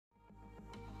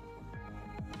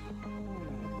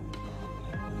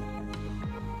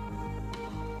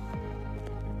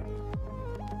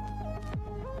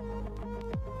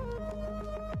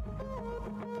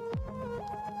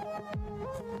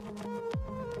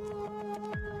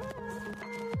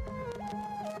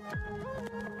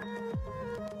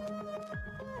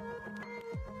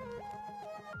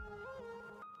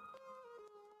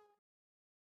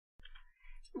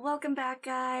Welcome back,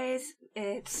 guys.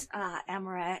 It's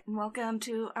Amaret, and welcome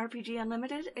to RPG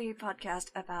Unlimited, a podcast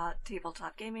about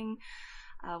tabletop gaming.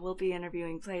 We'll be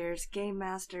interviewing players, game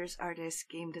masters, artists,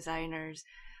 game designers,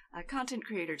 content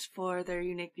creators for their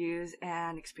unique views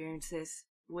and experiences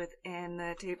within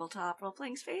the tabletop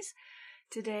role-playing space.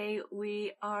 Today,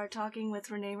 we are talking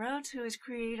with Renee Rhodes, who is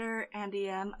creator and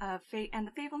DM of Fate and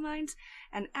the Fableminds,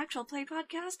 an actual play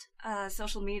podcast,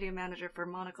 social media manager for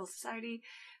Monocle Society,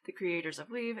 the creators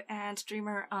of Weave, and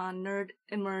streamer on Nerd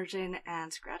Immersion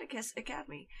and Scraticus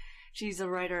Academy. She's a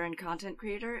writer and content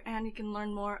creator, and you can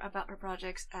learn more about her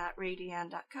projects at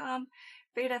radian.com,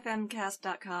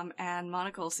 fatefmcast.com, and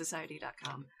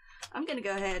monoclesociety.com. I'm going to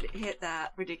go ahead and hit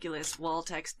that ridiculous wall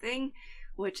text thing,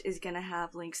 which is going to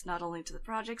have links not only to the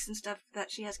projects and stuff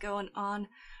that she has going on,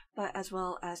 but as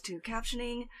well as to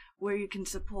captioning, where you can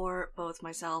support both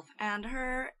myself and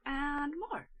her, and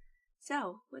more.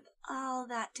 So, with all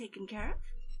that taken care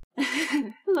of,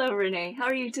 hello Renee, how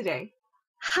are you today?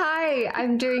 Hi,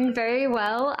 I'm doing very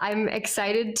well. I'm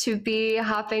excited to be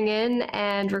hopping in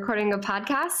and recording a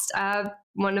podcast.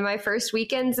 One of my first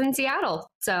weekends in Seattle,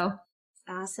 so.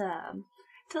 Awesome.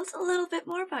 Tell us a little bit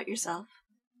more about yourself.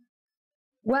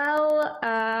 Well,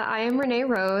 I am Renee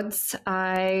Rhodes.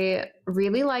 I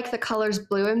really like the colors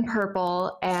blue and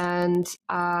purple, and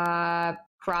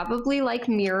probably like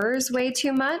mirrors way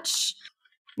too much.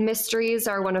 Mysteries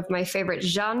are one of my favorite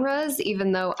genres,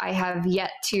 even though I have yet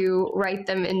to write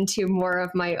them into more of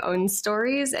my own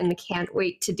stories, and can't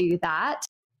wait to do that.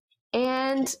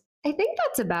 And I think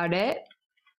that's about it.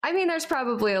 I mean, there's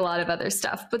probably a lot of other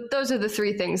stuff, but those are the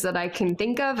three things that I can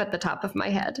think of at the top of my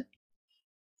head.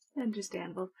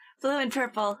 Understandable. Blue and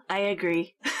purple, I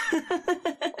agree.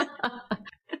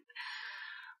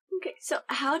 Okay, so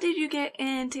how did you get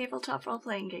in tabletop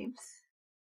role-playing games?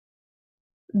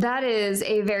 That is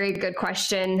a very good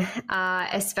question,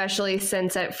 especially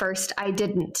since at first I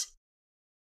didn't.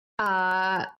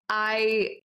 I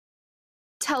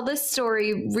tell this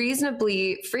story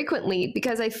reasonably frequently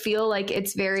because I feel like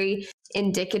it's very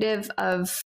indicative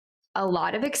of a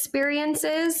lot of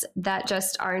experiences that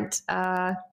just aren't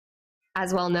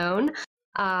as well known.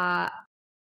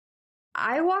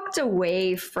 I walked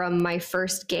away from my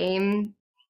first game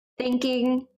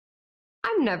thinking,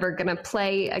 I'm never gonna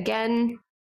play again.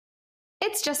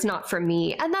 It's just not for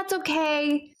me, and that's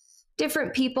okay.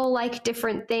 Different people like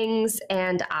different things,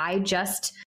 and I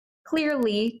just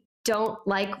clearly don't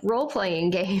like role-playing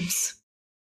games.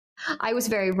 I was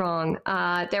very wrong.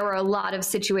 There were a lot of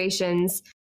situations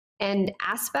and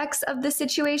aspects of the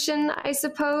situation, I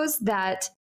suppose, that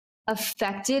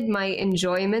affected my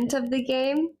enjoyment of the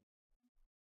game.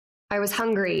 I was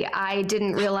hungry. I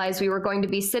didn't realize we were going to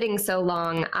be sitting so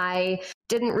long. I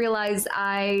didn't realize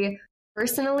I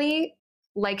personally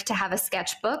like to have a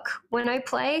sketchbook when I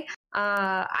play.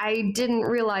 I didn't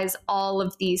realize all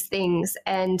of these things.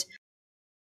 And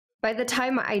by the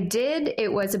time I did,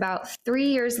 it was about 3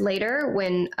 years later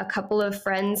when a couple of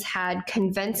friends had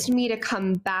convinced me to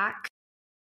come back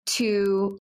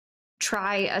to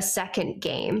try a second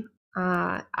game.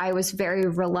 I was very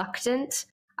reluctant.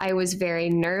 I was very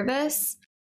nervous,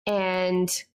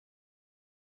 and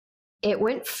it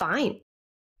went fine.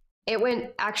 It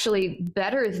went actually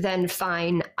better than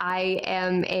fine. I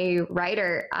am a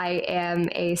writer. I am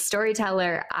a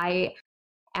storyteller. I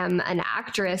am an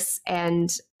actress,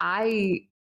 and I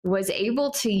was able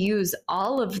to use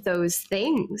all of those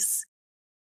things.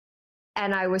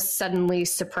 And I was suddenly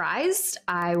surprised.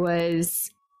 I would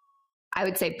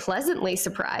say pleasantly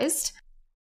surprised.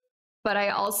 But I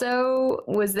also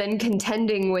was then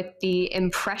contending with the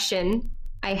impression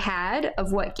I had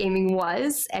of what gaming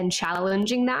was and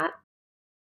challenging that.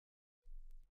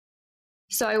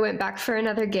 So I went back for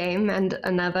another game and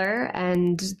another,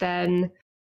 and then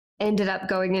ended up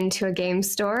going into a game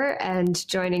store and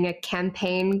joining a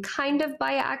campaign kind of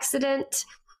by accident.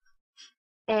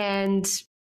 And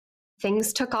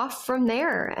things took off from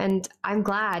there. And I'm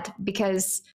glad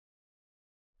because,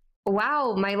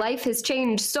 wow, my life has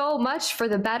changed so much for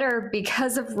the better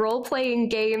because of role-playing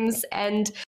games.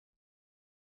 And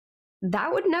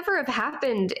that would never have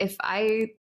happened if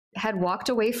I had walked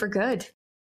away for good.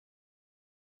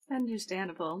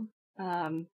 Understandable.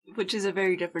 Which is a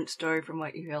very different story from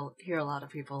what you hear a lot of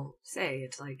people say.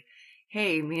 It's like,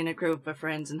 hey, me and a group of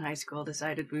friends in high school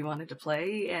decided we wanted to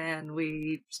play, and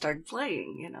we started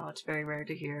playing. You know, it's very rare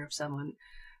to hear of someone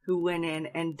who went in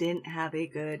and didn't have a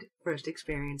good first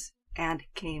experience and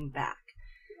came back.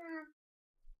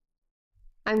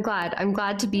 I'm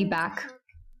glad to be back.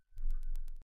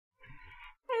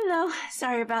 Hello.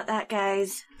 Sorry about that,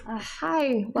 guys.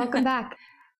 Hi, welcome back.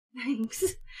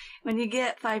 Thanks. When you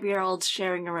get 5-year-olds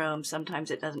sharing a room,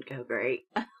 sometimes it doesn't go great.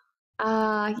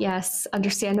 Yes,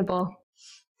 understandable.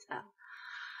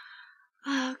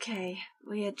 Okay,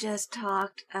 we had just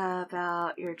talked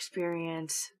about your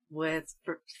experience with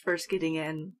first getting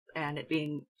in and it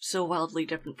being so wildly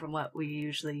different from what we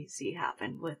usually see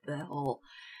happen with the whole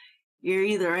you're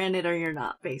either in it or you're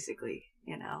not, basically,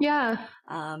 you know? Yeah.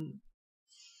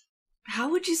 How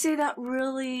would you say that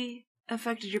really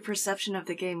affected your perception of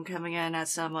the game coming in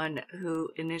as someone who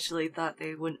initially thought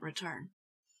they wouldn't return?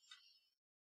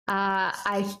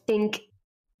 I think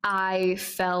I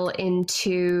fell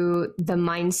into the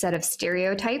mindset of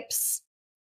stereotypes.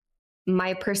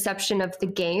 My perception of the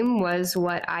game was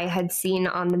what I had seen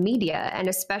on the media, and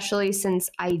especially since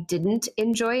I didn't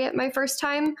enjoy it my first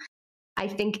time, I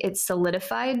think it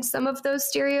solidified some of those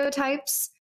stereotypes.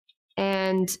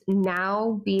 And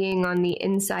now being on the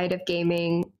inside of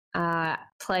gaming,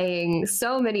 playing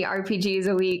so many RPGs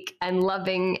a week and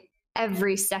loving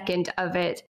every second of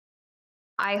it,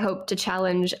 I hope to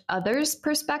challenge others'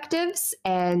 perspectives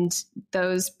and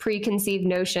those preconceived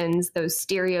notions, those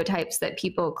stereotypes that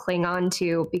people cling on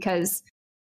to, because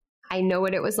I know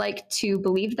what it was like to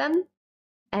believe them,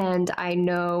 and I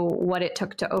know what it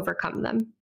took to overcome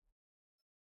them.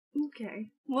 Okay.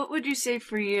 What would you say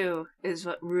for you is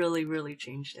what really, really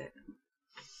changed it?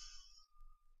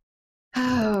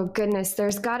 Oh, goodness.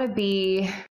 There's got to be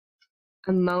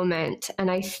a moment. And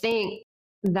I think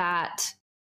that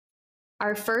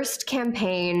our first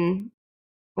campaign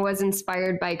was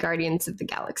inspired by Guardians of the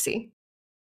Galaxy.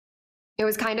 It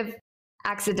was kind of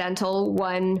accidental.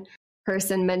 One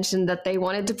person mentioned that they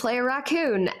wanted to play a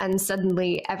raccoon, and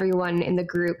suddenly everyone in the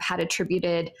group had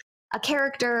attributed a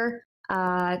character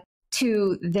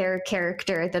to their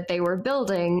character that they were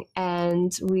building,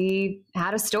 and we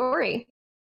had a story.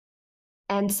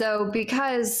 And so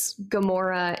because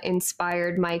Gamora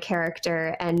inspired my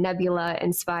character and Nebula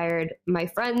inspired my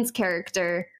friend's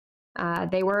character,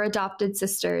 they were adopted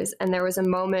sisters. And there was a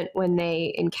moment when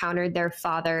they encountered their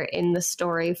father in the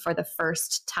story for the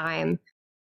first time.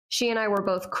 She and I were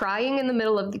both crying in the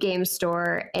middle of the game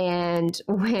store. And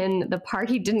when the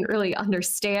party didn't really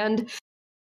understand,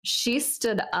 she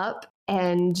stood up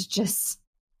and just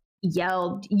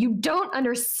yelled, "You don't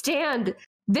understand!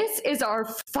 This is our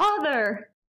father!"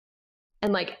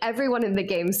 And like everyone in the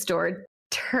game store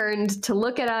turned to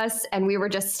look at us, and we were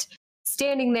just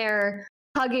standing there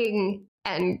hugging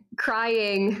and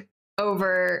crying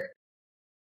over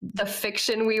the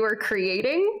fiction we were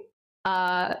creating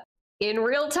in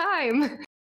real time.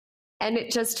 And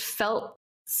it just felt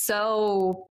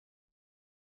so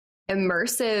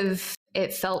immersive.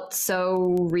 It felt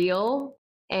so real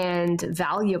and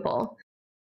valuable.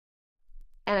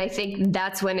 And I think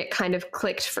that's when it kind of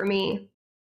clicked for me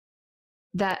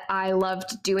that I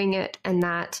loved doing it and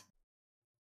that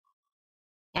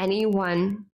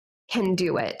anyone can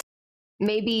do it.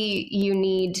 Maybe you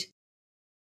need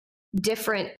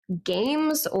different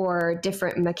games or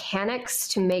different mechanics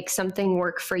to make something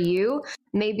work for you.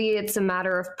 Maybe it's a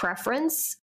matter of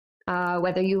preference,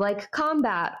 whether you like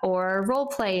combat or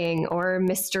role-playing or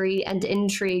mystery and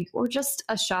intrigue or just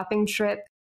a shopping trip.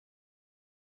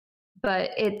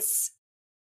 But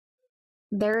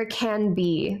there can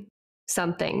be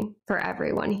something for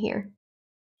everyone here.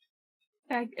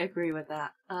 I agree with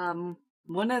that.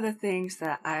 One of the things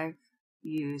that I've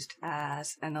used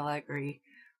as an allegory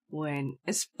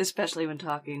especially when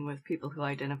talking with people who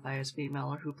identify as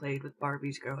female or who played with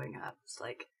Barbies growing up, it's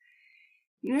like,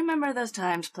 you remember those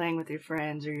times playing with your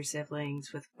friends or your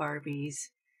siblings with Barbies?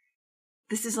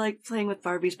 This is like playing with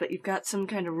Barbies, but you've got some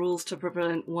kind of rules to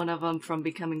prevent one of them from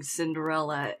becoming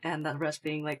Cinderella and the rest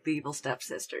being like the evil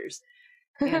stepsisters.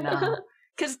 You know?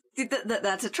 Because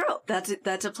that's a trope.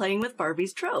 That's a playing with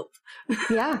Barbies trope.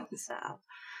 Yeah. So.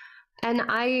 And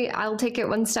I'll take it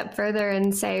one step further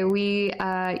and say we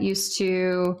used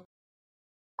to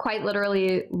quite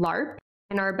literally LARP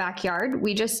in our backyard.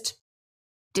 We just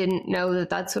didn't know that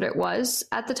that's what it was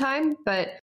at the time. But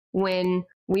when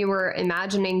we were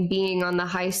imagining being on the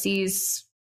high seas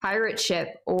pirate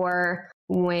ship, or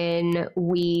when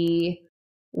we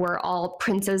were all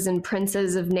princes and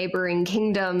princes of neighboring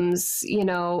kingdoms, you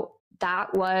know,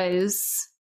 that was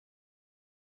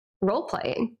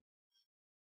role-playing.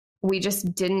 We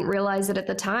just didn't realize it at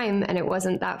the time, and it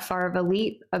wasn't that far of a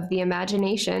leap of the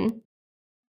imagination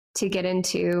to get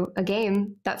into a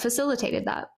game that facilitated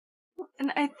that.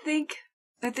 And I think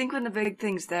one of the big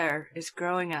things there is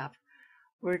growing up,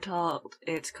 we're told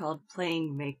it's called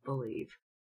playing make-believe.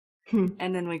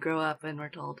 And then we grow up and we're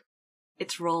told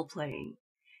it's role-playing.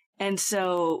 And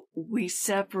so we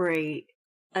separate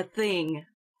a thing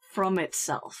from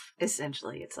itself,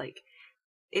 essentially. It's like,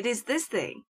 it is this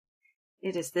thing.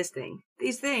 It is this thing.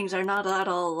 These things are not at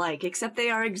all alike, except they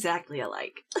are exactly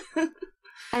alike.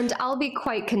 And I'll be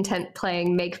quite content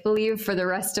playing make-believe for the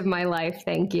rest of my life,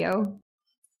 thank you.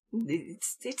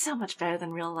 It's so much better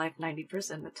than real life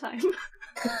 90% of the time.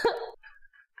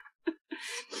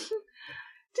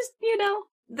 Just,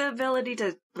 the ability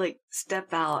to, like,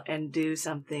 step out and do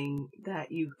something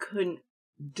that you couldn't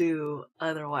do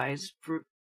otherwise,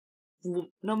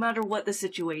 no matter what the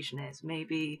situation is.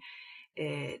 Maybe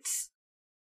it's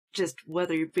just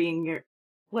whether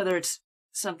it's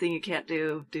something you can't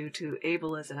do due to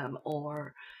ableism,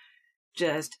 or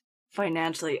just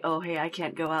financially, oh, hey, I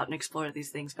can't go out and explore these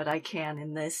things, but I can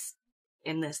in this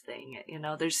thing.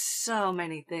 There's so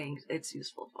many things it's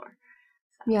useful for.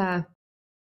 Yeah.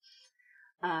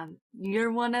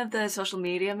 You're one of the social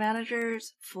media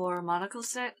managers for Monocle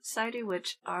Society,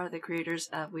 which are the creators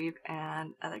of Weave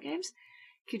and other games.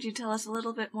 Could you tell us a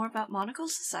little bit more about Monocle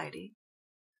Society?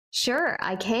 Sure,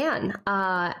 I can.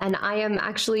 And I am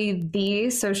actually the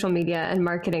social media and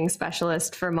marketing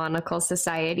specialist for Monocle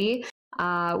Society,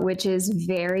 which is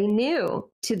very new,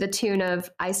 to the tune of,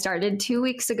 I started 2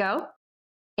 weeks ago,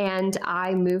 and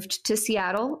I moved to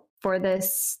Seattle for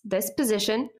this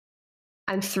position.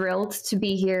 I'm thrilled to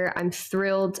be here. I'm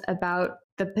thrilled about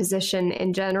the position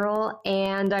in general,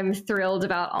 and I'm thrilled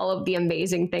about all of the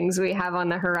amazing things we have on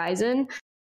the horizon.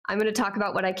 I'm going to talk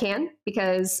about what I can,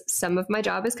 because some of my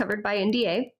job is covered by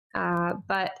NDA,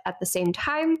 but at the same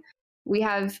time, we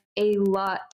have a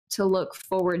lot to look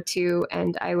forward to,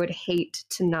 and I would hate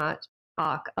to not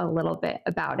talk a little bit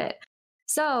about it.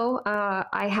 So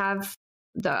I have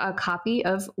a copy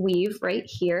of Weave right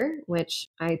here, which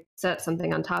I set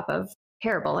something on top of.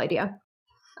 Terrible idea.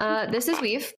 This is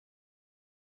Weave,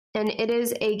 and it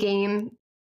is a game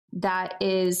that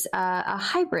is a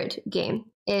hybrid game.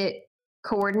 It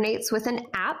coordinates with an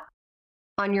app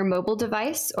on your mobile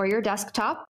device or your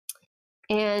desktop,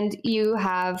 and you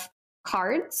have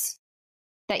cards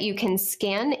that you can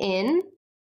scan in,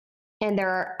 and there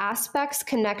are aspects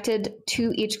connected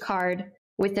to each card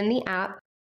within the app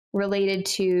related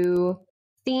to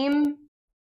theme,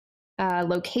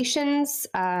 locations,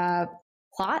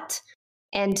 plot,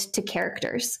 and to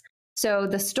characters. So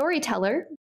the storyteller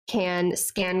can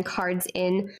scan cards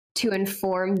in to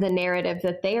inform the narrative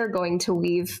that they are going to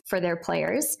weave for their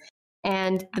players,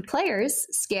 and the players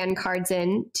scan cards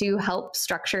in to help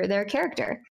structure their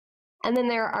character. And then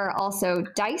there are also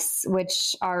dice,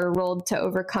 which are rolled to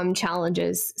overcome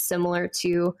challenges similar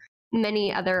to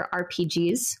many other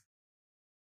RPGs.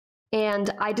 And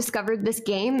I discovered this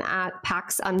game at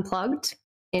PAX Unplugged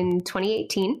in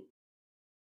 2018.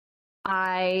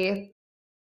 I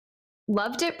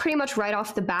loved it pretty much right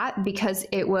off the bat because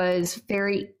it was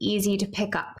very easy to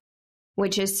pick up,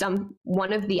 which is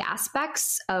one of the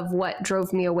aspects of what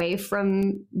drove me away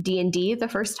from D&D the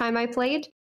first time I played.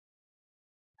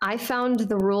 I found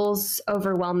the rules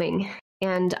overwhelming,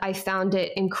 and I found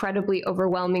it incredibly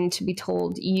overwhelming to be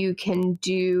told you can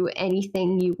do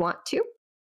anything you want to.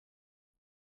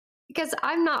 Because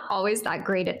I'm not always that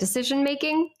great at decision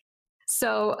making.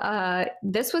 So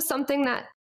this was something that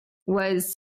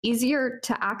was easier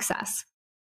to access.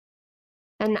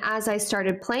 And as I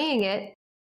started playing it,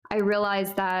 I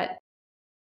realized that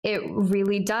it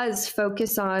really does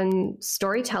focus on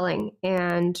storytelling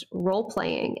and role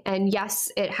playing. And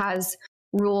yes, it has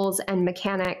rules and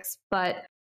mechanics, but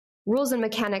rules and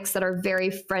mechanics that are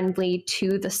very friendly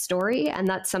to the story. And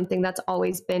that's something that's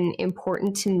always been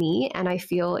important to me. And I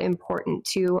feel important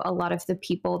to a lot of the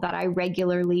people that I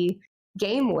regularly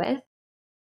game with.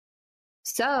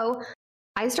 So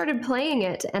I started playing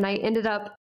it, and I ended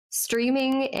up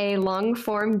streaming a long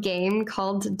form game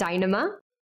called Dynama,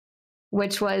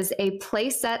 which was a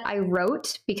playset I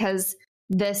wrote because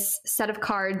this set of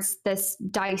cards, this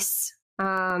dice,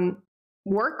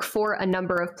 work for a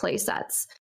number of playsets.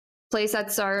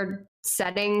 Playsets are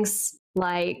settings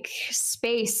like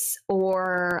space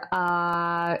or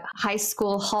high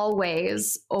school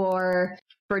hallways, or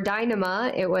for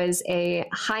Dynama, it was a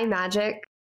high magic,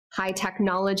 high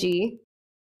technology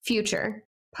future,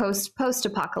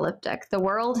 post-apocalyptic. The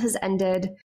world has ended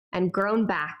and grown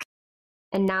back,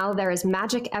 and now there is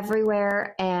magic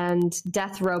everywhere and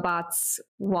death robots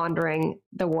wandering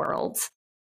the world.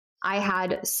 I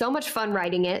had so much fun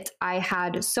writing it. I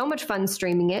had so much fun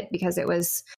streaming it because it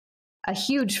was a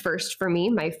huge first for me.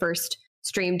 My first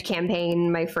streamed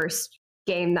campaign, my first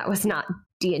game that was not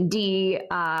D&D.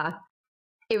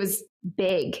 It was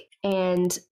big,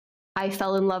 and I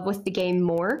fell in love with the game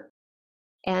more,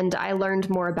 and I learned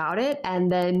more about it.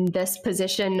 And then this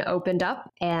position opened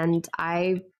up, and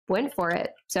I went for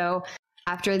it. So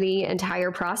after the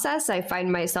entire process, I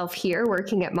find myself here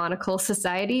working at Monocle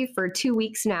Society for 2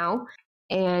 weeks now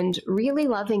and really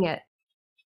loving it.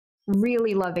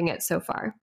 Really loving it so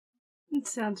far. It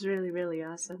sounds really, really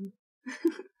awesome.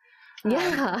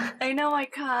 Yeah. I know I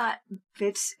caught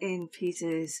bits and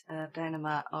pieces of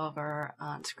Dynama over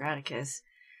on Scraticus.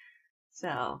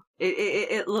 So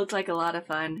it looked like a lot of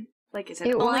fun. Like I said,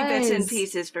 It only bits and was.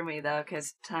 pieces for me though,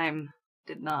 because time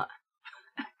did not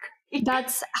agree.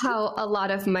 That's how a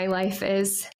lot of my life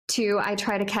is too. I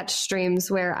try to catch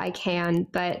streams where I can,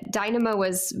 but Dynamo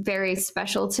was very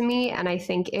special to me, and I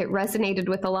think it resonated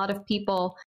with a lot of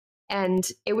people, and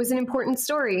it was an important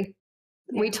story.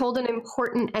 We told an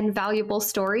important and valuable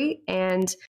story,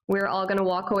 and we're all going to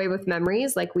walk away with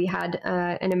memories. Like we had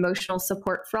an emotional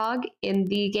support frog in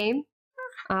the game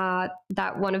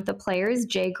that one of the players,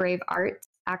 J Grave Art,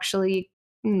 actually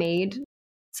made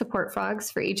support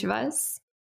frogs for each of us.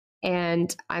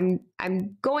 And I'm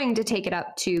going to take it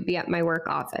up to be at my work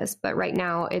office, but right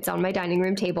now it's on my dining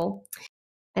room table,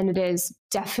 and it is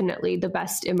definitely the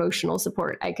best emotional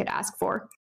support I could ask for.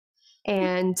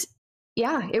 And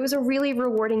yeah, it was a really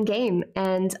rewarding game,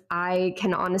 and I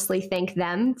can honestly thank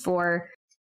them for,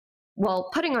 well,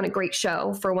 putting on a great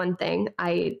show for one thing.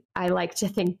 I like to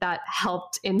think that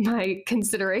helped in my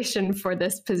consideration for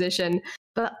this position,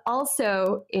 but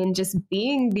also in just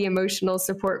being the emotional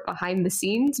support behind the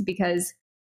scenes, because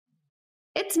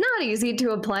it's not easy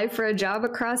to apply for a job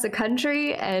across a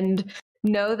country and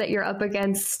know that you're up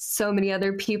against so many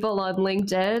other people on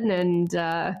LinkedIn,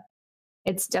 and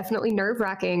it's definitely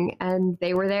nerve-wracking, and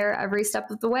they were there every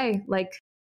step of the way, like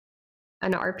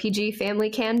an RPG family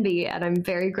can be, and I'm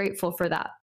very grateful for that.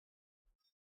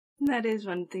 That is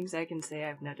one of the things I can say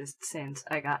I've noticed since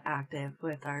I got active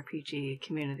with RPG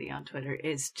community on Twitter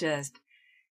is just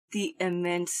the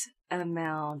immense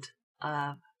amount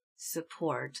of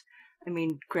support. I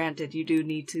mean, granted, you do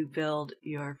need to build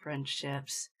your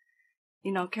friendships,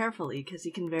 carefully, because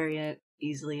you can very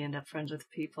easily end up friends with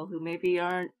people who maybe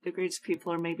aren't the greatest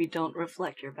people or maybe don't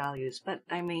reflect your values. But,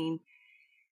 I mean,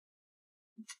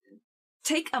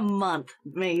 take a month,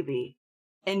 maybe,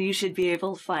 and you should be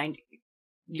able to find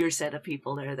your set of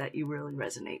people there that you really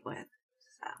resonate with.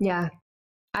 So. Yeah.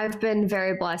 I've been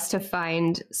very blessed to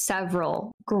find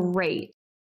several great,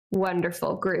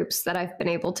 wonderful groups that I've been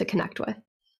able to connect with.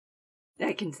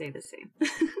 I can say the same.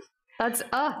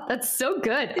 That's so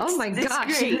good. Oh my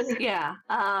gosh. Great. Yeah.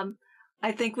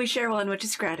 I think we share one, which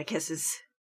is Scraticus's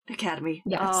Academy.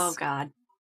 Yes. Oh God.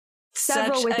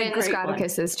 Several Such within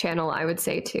Scraticus's channel, I would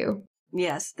say too.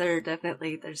 Yes,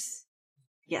 there's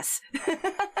yes.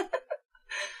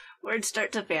 Words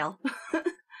start to fail.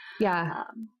 Yeah.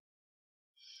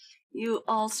 You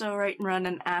also write and run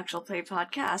an actual play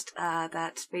podcast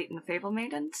that's Fate and the Fable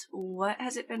Maidens. What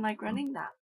has it been like running that?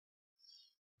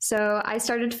 So I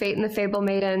started Fate and the Fable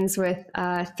Maidens with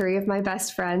 3 of my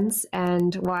best friends,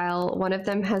 and while one of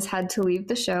them has had to leave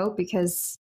the show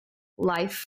because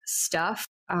life stuff,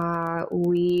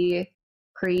 we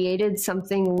created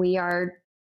something we are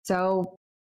so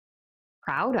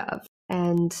proud of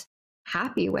and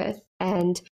happy with,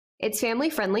 and it's family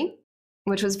friendly,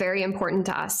 which was very important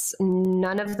to us.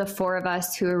 None of the 4 of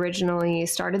us who originally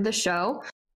started the show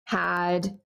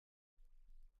had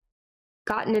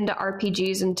gotten into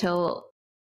RPGs until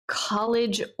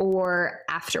college or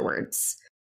afterwards.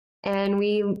 And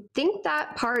we think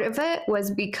that part of it was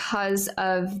because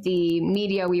of the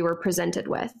media we were presented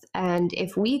with. And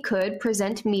if we could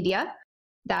present media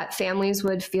that families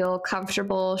would feel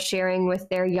comfortable sharing with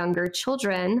their younger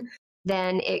children,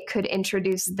 then it could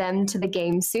introduce them to the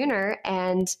game sooner,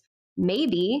 and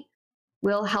maybe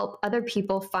will help other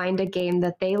people find a game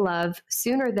that they love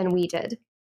sooner than we did.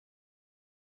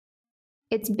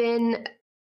 It's been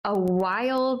a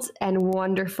wild and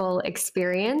wonderful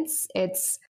experience.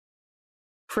 It's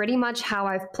pretty much how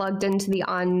I've plugged into the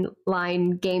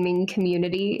online gaming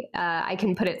community. I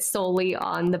can put it solely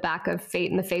on the back of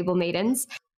Fate and the Fable Maidens.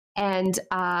 And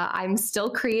I'm still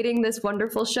creating this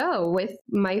wonderful show with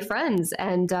my friends.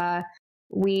 And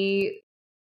we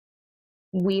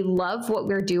love what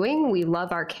we're doing. We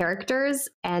love our characters.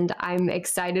 And I'm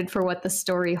excited for what the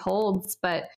story holds.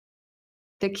 But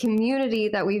the community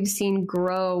that we've seen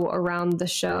grow around the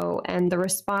show and the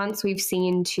response we've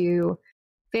seen to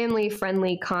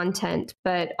family-friendly content,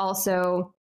 but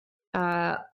also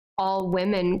all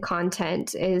women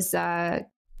content is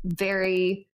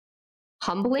very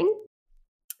humbling,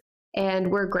 and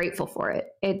we're grateful for it.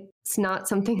 It's not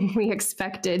something we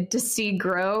expected to see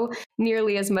grow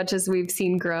nearly as much as we've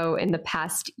seen grow in the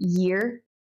past year.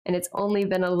 and it's only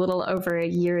been a little over a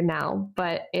year now,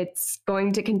 but it's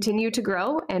going to continue to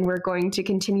grow, and we're going to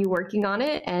continue working on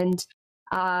it. And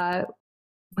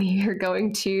we are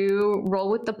going to roll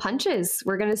with the punches.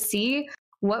 We're going to see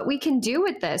what we can do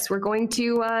with this. We're going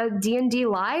to D&D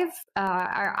Live.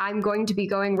 I'm going to be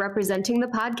representing the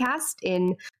podcast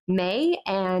in May,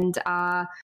 and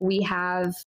we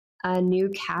have a new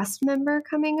cast member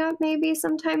coming up maybe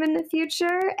sometime in the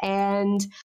future. And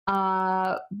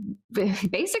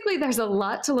basically there's a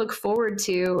lot to look forward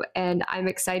to, and I'm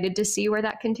excited to see where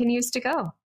that continues to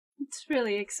go. It's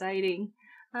really exciting.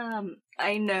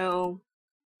 I know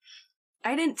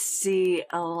I didn't see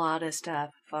a lot of stuff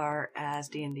as far as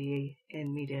D&D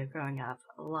in media growing up.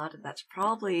 A lot of that's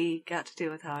probably got to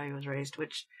do with how I was raised,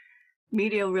 which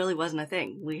media really wasn't a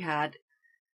thing. We had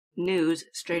news,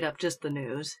 straight up just the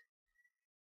news,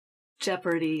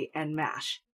 Jeopardy, and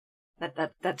MASH.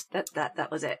 That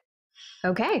was it.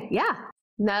 Okay, yeah.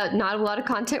 Not a lot of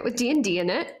content with D&D in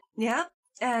it. Yeah,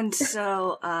 and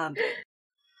so,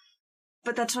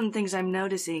 but that's one of the things I'm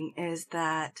noticing is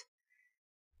that,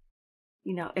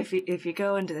 you know, if you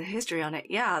go into the history on it,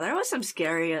 yeah, there was some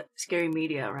scary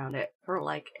media around it for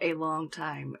like a long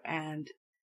time, and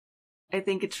I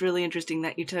think it's really interesting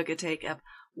that you took a take of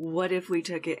what if we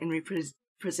took it and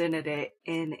presented it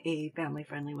in a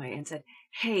family-friendly way and said,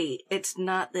 hey, it's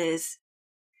not this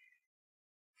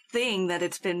thing that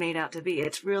it's been made out to be.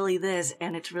 It's really this,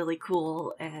 and it's really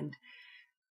cool, and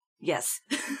yes.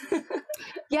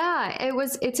 Yeah,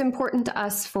 it's important to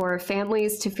us for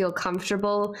families to feel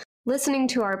comfortable listening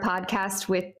to our podcast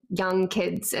with young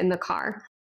kids in the car.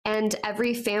 And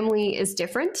every family is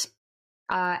different.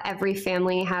 Every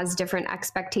family has different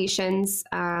expectations.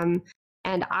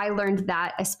 And I learned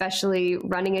that especially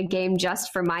running a game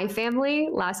just for my family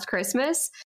last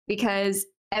Christmas, because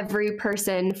every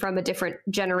person from a different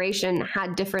generation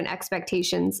had different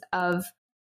expectations of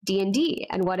D&D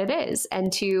and what it is.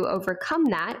 And to overcome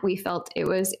that, we felt it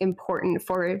was important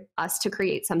for us to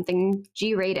create something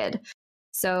G-rated.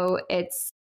 So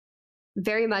it's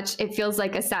very much, it feels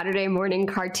like a Saturday morning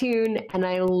cartoon, and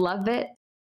I love it.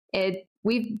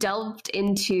 We've delved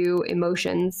into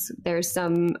emotions. There's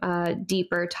some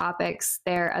deeper topics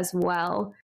there as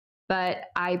well. But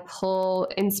I pull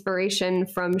inspiration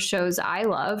from shows I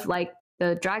love, like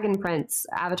The Dragon Prince,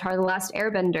 Avatar: The Last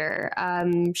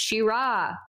Airbender,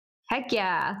 She-Ra. Heck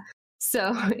yeah.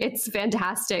 So it's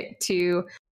fantastic to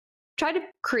try to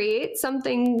create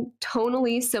something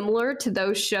tonally similar to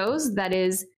those shows that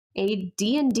is a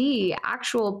D&D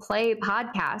actual play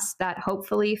podcast that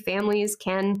hopefully families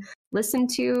can listen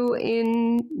to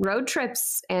in road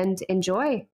trips and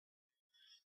enjoy.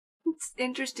 It's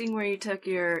interesting where you took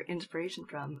your inspiration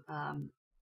from.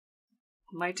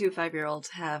 My 2 5-year-olds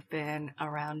have been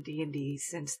around D&D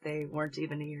since they weren't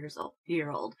even a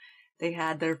year old. They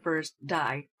had their first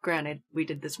die. Granted, we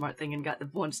did the smart thing and got the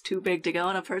ones too big to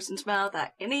go in a person's mouth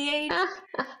at any age.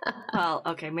 Well,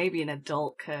 okay, maybe an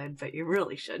adult could, but you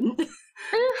really shouldn't.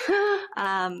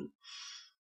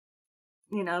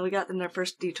 You know, we got them their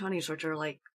first D20s, which are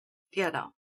like,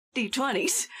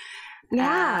 D20s.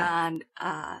 Yeah. And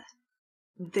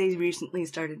they recently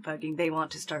started bugging. They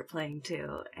want to start playing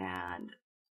too. And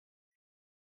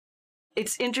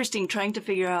it's interesting trying to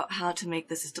figure out how to make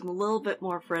the system a little bit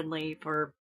more friendly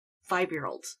for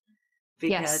 5-year-olds.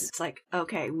 Because It's like,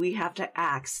 okay, we have to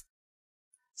axe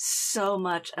so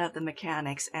much of the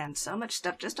mechanics and so much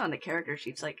stuff just on the character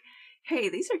sheets. Like, hey,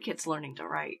 these are kids learning to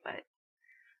write,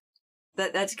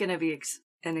 but that's going to be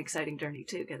an exciting journey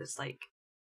too, because it's like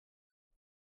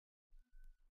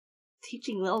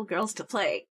teaching little girls to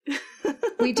play.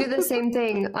 We do the same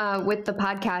thing with the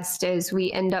podcast. Is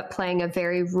we end up playing a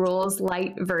very rules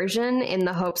light version in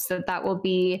the hopes that will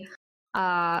be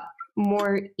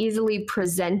more easily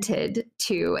presented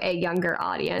to a younger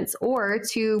audience or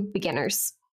to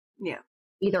beginners. Yeah,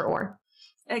 either or.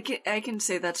 I can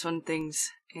say that's one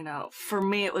things, you know, for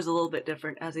me it was a little bit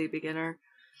different as a beginner.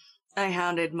 I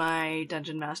hounded my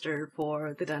dungeon master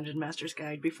for the Dungeon Master's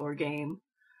Guide before game.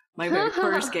 My very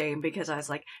first game, because I was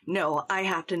like, no, I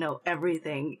have to know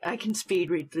everything. I can speed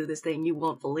read through this thing. You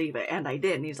won't believe it. And I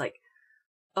did. And he's like,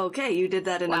 okay, you did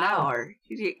that in an hour.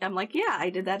 I'm like, yeah, I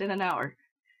did that in an hour.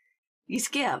 You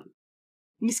skim.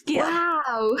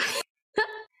 Wow.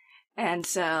 And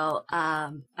so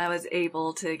I was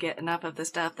able to get enough of the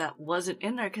stuff that wasn't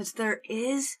in there, because there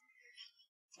is,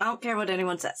 I don't care what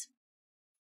anyone says,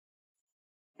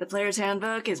 the player's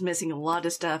handbook is missing a lot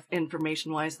of stuff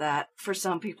information-wise that, for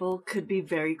some people, could be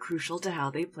very crucial to how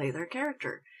they play their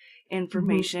character.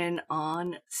 Information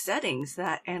on settings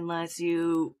that, unless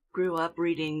you grew up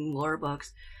reading lore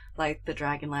books like the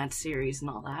Dragonlance series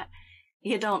and all that,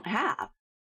 you don't have.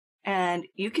 And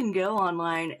you can go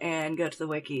online and go to the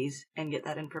wikis and get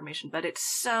that information, but it's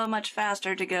so much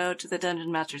faster to go to the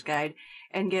Dungeon Master's Guide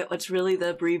and get what's really the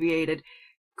abbreviated,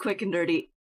 quick and dirty,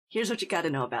 here's what you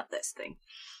gotta know about this thing.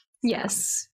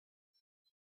 Yes.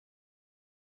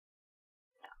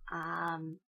 I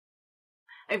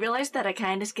realized that I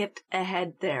kind of skipped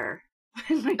ahead there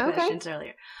with my questions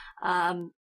earlier.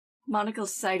 Monocle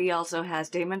Society also has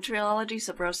Daemon Trilogy,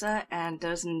 Sub Rosa, and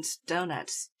Dozens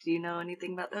Donuts. Do you know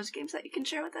anything about those games that you can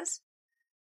share with us?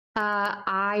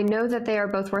 I know that they are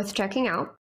both worth checking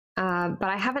out, but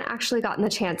I haven't actually gotten the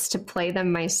chance to play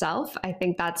them myself. I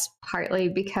think that's partly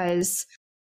because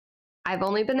I've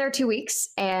only been there 2 weeks,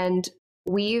 and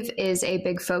Weave is a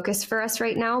big focus for us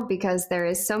right now because there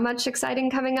is so much exciting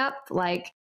coming up.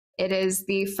 Like, it is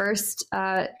the first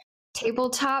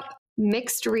tabletop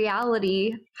mixed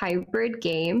reality hybrid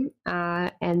game,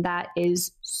 and that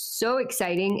is so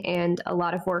exciting and a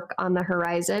lot of work on the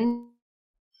horizon.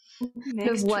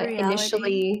 Mixed of what reality?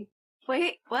 Initially...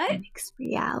 Wait, what? Mixed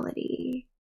reality.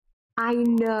 I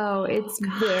know, it's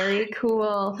very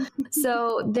cool.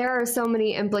 So there are so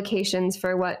many implications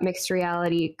for what mixed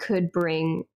reality could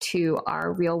bring to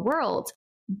our real world.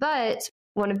 But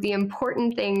one of the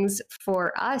important things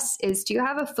for us is to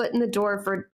have a foot in the door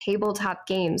for tabletop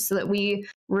games so that we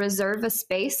reserve a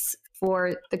space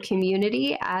for the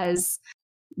community as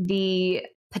the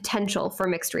potential for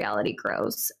mixed reality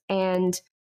grows. And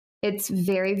it's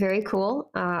very, very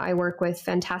cool. I work with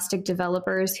fantastic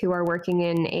developers who are working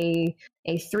in a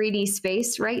 3D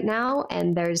space right now,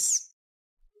 and there's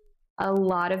a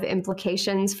lot of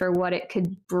implications for what it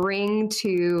could bring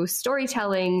to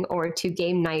storytelling or to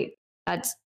game night.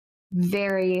 That's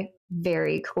very,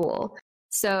 very cool.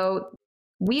 So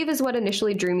Weave is what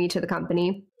initially drew me to the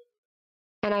company,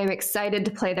 and I'm excited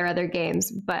to play their other games,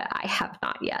 but I have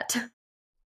not yet.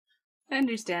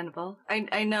 Understandable.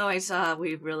 I know I saw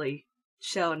We've really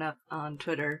shown up on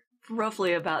Twitter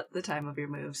roughly about the time of your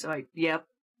move, so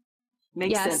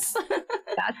makes sense.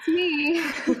 That's me.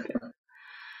 Let's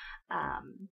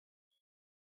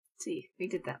see, we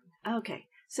did that. Okay,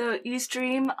 so you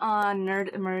stream on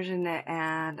Nerd Immersion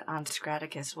and on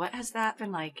Scraticus. What has that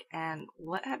been like, and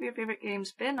what have your favorite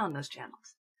games been on those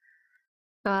channels?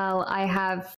 Well, I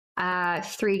have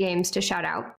 3 games to shout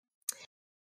out.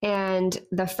 And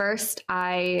the first,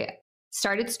 I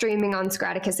started streaming on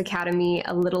Scraticus Academy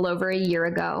a little over a year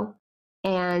ago.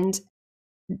 And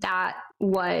that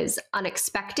was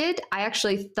unexpected. I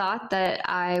actually thought that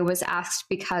I was asked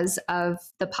because of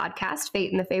the podcast,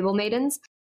 Fate and the Fable Maidens.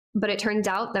 But it turns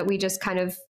out that we just kind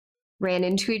of ran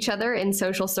into each other in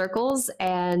social circles.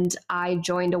 And I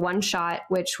joined a one-shot,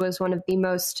 which was one of the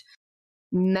most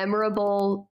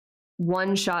memorable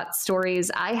one-shot stories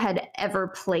I had ever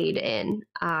played in.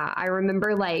 I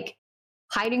remember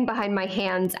hiding behind my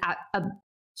hands at a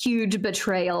huge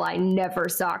betrayal I never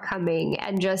saw coming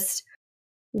and just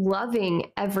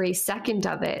loving every second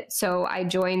of it. So I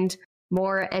joined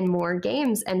more and more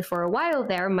games, and for a while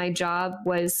there my job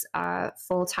was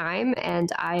full-time,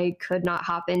 and I could not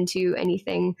hop into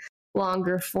anything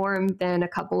longer form than a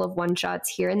couple of one-shots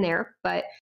here and there. But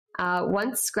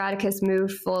once Scraticus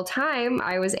moved full-time,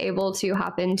 I was able to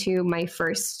hop into my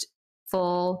first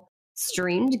full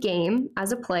streamed game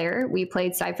as a player. We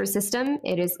played Cypher System.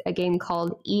 It is a game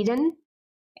called Eden,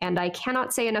 and I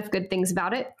cannot say enough good things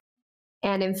about it.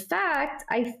 And in fact,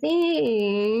 I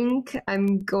think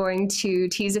I'm going to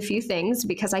tease a few things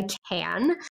because I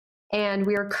can. And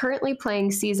we are currently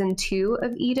playing Season 2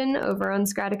 of Eden over on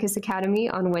Scraticus Academy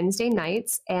on Wednesday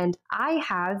nights, and I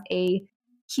have a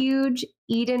huge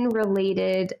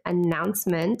Eden-related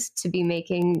announcement to be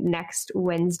making next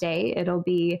Wednesday. It'll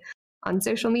be on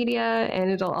social media and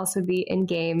it'll also be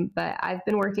in-game, but I've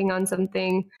been working on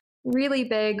something really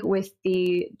big with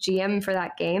the GM for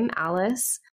that game,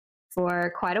 Alice,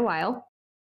 for quite a while.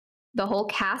 The whole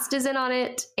cast is in on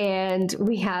it, and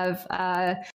we have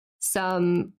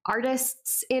some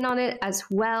artists in on it as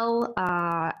well,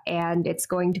 and it's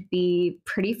going to be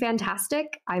pretty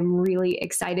fantastic. I'm really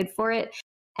excited for it.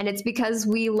 And it's because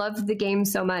we love the game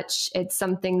so much. It's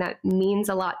something that means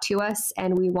a lot to us,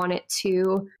 and we want it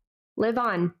to live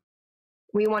on.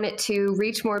 We want it to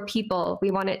reach more people. We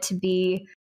want it to be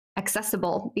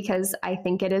accessible because I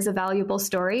think it is a valuable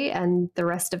story, and the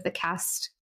rest of the cast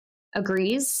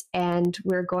agrees. And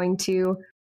we're going to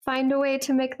find a way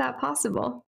to make that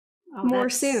possible more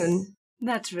soon.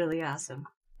 That's really awesome.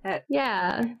 That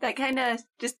kind of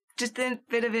just a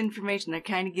bit of information that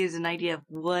kind of gives an idea of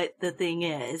what the thing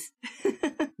is.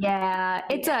 Yeah,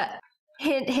 it's a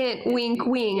hint, wink,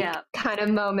 wink kind of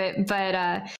moment.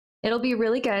 But It'll be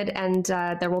really good, and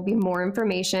there will be more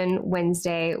information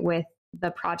Wednesday with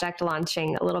the project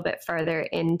launching a little bit further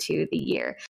into the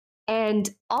year. And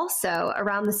also,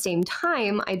 around the same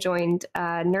time, I joined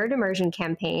a Nerd Immersion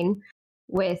campaign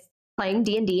with playing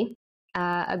D&D,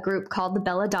 a group called the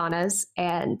Belladonnas,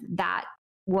 and that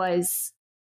was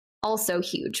also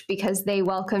huge because they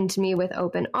welcomed me with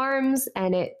open arms,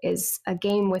 and it is a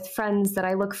game with friends that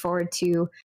I look forward to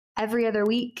every other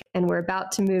week, and we're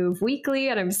about to move weekly,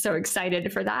 and I'm so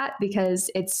excited for that because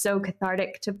it's so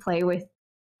cathartic to play with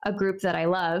a group that I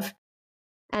love.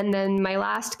 And then my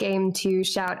last game to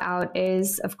shout out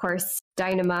is, of course,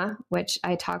 Dynama, which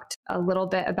I talked a little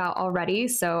bit about already,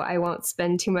 so I won't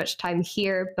spend too much time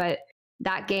here, but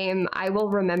that game I will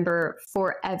remember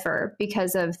forever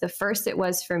because of the first it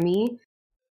was for me.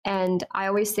 And I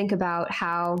always think about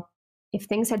how if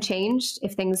things had changed,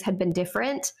 if things had been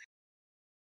different,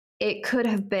 it could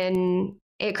have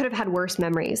had worse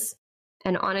memories.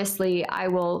 And honestly, I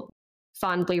will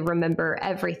fondly remember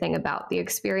everything about the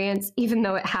experience, even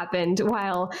though it happened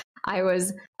while I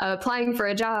was applying for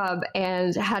a job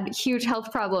and had huge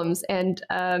health problems and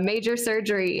major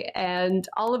surgery and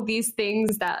all of these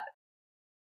things that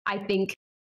I think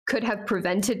could have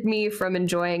prevented me from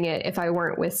enjoying it if I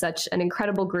weren't with such an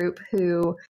incredible group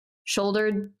who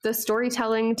shouldered the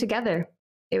storytelling together.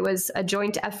 It was a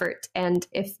joint effort. And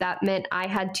if that meant I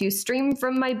had to stream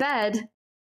from my bed,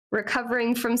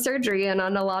 recovering from surgery and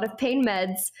on a lot of pain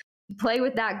meds, play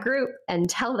with that group and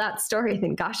tell that story,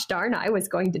 then gosh darn, I was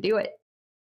going to do it.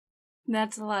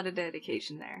 That's a lot of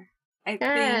dedication there. I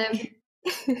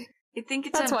think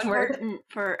it's important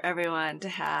for everyone to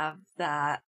have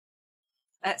that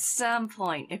at some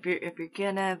point, if you're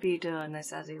gonna be doing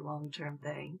this as a long-term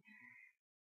thing,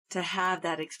 to have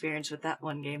that experience with that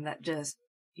one game that just,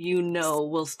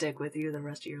 will stick with you the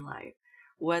rest of your life.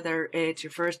 Whether it's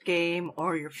your first game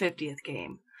or your 50th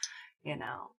game,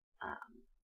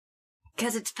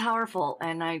 because it's powerful,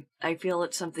 and I feel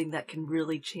it's something that can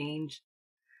really change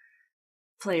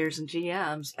players and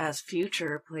GMs as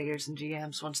future players and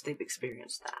GMs once they've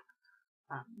experienced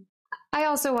that. I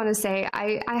also want to say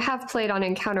I have played on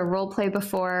Encounter Roleplay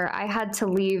before. I had to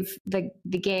leave the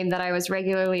game that I was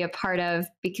regularly a part of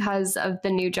because of the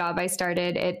new job I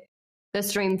started. The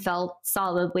stream fell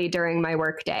solidly during my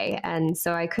workday, and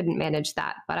so I couldn't manage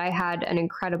that. But I had an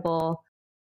incredible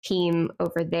team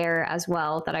over there as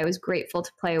well that I was grateful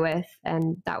to play with,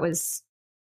 and that was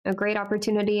a great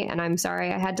opportunity. And I'm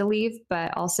sorry I had to leave,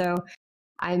 but also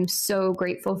I'm so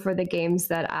grateful for the games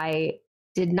that I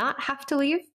did not have to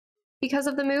leave because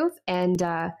of the move, and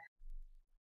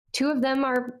 2 of them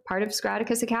are part of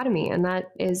Scraticus Academy, and that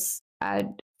is a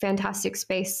fantastic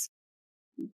space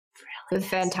with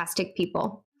fantastic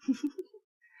people.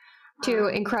 2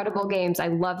 incredible games. I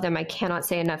love them. I cannot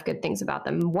say enough good things about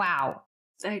them. Wow.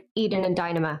 Eden and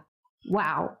Dynama.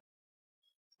 Wow.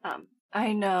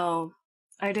 I know.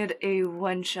 I did a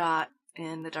one-shot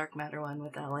in the Dark Matter one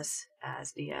with Ellis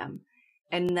as DM,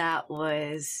 and that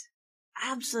was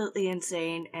absolutely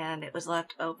insane, and it was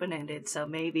left open-ended, so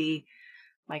maybe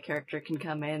my character can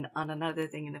come in on another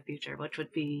thing in the future, which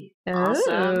would be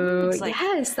awesome. It's like,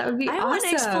 yes, that would be awesome. I want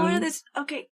to explore this.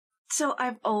 Okay, so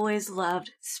I've always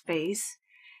loved space,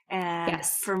 and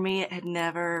for me, it had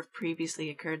never previously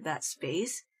occurred that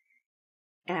space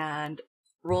and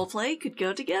roleplay could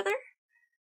go together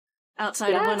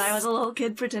outside of when I was a little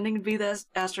kid pretending to be the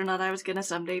astronaut I was going to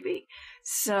someday be.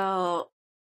 So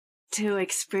to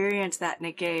experience that in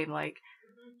a game, like,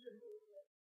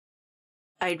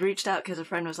 I'd reached out because a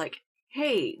friend was like,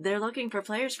 hey, they're looking for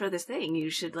players for this thing.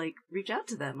 You should, reach out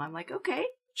to them. I'm like, okay,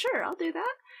 sure, I'll do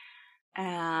that.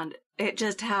 And it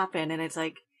just happened, and it's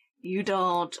like, you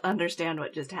don't understand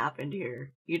what just happened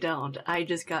here. You don't. I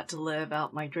just got to live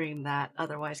out my dream that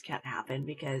otherwise can't happen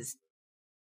because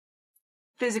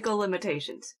physical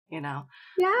limitations,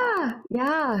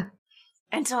 Yeah.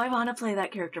 And so I want to play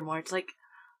that character more. It's like,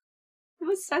 it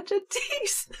was such a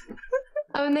tease.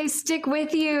 Oh, and they stick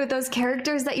with you, those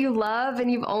characters that you love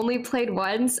and you've only played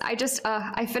once. I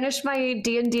finished my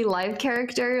D&D live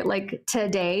character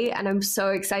today, and I'm so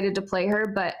excited to play her,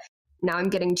 but now I'm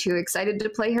getting too excited to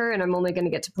play her, and I'm only going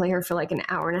to get to play her for an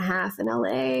hour and a half in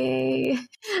LA.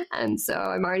 And so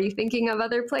I'm already thinking of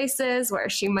other places where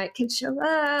she could show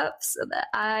up so that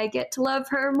I get to love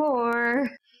her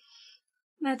more.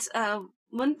 That's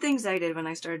one of the things I did when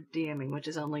I started DMing, which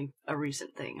is only a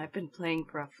recent thing. I've been playing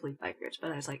for roughly 5 years,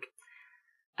 but I was like,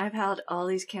 I've held all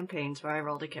these campaigns where I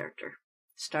rolled a character,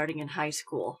 starting in high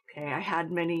school. Okay, I had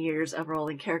many years of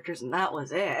rolling characters, and that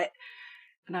was it.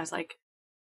 And I was like,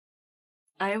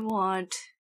 I want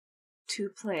to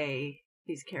play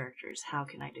these characters. How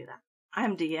can I do that?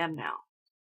 I'm DM now.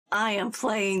 I am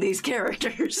playing these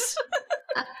characters.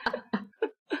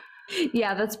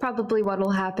 Yeah, that's probably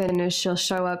what'll happen is she'll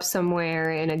show up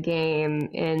somewhere in a game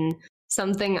in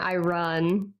something I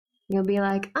run. You'll be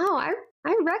like, oh,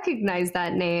 I recognize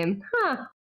that name. Huh.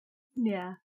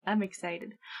 Yeah, I'm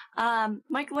excited.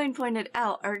 Michael Lane pointed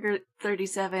out Arger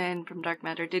 37 from Dark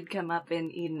Matter did come up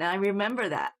in Eden. I remember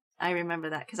that.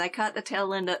 Because I caught the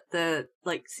tail end of the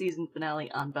season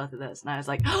finale on both of those, and I was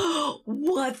like, oh,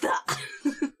 what the?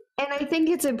 And I think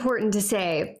it's important to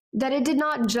say that it did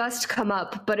not just come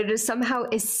up, but it is somehow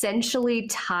essentially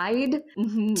tied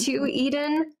to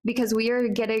Eden, because we are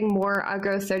getting more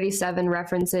Agro 37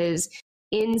 references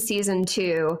in season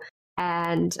 2,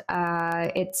 and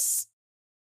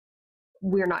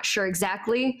we're not sure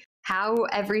exactly how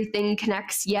everything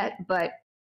connects yet, but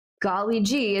golly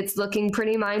gee, it's looking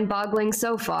pretty mind-boggling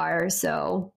so far,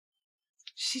 so...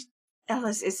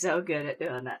 Ellis is so good at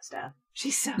doing that stuff.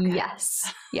 She's so good.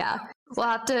 Yes. Yeah.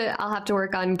 I'll have to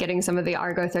work on getting some of the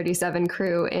Argo 37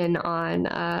 crew in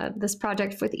on this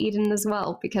project with Eden as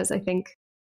well, because I think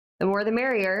the more the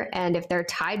merrier, and if they're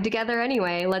tied together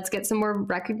anyway, let's get some more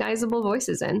recognizable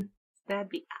voices in. That'd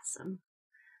be awesome.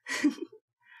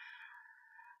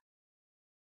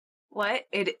 What?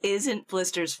 It isn't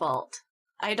Blister's fault.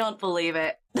 I don't believe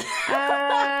it.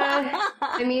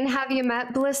 I mean, have you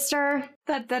met Blister?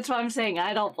 That's what I'm saying.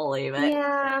 I don't believe it.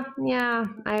 Yeah.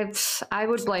 I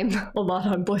would blame a lot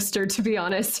on Blister, to be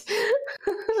honest.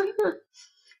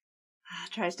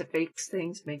 Tries to fix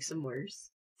things, makes them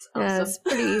worse. It's awesome. Yeah, it's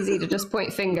pretty easy to just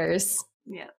point fingers.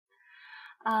 Yeah.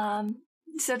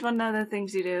 You said one of the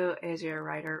things you do is you're a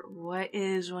writer. What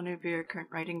is one of your current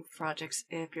writing projects,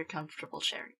 if you're comfortable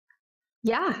sharing?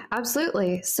 Yeah,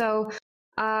 absolutely. So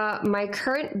my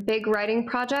current big writing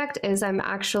project is I'm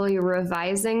actually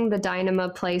revising the Dynama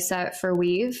playset for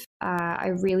Weave. I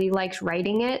really liked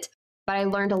writing it, but I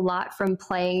learned a lot from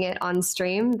playing it on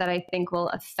stream that I think will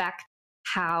affect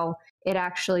how it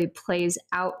actually plays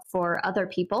out for other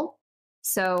people.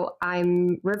 So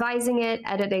I'm revising it,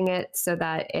 editing it so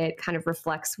that it kind of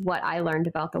reflects what I learned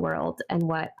about the world and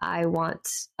what I want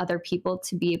other people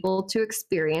to be able to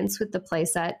experience with the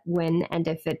playset when and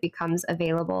if it becomes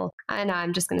available. And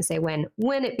I'm just going to say when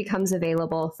it becomes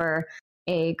available for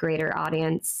a greater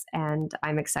audience. And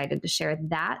I'm excited to share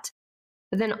that.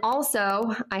 But then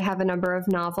also, I have a number of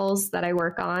novels that I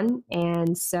work on.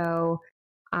 And so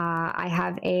I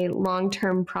have a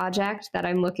long-term project that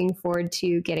I'm looking forward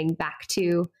to getting back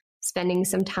to, spending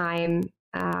some time.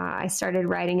 I started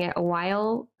writing it a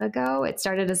while ago. It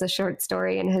started as a short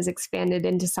story and has expanded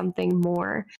into something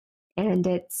more. And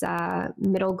it's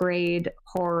middle grade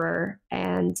horror.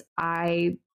 And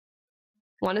I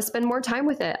want to spend more time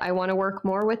with it. I want to work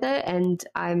more with it. And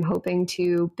I'm hoping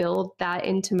to build that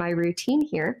into my routine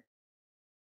here.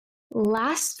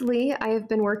 Lastly, I have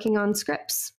been working on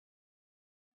scripts.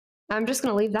 I'm just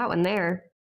going to leave that one there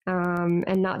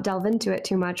and not delve into it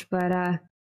too much. But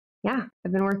yeah,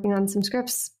 I've been working on some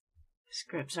scripts.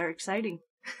 Scripts are exciting.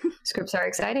 Scripts are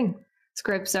exciting.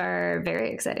 Scripts are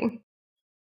very exciting.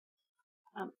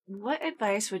 What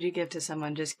advice would you give to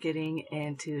someone just getting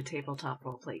into tabletop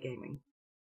roleplay gaming?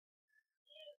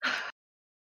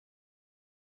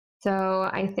 So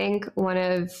I think one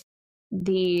of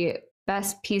the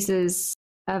best pieces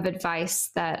of advice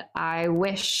that I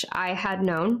wish I had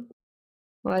known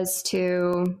was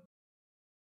to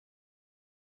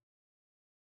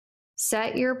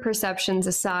set your perceptions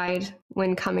aside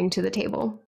when coming to the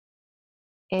table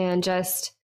and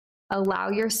just allow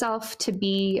yourself to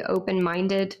be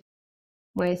open-minded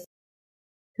with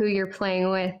who you're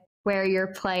playing with, where you're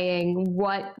playing,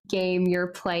 what game you're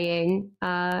playing.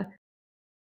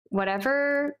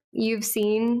 Whatever you've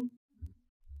seen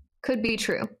could be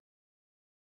true.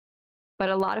 But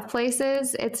a lot of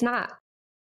places, it's not.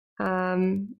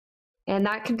 And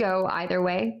that could go either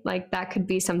way. Like that could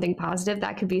be something positive,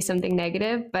 that could be something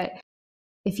negative. But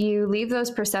if you leave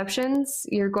those perceptions,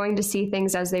 you're going to see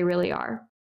things as they really are.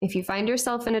 If you find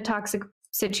yourself in a toxic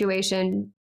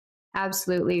situation,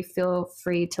 absolutely feel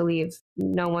free to leave.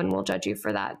 No one will judge you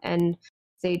for that. And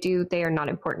if they do, they are not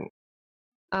important.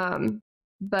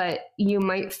 But you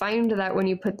might find that when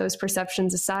you put those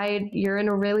perceptions aside, you're in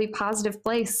a really positive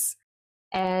place.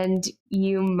 And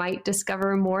you might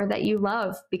discover more that you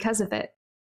love because of it.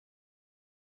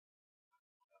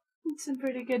 Some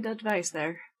pretty good advice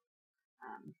there.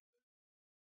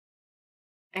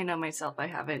 I know myself, I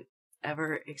haven't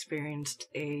ever experienced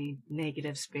a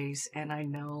negative space, and I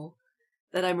know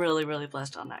that I'm really, really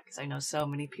blessed on that, because I know so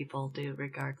many people do,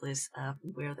 regardless of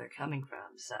where they're coming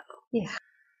from. So yeah,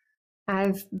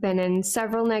 I've been in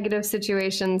several negative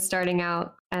situations starting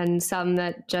out and some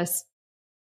that just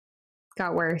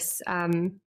got worse.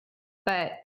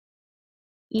 But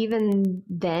even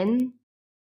then,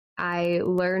 I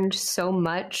learned so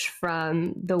much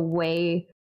from the way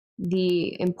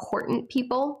the important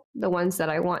people, the ones that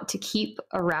I want to keep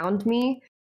around me,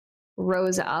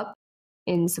 rose up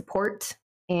in support,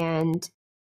 and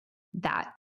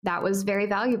that was very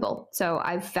valuable. So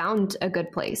I've found a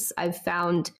good place. I've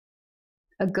found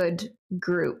a good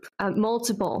group,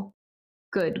 multiple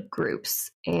good groups.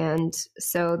 And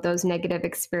so those negative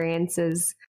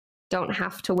experiences don't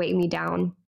have to weigh me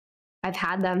down. I've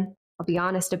had them. I'll be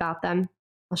honest about them.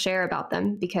 I'll share about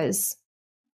them because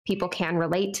people can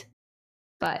relate.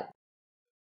 But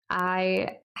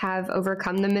I have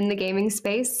overcome them in the gaming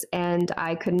space, and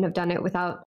I couldn't have done it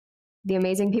without the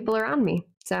amazing people around me.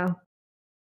 So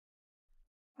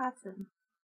awesome.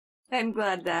 I'm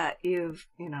glad that you've,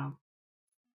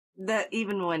 that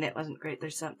even when it wasn't great,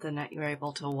 there's something that you were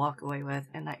able to walk away with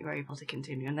and that you were able to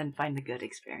continue and then find the good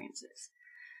experiences.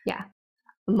 Yeah.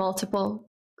 Multiple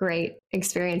great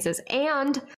experiences.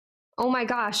 And oh my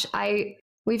gosh,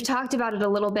 we've talked about it a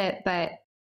little bit, but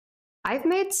I've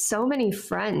made so many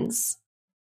friends.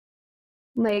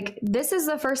 Like, this is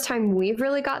the first time we've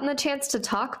really gotten the chance to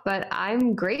talk, but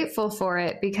I'm grateful for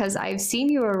it because I've seen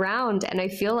you around, and I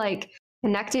feel like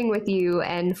connecting with you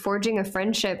and forging a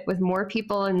friendship with more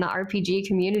people in the RPG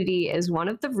community is one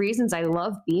of the reasons I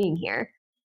love being here.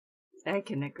 I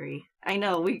can agree. I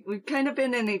know we've kind of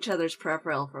been in each other's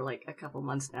peripheral for like a couple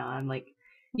months now. I'm like,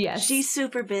 yes, she's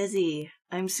super busy.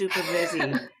 I'm super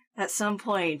busy. At some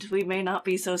point, we may not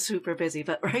be so super busy,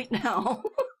 but right now.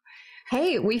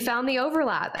 Hey, we found the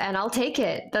overlap, and I'll take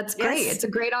it. That's great. Yes. It's a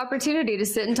great opportunity to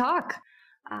sit and talk.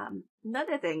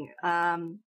 Another thing,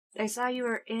 I saw you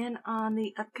were in on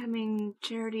the upcoming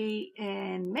charity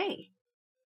in May.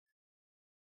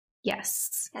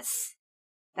 Yes.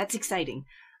 That's exciting.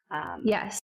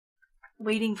 Yes.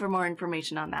 Waiting for more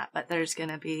information on that, but there's going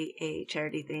to be a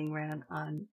charity thing ran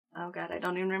on, oh God, I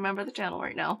don't even remember the channel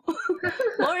right now.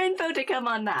 More info to come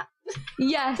on that.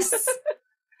 Yes.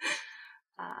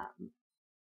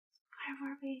 Where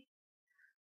were we?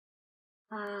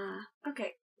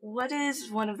 Okay. What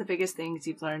is one of the biggest things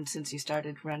you've learned since you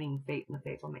started running Fate and the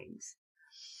Fable Maidens?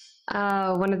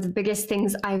 One of the biggest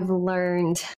things I've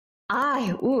learned.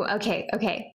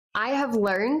 Okay. I have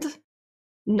learned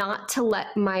not to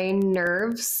let my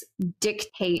nerves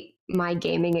dictate my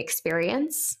gaming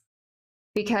experience,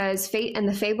 because Fate and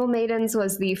the Fable Maidens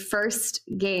was the first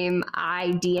game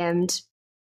I DM'd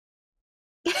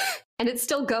and it's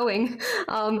still going.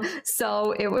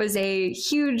 So it was a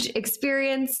huge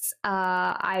experience.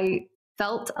 I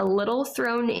felt a little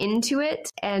thrown into it,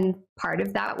 and part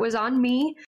of that was on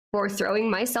me for throwing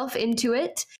myself into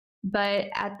it. But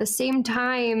at the same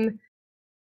time,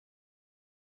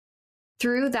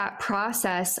 through that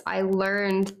process, I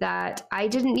learned that I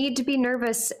didn't need to be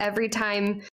nervous every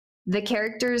time the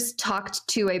characters talked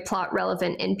to a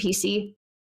plot-relevant NPC.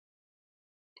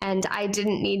 And I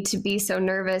didn't need to be so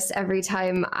nervous every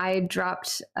time I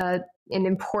dropped an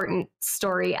important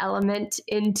story element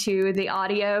into the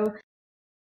audio.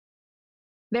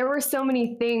 There were so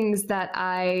many things that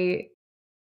I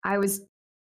was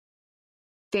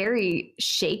very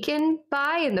shaken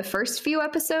by in the first few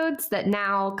episodes that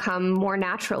now come more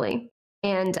naturally.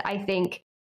 And I think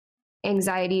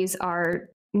anxieties are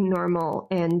normal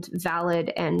and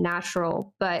valid and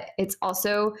natural, but it's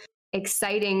also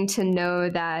exciting to know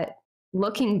that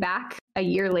looking back a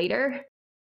year later,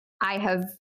 I have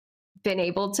been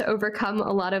able to overcome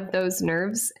a lot of those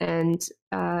nerves, and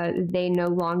they no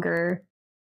longer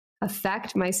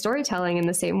affect my storytelling in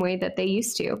the same way that they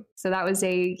used to. So that was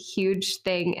a huge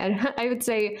thing. And I would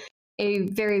say a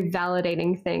very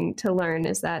validating thing to learn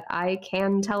is that I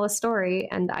can tell a story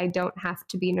and I don't have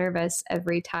to be nervous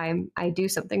every time I do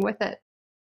something with it.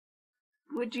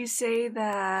 Would you say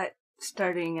that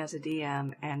starting as a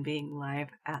DM and being live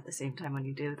at the same time when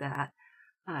you do that,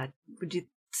 would you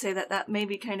say that that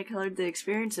maybe kind of colored the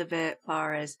experience a bit,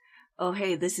 far as, oh,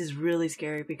 hey, this is really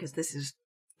scary because this is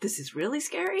really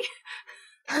scary?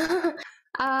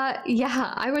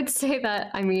 Yeah, I would say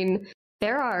that. I mean,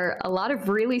 there are a lot of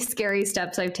really scary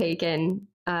steps I've taken.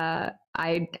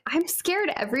 I'm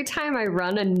scared every time I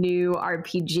run a new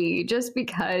RPG just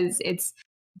because it's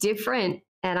different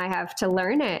and I have to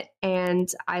learn it. And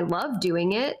I love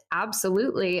doing it.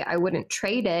 Absolutely. I wouldn't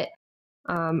trade it.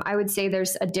 I would say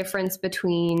there's a difference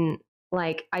between,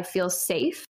 like, I feel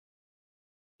safe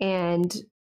and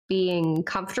being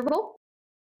comfortable.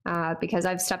 because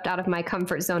I've stepped out of my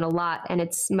comfort zone a lot, and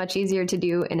it's much easier to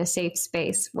do in a safe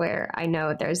space where I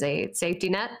know there's a safety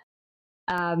net.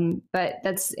 But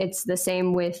it's the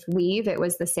same with Weave. It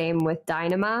was the same with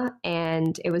Dynama,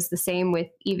 and it was the same with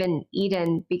even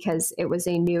Eden, because it was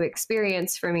a new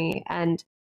experience for me. And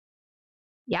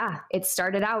yeah, it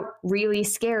started out really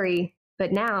scary,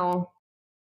 but now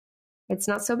it's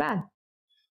not so bad.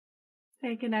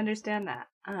 I can understand that.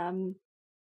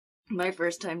 My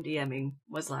first time DMing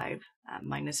was live.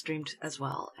 Mine is streamed as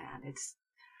well, and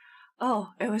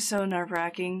it was so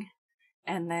nerve-wracking.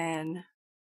 And then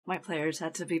my players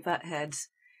had to be butt heads.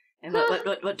 And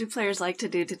what do players like to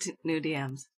do to new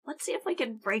DMs? Let's see if we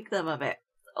can break them a bit.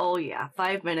 Oh yeah,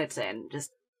 5 minutes in,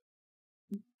 just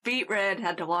beat red,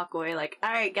 had to walk away like,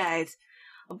 alright guys,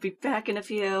 I'll be back in a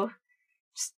few.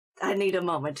 I need a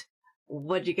moment.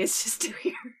 What'd you guys just do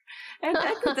here? And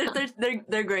I think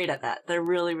they're great at that. They're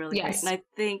really, really Yes. great. And I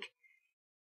think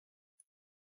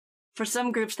for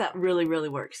some groups that really, really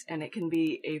works, and it can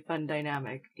be a fun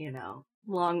dynamic,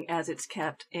 long as it's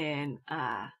kept in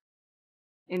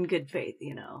good faith,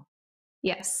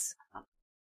 Yes.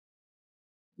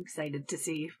 Excited to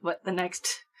see what the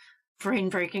next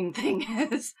brain-breaking thing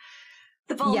is.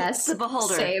 The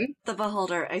Beholder. Same. The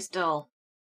Beholder,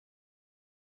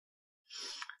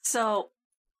 So,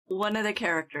 one of the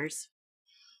characters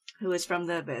who is from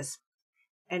the Abyss,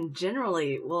 and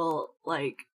generally will,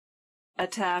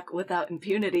 attack without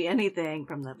impunity anything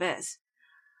from the Abyss,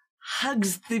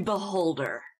 hugs the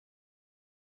Beholder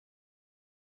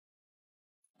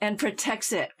and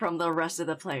protects it from the rest of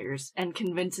the players and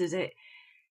convinces it,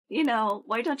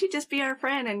 why don't you just be our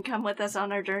friend and come with us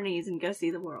on our journeys and go see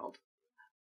the world?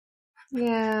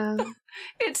 Yeah.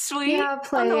 It's sweet Yeah,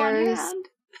 on the one players. hand,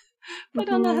 but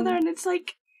on the other hand, it's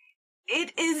like,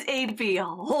 it is a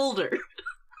Beholder.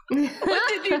 What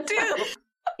did you do?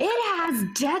 It has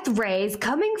death rays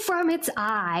coming from its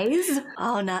eyes.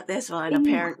 Oh, not this one, Can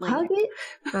you apparently. hug it?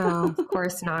 Oh, of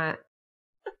course not.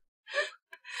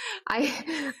 I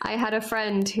had a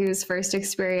friend whose first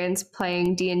experience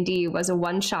playing D&D was a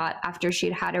one-shot after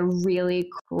she'd had a really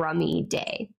crummy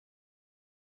day.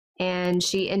 And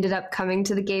she ended up coming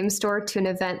to the game store to an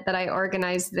event that I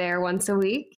organized there once a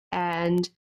week. And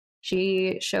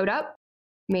she showed up,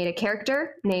 made a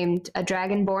character named a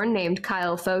Dragonborn named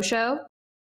Kyle Fosho.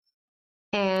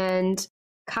 And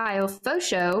Kyle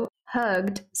Fosho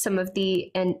hugged one of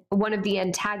the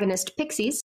antagonist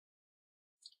pixies.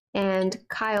 And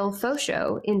Kyle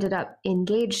Fosho ended up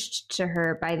engaged to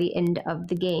her by the end of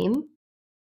the game.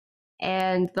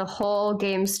 And the whole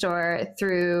game store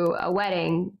threw a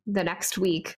wedding the next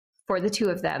week for the two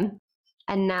of them.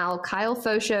 And now Kyle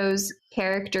Fosho's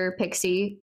character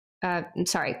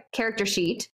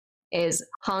sheet is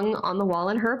hung on the wall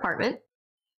in her apartment,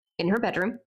 in her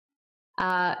bedroom,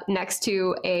 next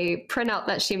to a printout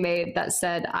that she made that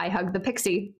said, "I hug the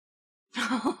pixie."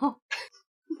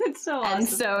 It's so awesome. And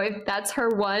so if that's her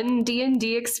one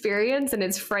D&D experience and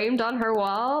it's framed on her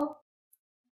wall,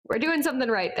 we're doing something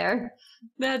right there.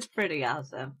 That's pretty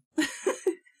awesome.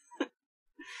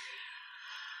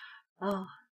 Oh.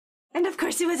 And of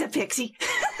course it was a pixie.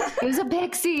 It was a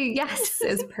pixie. Yes,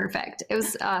 it was perfect. It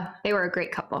was they were a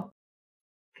great couple.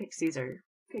 Pixies are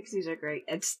great.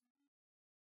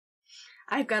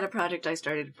 I've got a project I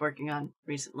started working on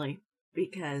recently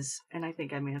because, and I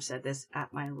think I may have said this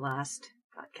at my last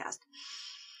podcast.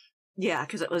 Yeah,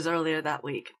 because it was earlier that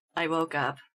week. I woke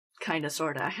up, kind of,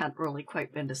 sort of. I hadn't really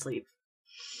quite been to sleep.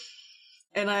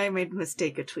 And I made the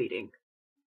mistake of tweeting.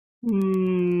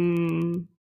 An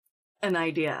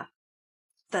idea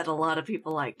that a lot of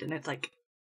people liked. And it's like,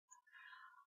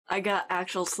 I got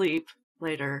actual sleep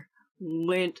later,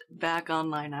 went back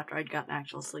online after I'd gotten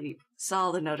actual sleep,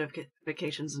 saw the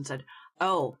notifications and said,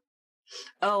 oh,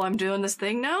 I'm doing this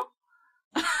thing now?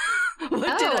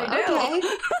 What did I do?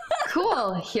 Okay.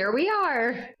 Cool. Here we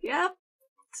are. Yep.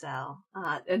 So,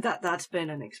 that's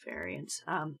been an experience.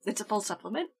 It's a full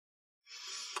supplement.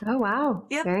 Oh, wow.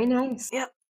 Yep. Very nice.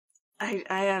 Yep. I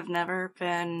have never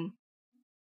been...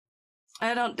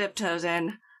 I don't dip toes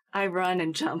in. I run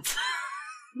and jump.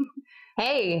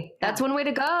 Hey, that's one way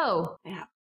to go. Yeah.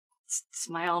 It's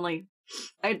my only...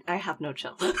 I have no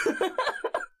chill.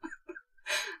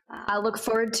 I look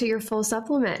forward to your full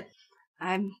supplement.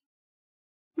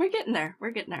 We're getting there.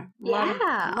 A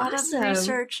lot of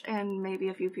research and maybe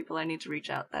a few people I need to reach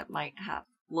out that might have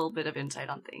a little bit of insight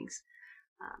on things.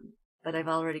 But I've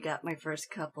already got my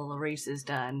first couple of races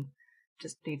done.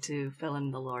 Just need to fill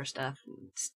in the lore stuff.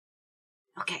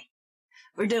 Okay.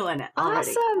 We're doing it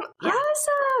already. Awesome. Yeah.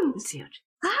 Awesome. It's huge.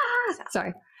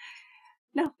 Sorry.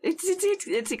 No,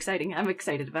 it's exciting. I'm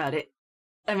excited about it.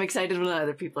 I'm excited when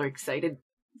other people are excited.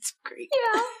 It's great.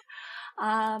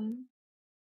 Yeah.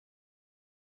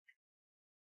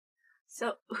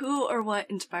 So, who or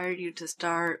what inspired you to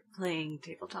start playing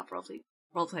tabletop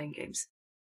role-playing games?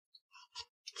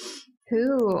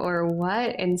 Who or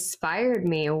what inspired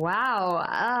me? Wow.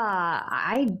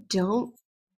 I don't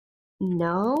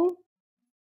know.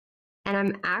 And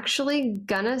I'm actually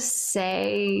gonna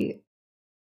say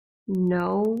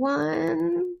no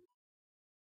one.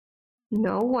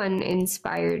 No one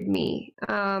inspired me.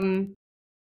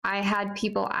 I had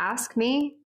people ask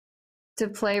me to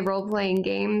play role-playing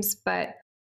games, but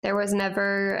there was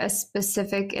never a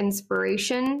specific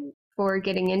inspiration for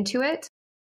getting into it.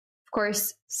 Of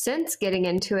course, since getting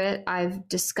into it, I've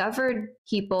discovered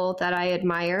people that I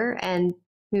admire and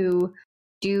who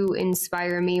do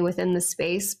inspire me within the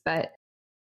space, but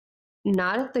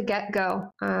not at the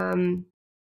get-go.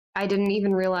 I didn't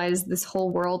even realize this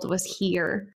whole world was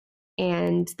here.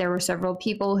 And there were several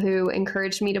people who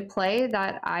encouraged me to play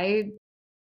that I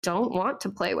don't want to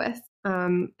play with.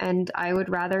 And I would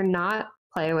rather not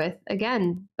play with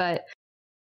again. But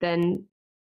then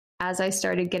as I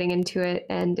started getting into it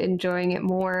and enjoying it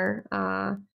more,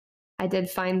 I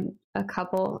did find a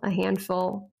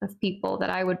handful of people that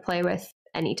I would play with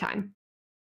anytime.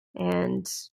 And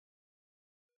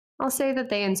I'll say that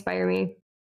they inspire me.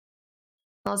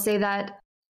 I'll say that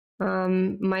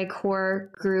my core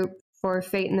group for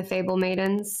Fate and the Fable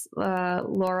Maidens,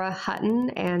 Laura Hutton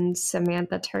and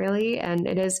Samantha Turley, and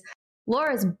it is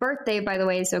Laura's birthday, by the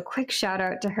way, so quick shout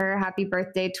out to her. Happy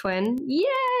birthday, twin. Yay!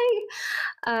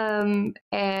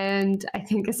 And I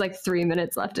think it's like 3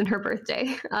 minutes left in her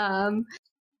birthday.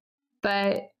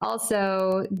 But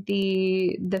also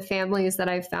the families that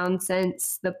I've found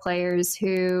since, the players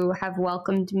who have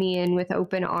welcomed me in with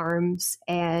open arms,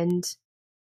 and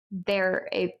they're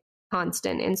a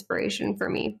constant inspiration for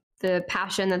me. The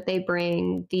passion that they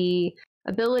bring, the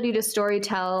ability to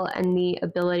storytell, and the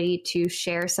ability to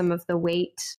share some of the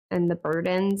weight and the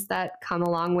burdens that come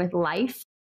along with life,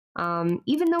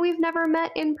 even though we've never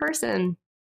met in person.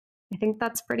 I think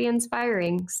that's pretty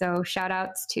inspiring. So shout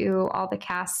outs to all the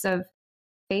casts of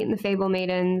Fate and the Fable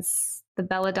Maidens, the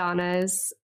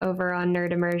Belladonnas over on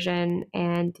Nerd Immersion,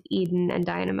 and Eden and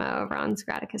Dynamo over on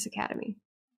Scraticus Academy.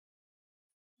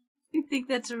 I think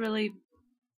that's a really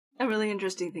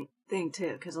interesting thing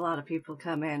too, because a lot of people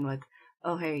come in with,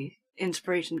 oh hey,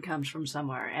 inspiration comes from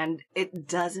somewhere, and it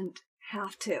doesn't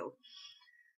have to.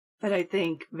 But I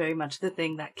think very much the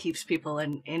thing that keeps people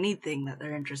in anything that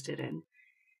they're interested in,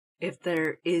 if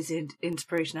there isn't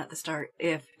inspiration at the start,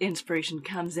 if inspiration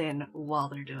comes in while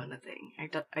they're doing a thing.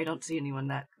 I don't see anyone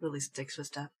that really sticks with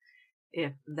stuff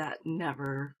if that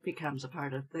never becomes a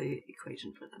part of the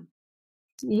equation for them.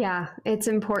 Yeah, it's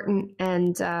important,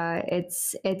 and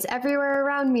it's everywhere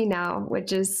around me now,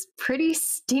 which is pretty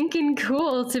stinking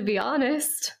cool, to be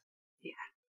honest. Yeah,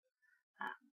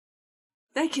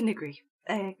 I can agree.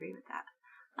 I agree with that.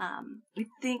 I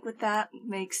think with that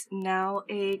makes now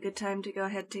a good time to go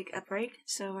ahead and take a break.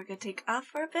 So we're gonna take off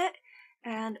for a bit,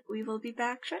 and we will be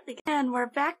back shortly. And we're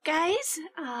back, guys.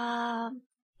 Yay!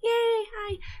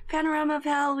 Hi, Panorama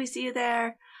Pal. We see you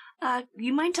there.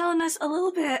 You mind telling us a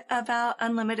little bit about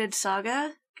Unlimited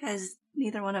Saga? Because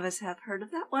neither one of us have heard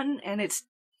of that one, and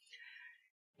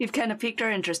you've kind of piqued our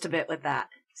interest a bit with that.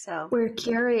 So we're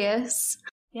curious.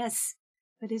 Yes.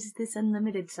 What is this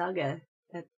Unlimited Saga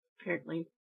that apparently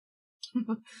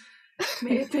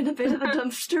may have been a bit of a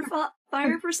dumpster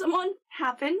fire for someone?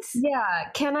 Happens.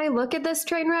 Yeah. Can I look at this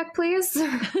train wreck, please?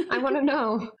 I want to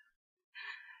know.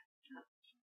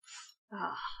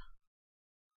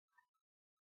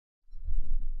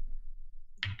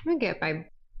 I'm gonna get my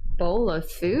bowl of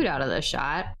food out of the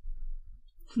shot.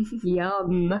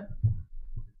 Yum.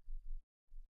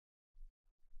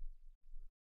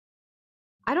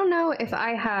 I don't know if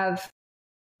I have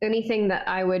anything that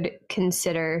I would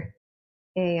consider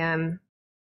a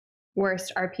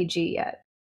worst RPG yet.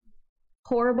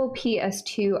 Horrible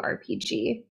PS2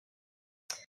 RPG.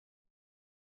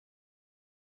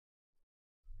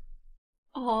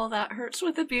 Oh, that hurts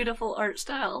with a beautiful art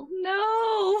style.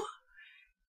 No!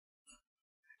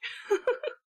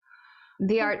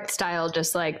 The art style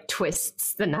just like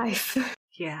twists the knife.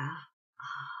 Yeah.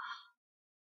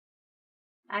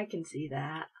 I can see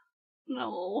that.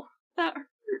 No, that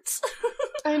hurts.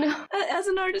 I know. As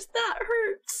an artist, that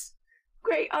hurts.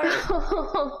 Great art.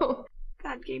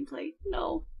 God, gameplay.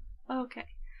 No. Okay.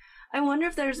 I wonder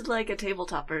if there's like a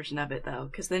tabletop version of it though,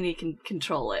 because then you can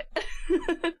control it.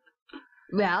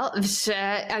 Well,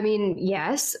 I mean,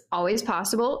 yes, always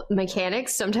possible.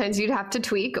 Mechanics, sometimes you'd have to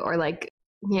tweak or like,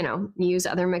 use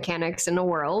other mechanics in a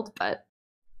world, but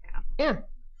Yeah,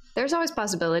 there's always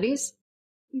possibilities.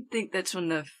 I think that's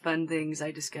one of the fun things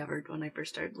I discovered when I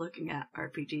first started looking at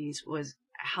RPGs was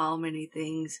how many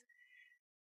things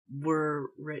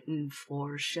were written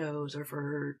for shows or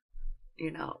for,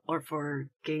 or for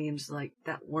games like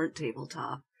that weren't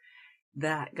tabletop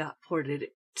that got ported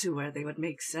to where they would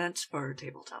make sense for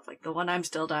tabletop. Like the one I'm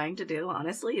still dying to do,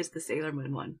 honestly, is the Sailor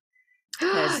Moon one.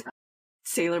 Because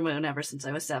Sailor Moon ever since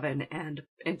I was 7 and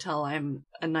until I'm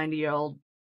a 90-year-old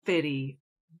biddy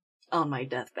on my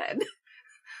deathbed.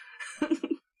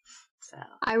 So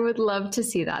I would love to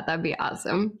see that. That'd be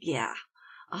awesome. yeah.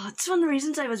 It's one of the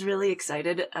reasons I was really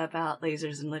excited about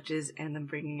Lasers and Liches and them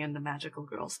bringing in the magical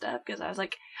girl stuff, because I was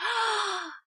like,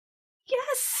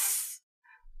 yes!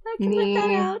 I can let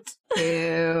that out.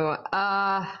 Too.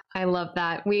 I love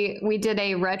that. We did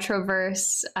a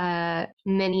Retroverse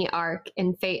mini arc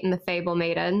in Fate and the Fable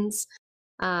Maidens,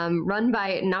 run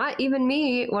by not even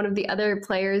me, one of the other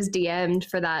players DM'd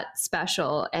for that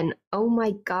special. And oh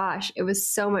my gosh, it was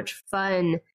so much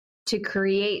fun to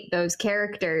create those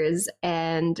characters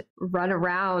and run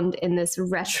around in this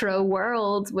retro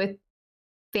world with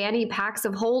fanny packs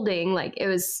of holding. Like, it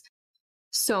was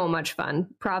so much fun.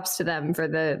 Props to them for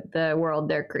the world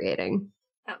they're creating.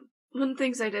 One of the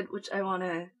things I did, which I want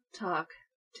to talk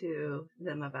to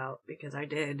them about, because I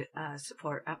did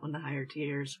support at one of the higher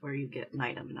tiers where you get an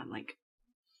item, and I'm like,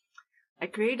 I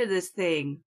created this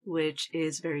thing which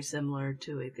is very similar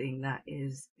to a thing that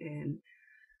is in,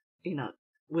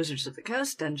 Wizards of the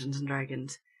Coast, Dungeons and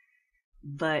Dragons,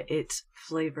 but it's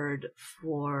flavored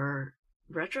for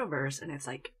Retroverse, and it's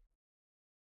like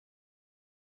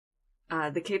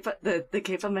the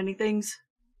Cape of Many Things.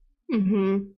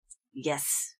 Mm-hmm.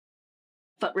 Yes,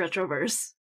 but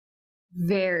Retroverse.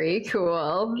 Very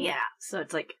cool. Yeah, so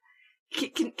it's like,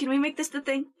 can we make this the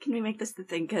thing? Can we make this the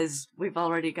thing? Because we've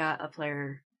already got a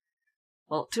player.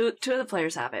 Well, two of the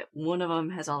players have it. One of them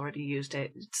has already used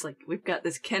it. It's like we've got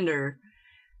this Kender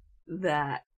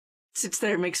that sits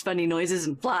there and makes funny noises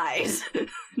and flies.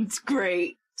 It's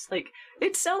great. It's like,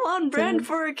 it's so on brand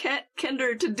for a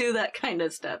Kender to do that kind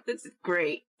of stuff. It's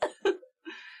great.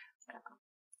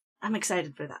 I'm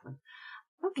excited for that one.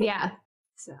 Okay. Yeah.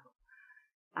 So,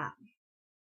 God,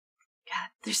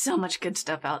 there's so much good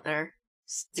stuff out there.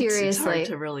 Seriously. It's hard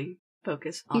to really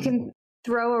focus on. You can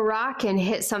throw a rock and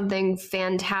hit something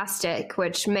fantastic,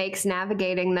 which makes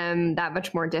navigating them that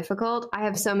much more difficult. I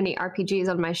have so many RPGs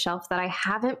on my shelf that I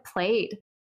haven't played.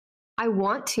 I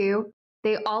want to.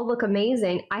 They all look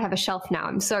amazing. I have a shelf now.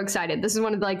 I'm so excited. This is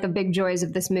one of the big joys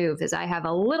of this move is I have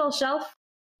a little shelf.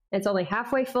 It's only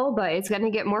halfway full, but it's going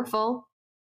to get more full.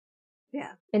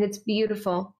 Yeah. And it's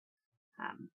beautiful.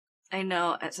 I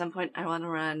know at some point I want to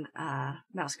run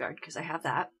Mouse Guard because I have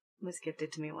that. It was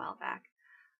gifted to me a while back.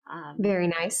 Very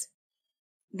nice.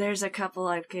 There's a couple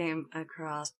I've came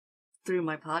across through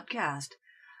my podcast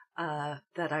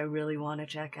that I really want to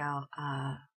check out.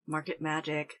 Market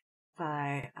Magic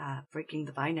by Breaking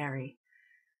the Binary.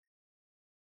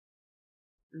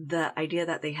 The idea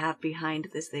that they have behind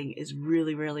this thing is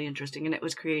really, really interesting, and it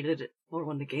was created for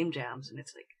one of the game jams, and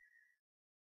it's like,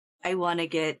 I want to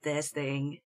get this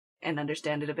thing and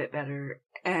understand it a bit better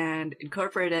and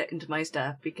incorporate it into my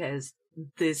stuff because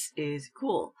this is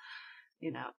cool,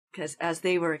 because as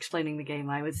they were explaining the game,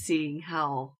 I was seeing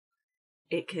how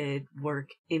it could work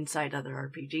inside other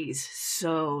RPGs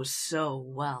so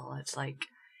well. It's like,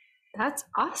 that's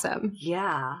awesome.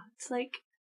 Yeah, it's like,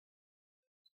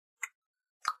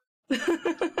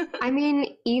 I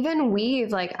mean, even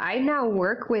Weave, I now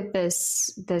work with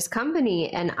this company,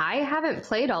 and I haven't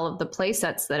played all of the play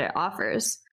sets that it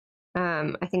offers.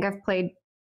 I think I've played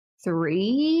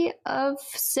 3 of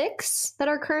 6 that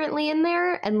are currently in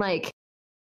there, and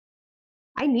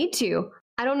I need to.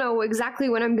 I don't know exactly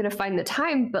when I'm going to find the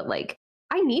time, but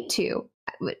I need to.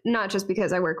 Not just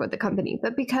because I work with the company,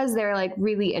 but because they're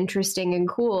really interesting and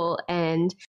cool.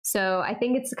 And so I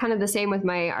think it's kind of the same with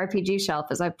my RPG shelf.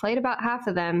 As I've played about half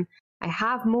of them, I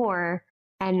have more,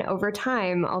 and over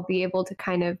time I'll be able to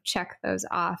kind of check those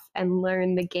off and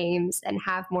learn the games and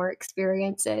have more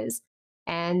experiences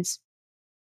and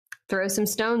throw some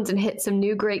stones and hit some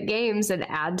new great games and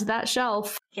add to that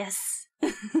shelf. Yes.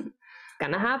 It's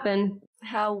gonna happen.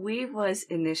 How Weave was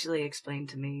initially explained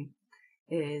to me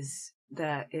is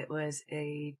that it was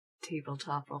a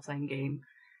tabletop role-playing game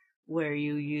where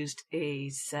you used a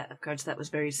set of cards that was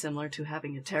very similar to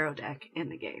having a tarot deck in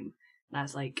the game. And I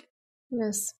was like,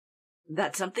 yes,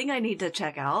 that's something I need to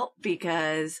check out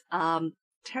because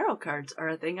tarot cards are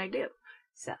a thing I do.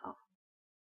 So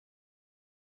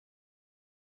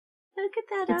look at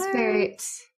that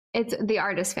art. The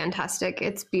art is fantastic.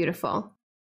 It's beautiful.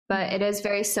 but it is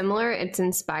very similar. It's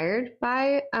inspired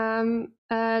by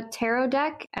a tarot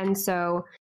deck, and so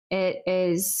it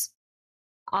is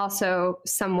also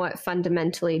somewhat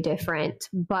fundamentally different,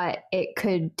 but it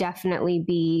could definitely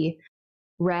be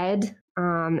read.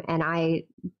 And I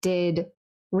did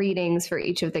readings for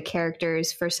each of the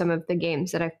characters for some of the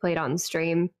games that I've played on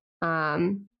stream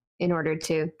in order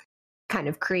to kind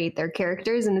of create their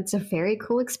characters, and it's a very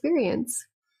cool experience.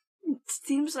 It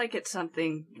seems like it's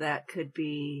something that could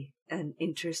be an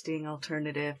interesting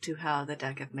alternative to how the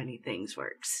Deck of Many Things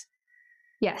works.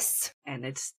 Yes. And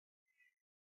it's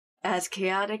as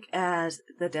chaotic as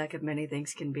the Deck of Many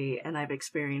Things can be, and I've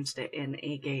experienced it in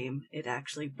a game. It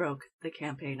actually broke the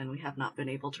campaign, and we have not been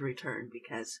able to return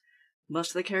because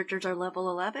most of the characters are level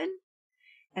 11,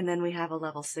 and then we have a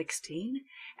level 16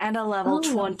 and a level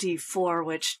 24,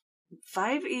 which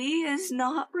 5e is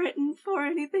not written for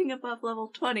anything above level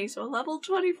 20, so a level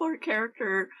 24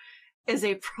 character is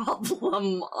a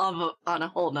problem on a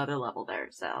whole nother level there.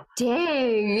 So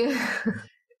dang.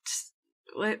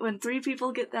 When 3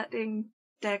 people get that dang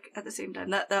deck at the same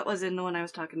time, that was in the one I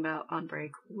was talking about on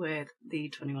break with the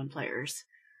 21 players.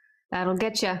 That'll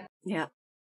get you. Yep.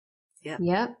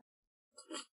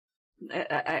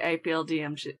 I feel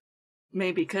DM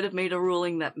could have made a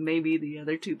ruling that maybe the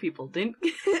other 2 people didn't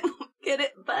get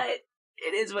it, but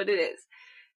it is what it is.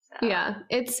 So. Yeah,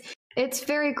 it's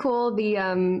very cool.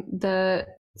 The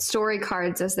story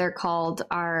cards, as they're called,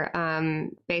 are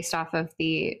based off of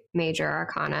the major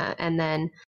arcana, and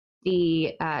then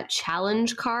the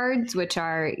challenge cards, which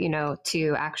are,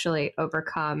 to actually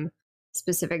overcome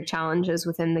specific challenges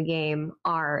within the game,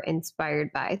 are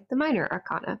inspired by the minor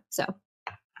arcana. So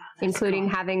including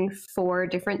cool. Having 4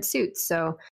 different suits.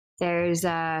 So there's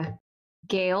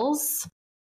gales,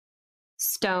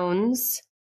 stones,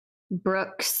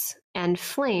 brooks, and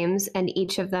flames, and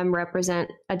each of them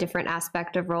represent a different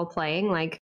aspect of role playing.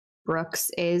 Like brooks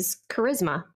is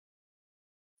charisma.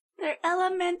 They're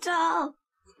elemental.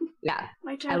 Yeah,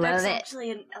 my tarot deck's actually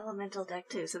an elemental deck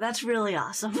too, so that's really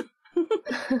awesome.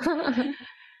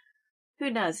 Who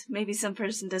knows? Maybe some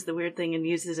person does the weird thing and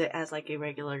uses it as like a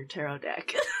regular tarot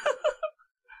deck.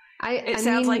 It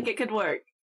sounds like it could work.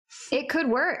 It could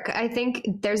work. I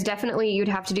think there's definitely, you'd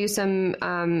have to do some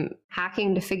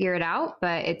hacking to figure it out,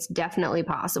 but it's definitely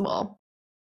possible.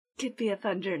 Could be a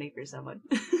fun journey for someone.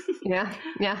 Yeah.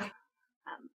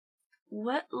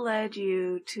 What led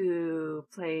you to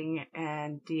playing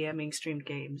and DMing streamed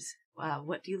games?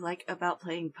 What do you like about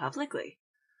playing publicly?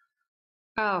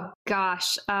 Oh,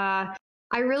 gosh.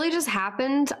 I really just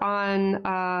happened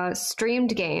on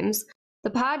streamed games. The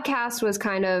podcast was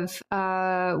kind of,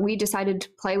 we decided to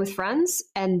play with friends,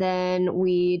 and then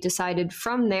we decided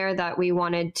from there that we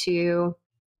wanted to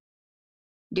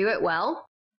do it well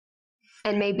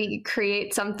and maybe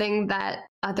create something that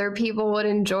other people would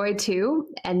enjoy too.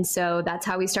 And so that's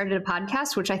how we started a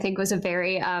podcast, which I think was a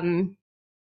very, I'm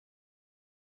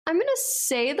going to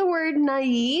say the word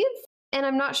naive, and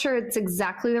I'm not sure it's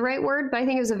exactly the right word, but I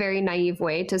think it was a very naive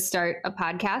way to start a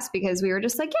podcast, because we were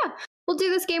just like, yeah, we'll do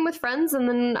this game with friends, and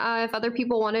then if other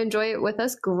people want to enjoy it with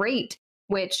us, great.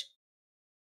 Which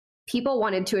people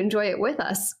wanted to enjoy it with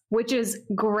us, which is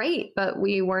great, but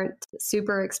we weren't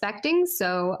super expecting.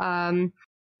 So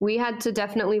we had to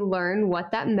definitely learn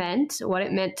what that meant, what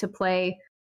it meant to play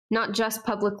not just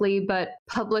publicly, but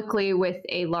publicly with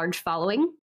a large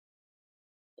following.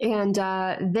 And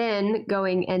then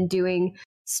going and doing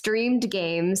streamed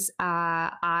games,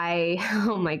 oh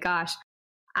my gosh,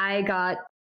 I got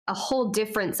a whole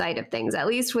different side of things. At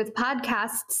least with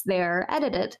podcasts, they're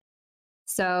edited.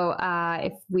 So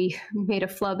if we made a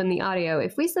flub in the audio,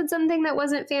 if we said something that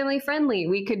wasn't family friendly,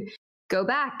 we could go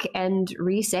back and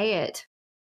re-say it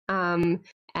and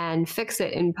fix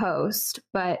it in post.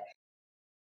 But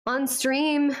on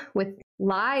stream with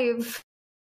live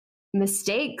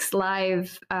mistakes,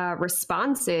 live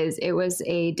responses, it was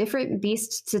a different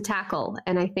beast to tackle.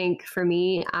 And I think for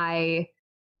me, I've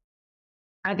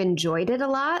enjoyed it a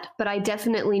lot, but I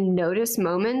definitely notice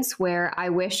moments where I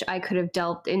wish I could have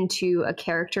delved into a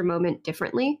character moment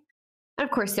differently. And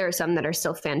of course, there are some that are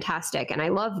still fantastic and I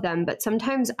love them, but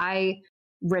sometimes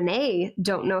Renee,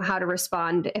 don't know how to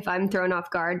respond if I'm thrown off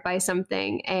guard by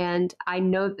something. And I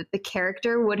know that the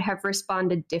character would have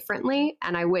responded differently,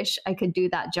 and I wish I could do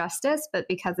that justice, but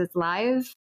because it's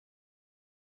live,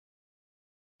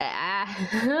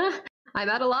 I'm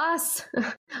at a loss.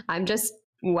 I'm just,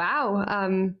 wow.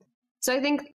 So I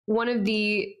think one of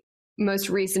the most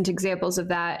recent examples of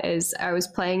that is I was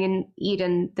playing in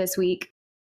Eden this week,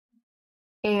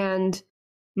 and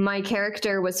my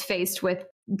character was faced with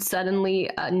suddenly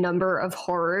a number of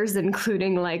horrors,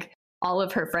 including like all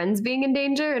of her friends being in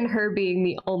danger and her being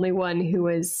the only one who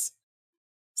was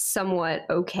somewhat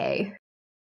okay.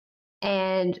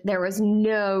 And there was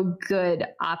no good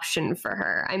option for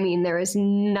her. I mean, there was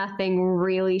nothing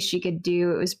really she could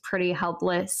do. It was pretty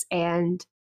helpless. And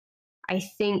I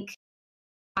think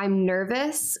I'm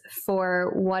nervous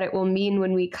for what it will mean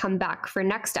when we come back for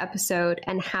next episode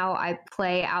and how I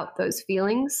play out those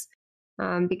feelings,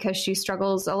 because she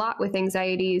struggles a lot with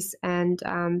anxieties and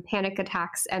panic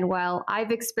attacks. And while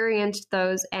I've experienced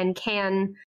those and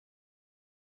can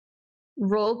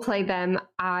role play them,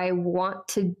 I want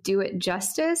to do it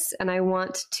justice, and I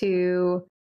want to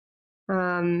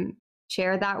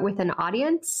share that with an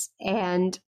audience,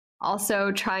 and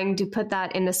also trying to put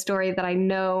that in a story that I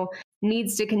know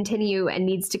needs to continue and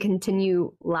needs to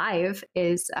continue live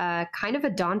is kind of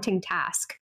a daunting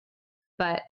task.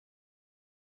 But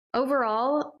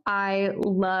overall, I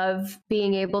love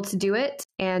being able to do it,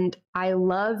 and I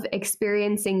love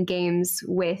experiencing games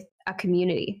with a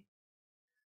community.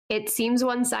 It seems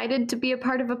one-sided to be a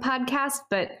part of a podcast,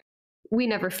 but we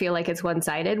never feel like it's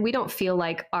one-sided. We don't feel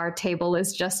like our table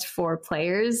is just for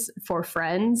players, for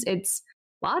friends. It's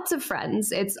lots of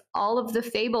friends. It's all of the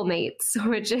Fable mates,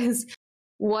 which is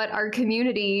what our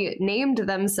community named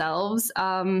themselves,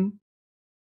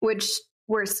 which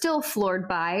we're still floored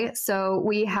by. So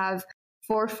we have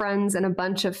 4 friends and a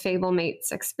bunch of Fable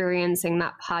mates experiencing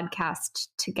that podcast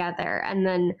together. And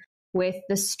then with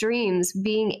the streams,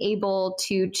 being able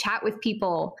to chat with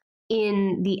people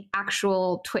in the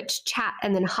actual Twitch chat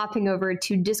and then hopping over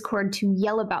to Discord to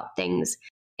yell about things.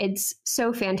 It's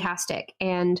so fantastic.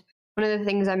 And one of the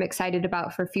things I'm excited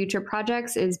about for future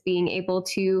projects is being able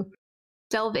to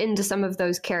delve into some of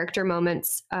those character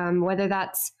moments, whether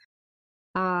that's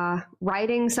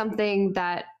writing something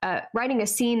that, writing a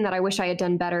scene that I wish I had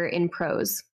done better in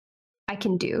prose, I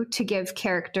can do to give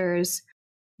characters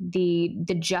the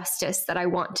justice that I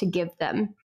want to give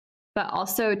them, but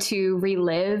also to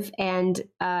relive and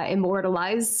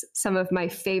immortalize some of my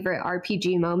favorite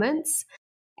RPG moments.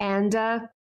 And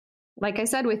like I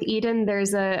said, with Eden,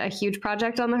 there's a huge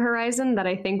project on the horizon that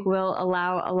I think will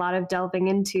allow a lot of delving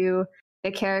into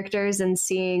the characters and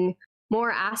seeing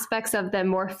more aspects of them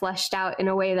more fleshed out in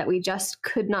a way that we just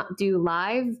could not do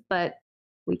live, but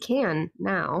we can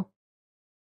now.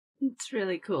 It's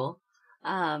really cool.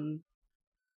 I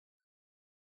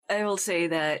will say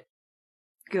that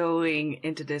going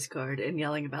into Discord and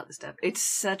yelling about the stuff, it's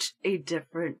such a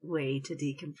different way to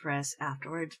decompress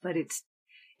afterwards, but it's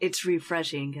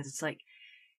refreshing because it's like,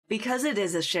 because it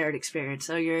is a shared experience,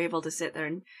 so you're able to sit there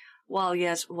and while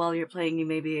you're playing, you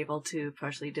may be able to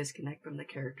partially disconnect from the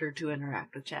character to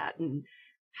interact with chat and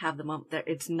have the moment there.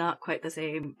 It's not quite the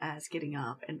same as getting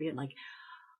up and being like,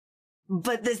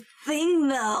 but this thing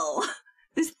though,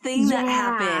 this thing that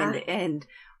happened, and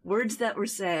words that were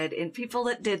said, and people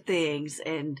that did things,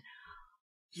 and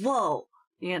whoa,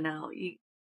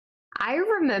 I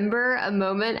remember a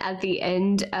moment at the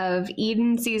end of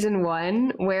Eden Season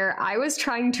 1 where I was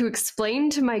trying to explain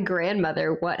to my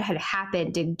grandmother what had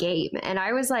happened in game, and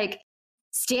I was like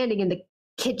standing in the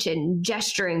kitchen,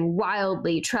 gesturing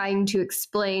wildly, trying to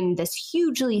explain this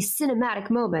hugely cinematic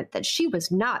moment that she was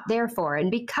not there for,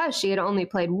 and because she had only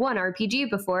played one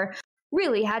RPG before,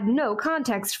 really had no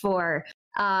context for.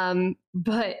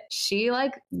 But she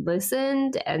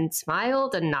listened and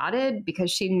smiled and nodded because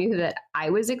she knew that I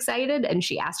was excited, and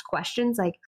she asked questions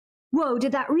like, whoa,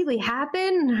 did that really happen?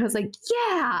 And I was like,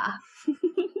 yeah.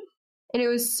 And it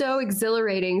was so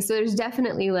exhilarating. So there's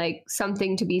definitely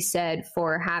something to be said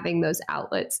for having those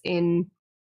outlets in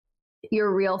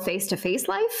your real face-to-face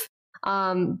life.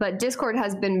 But Discord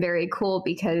has been very cool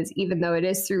because even though it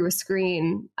is through a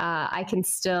screen, I can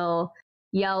still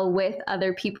yell with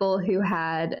other people who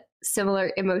had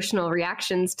similar emotional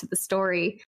reactions to the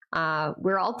story.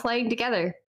 We're all playing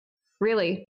together,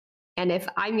 really. And if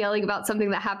I'm yelling about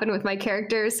something that happened with my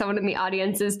characters, someone in the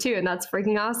audience is too, and that's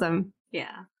freaking awesome.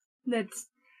 Yeah. That's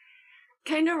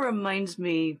kind of reminds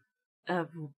me of,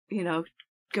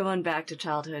 going back to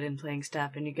childhood and playing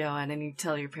stuff, and you go in and you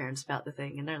tell your parents about the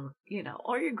thing, and they're,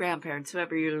 or your grandparents,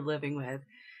 whoever you're living with,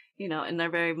 and they're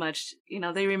very much,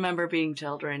 they remember being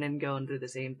children and going through the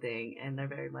same thing, and they're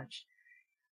very much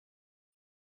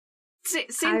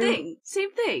same thing.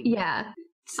 Yeah.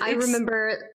 I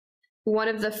remember one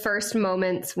of the first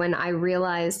moments when I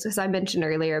realized, as I mentioned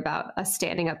earlier about us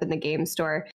standing up in the game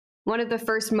store, one of the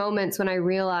first moments when I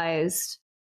realized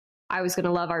I was going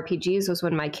to love RPGs was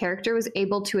when my character was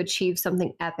able to achieve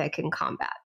something epic in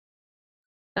combat.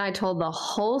 And I told the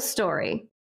whole story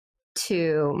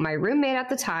to my roommate at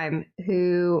the time,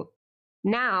 who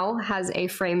now has a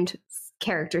framed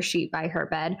character sheet by her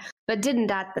bed, but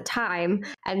didn't at the time.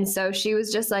 And so she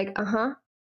was just like,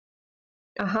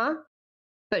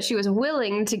 but she was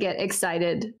willing to get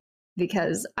excited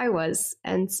because I was.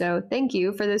 And so thank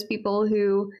you for those people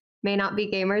who may not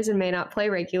be gamers and may not play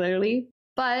regularly,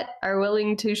 but are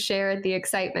willing to share the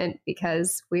excitement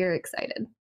because we're excited.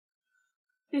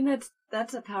 And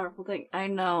that's a powerful thing. I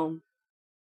know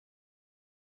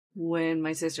when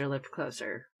my sister lived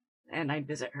closer and I'd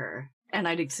visit her and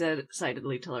I'd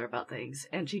excitedly tell her about things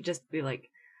and she'd just be like,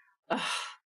 ugh,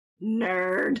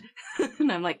 nerd. And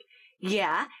I'm like,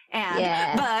 yeah,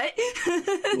 but.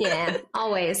 Yeah,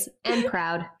 always. And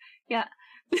proud. Yeah.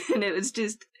 And it was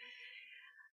just,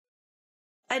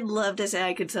 I'd love to say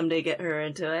I could someday get her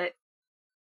into it.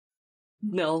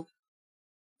 No,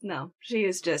 she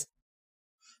is just,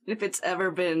 if it's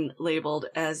ever been labeled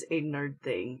as a nerd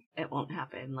thing, it won't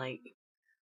happen. Like,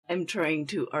 I'm trying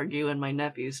to argue in my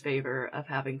nephew's favor of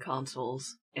having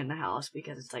consoles in the house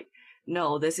because it's like,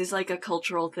 no, this is like a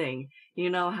cultural thing.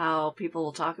 You know how people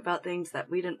will talk about things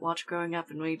that we didn't watch growing up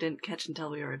and we didn't catch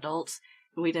until we were adults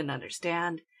and we didn't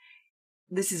understand?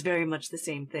 This is very much the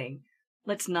same thing.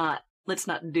 Let's not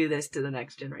do this to the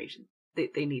next generation.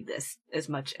 They need this as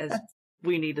much as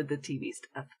we needed the TV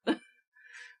stuff.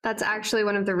 That's actually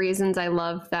one of the reasons I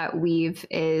love that Weave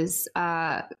is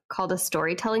called a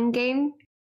storytelling game.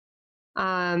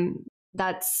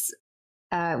 That's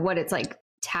what it's like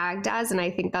tagged as, and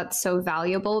I think that's so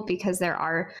valuable because there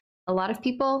are a lot of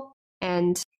people,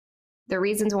 and the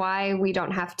reasons why we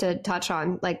don't have to touch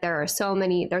on, like, there's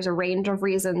a range of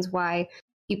reasons why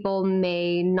people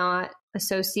may not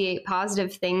associate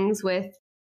positive things with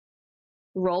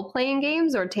role-playing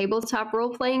games or tabletop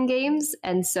role-playing games.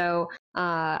 And so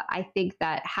I think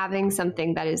that having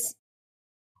something that is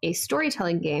a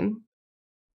storytelling game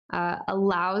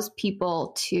allows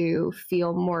people to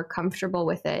feel more comfortable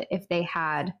with it if they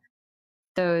had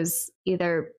those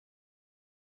either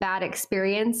bad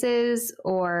experiences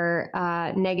or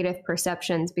negative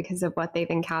perceptions because of what they've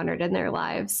encountered in their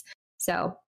lives.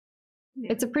 So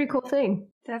it's a pretty cool thing.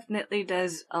 Definitely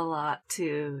does a lot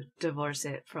to divorce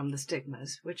it from the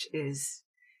stigmas,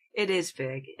 it is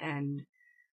big, and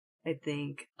I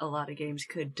think a lot of games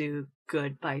could do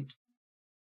good by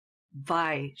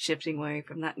shifting away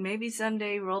from that. Maybe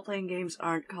someday role-playing games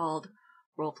aren't called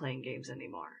role-playing games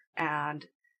anymore, and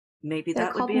maybe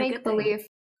that would be a good thing.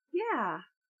 Yeah.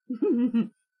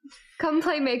 Come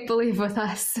play make-believe with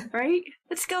us. Right?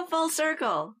 Let's go full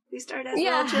circle. We start as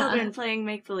little children playing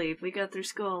make-believe. We go through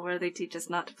school where they teach us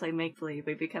not to play make-believe.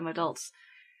 We become adults.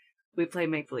 We play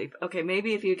make-believe. Okay,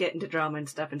 maybe if you get into drama and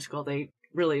stuff in school, they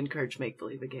really encourage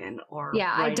make-believe again. Or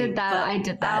yeah, writing. I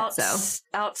did that. So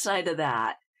outside of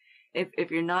that,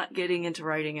 if you're not getting into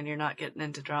writing and you're not getting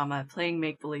into drama, playing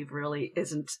make-believe really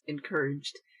isn't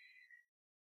encouraged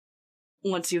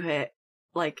once you hit,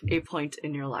 like, a point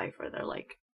in your life where they're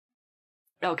like,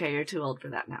 okay, you're too old for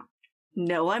that now.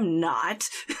 No, I'm not.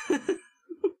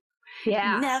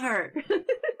 Yeah. Never.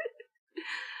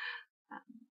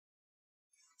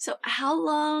 So how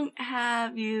long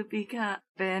have you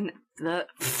been the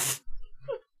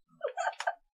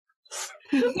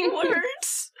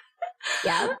words?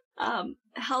 Yeah.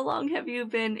 How long have you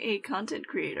been a content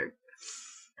creator?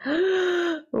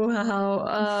 Wow.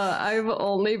 I've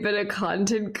only been a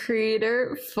content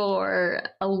creator for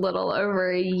a little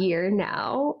over a year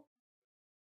now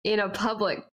in a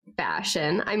public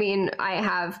fashion. I mean,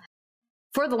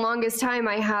 for the longest time,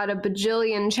 I had a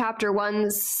bajillion chapter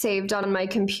ones saved on my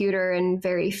computer and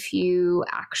very few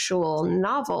actual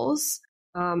novels.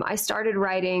 I started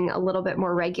writing a little bit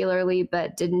more regularly,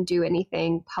 but didn't do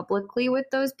anything publicly with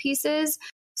those pieces.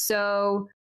 So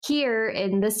here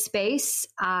in this space,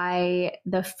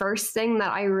 the first thing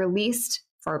that I released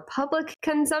for public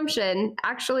consumption,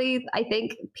 actually, I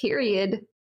think, period,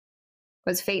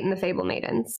 was Fate and the Fable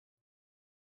Maidens.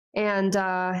 And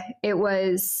it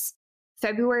was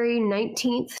February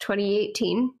 19th,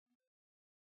 2018.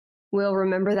 We'll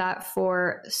remember that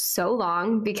for so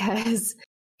long because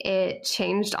it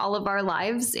changed all of our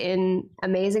lives in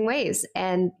amazing ways.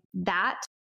 And that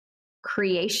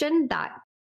creation, that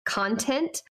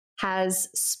content, has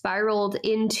spiraled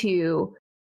into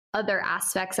other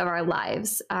aspects of our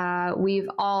lives. We've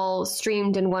all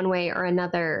streamed in one way or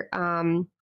another.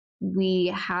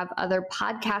 We have other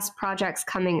podcast projects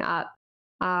coming up.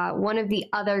 One of the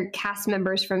other cast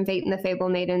members from Fate and the Fable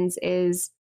Maidens is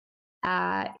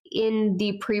in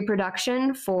the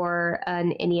pre-production for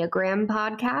an Enneagram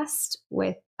podcast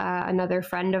with another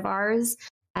friend of ours.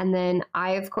 And then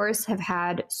I, of course, have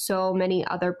had so many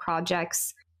other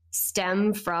projects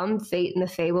stem from Fate and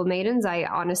the Fable Maidens. I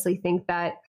honestly think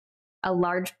that a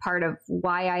large part of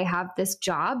why I have this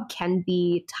job can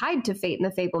be tied to Fate and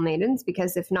the Fable Maidens,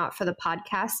 because if not for the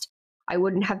podcast, I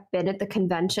wouldn't have been at the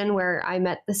convention where I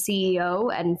met the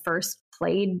CEO and first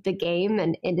played the game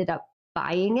and ended up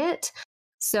buying it.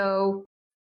 So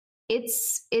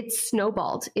it's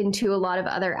snowballed into a lot of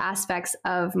other aspects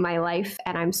of my life.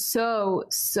 And I'm so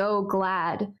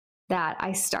glad that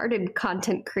I started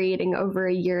content creating over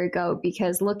a year ago,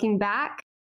 because looking back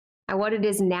at what it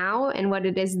is now and what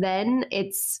it is then,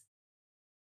 it's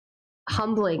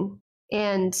humbling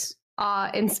and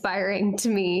awe-inspiring to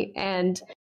me. And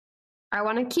I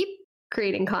want to keep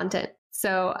creating content.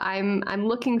 So I'm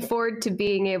looking forward to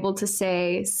being able to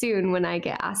say soon, when I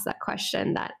get asked that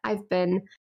question, that I've been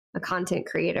a content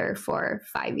creator for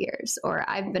 5 years, or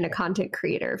I've been a content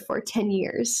creator for 10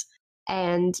 years,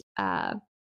 and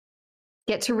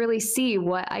get to really see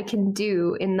what I can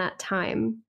do in that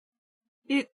time.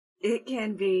 It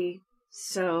can be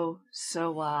so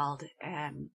wild,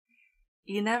 and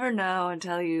you never know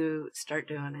until you start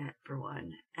doing it, for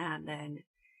one, and then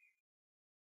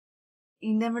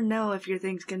you never know if your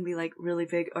thing's gonna be like really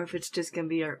big, or if it's just gonna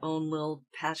be your own little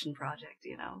passion project,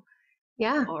 you know?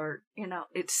 Yeah. Or, you know,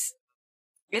 it's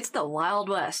the Wild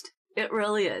West. It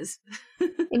really is.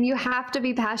 And you have to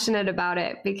be passionate about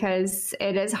it, because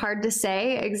it is hard to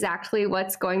say exactly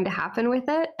what's going to happen with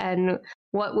it and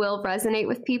what will resonate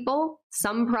with people.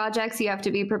 Some projects you have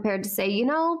to be prepared to say, you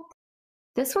know,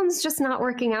 this one's just not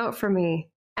working out for me.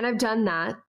 And I've done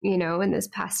that, you know, in this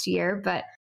past year, but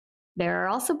there are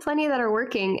also plenty that are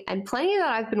working, and plenty that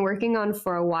I've been working on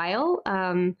for a while.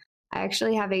 I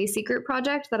actually have a secret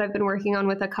project that I've been working on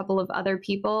with a couple of other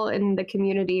people in the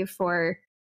community for,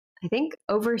 I think,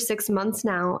 over 6 months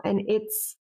now, and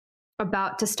it's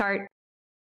about to start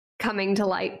coming to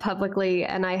light publicly.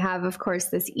 And I have, of course,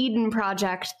 this Eden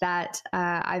project that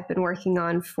I've been working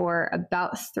on for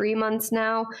about 3 months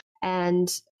now, and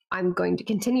I'm going to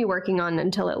continue working on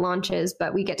until it launches,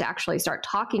 but we get to actually start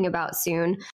talking about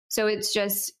soon. So it's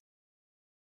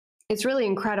really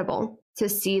incredible to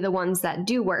see the ones that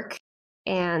do work,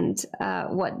 and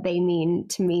what they mean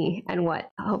to me, and what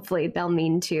hopefully they'll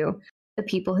mean to the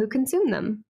people who consume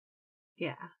them.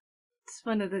 Yeah. It's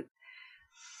one of the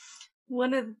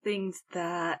things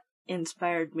that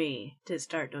inspired me to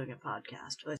start doing a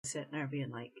podcast was sitting there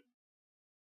being like,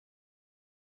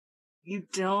 you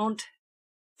don't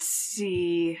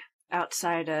see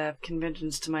outside of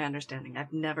conventions, to my understanding.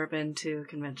 I've never been to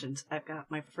conventions. I've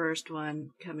got my first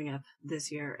one coming up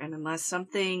this year, and unless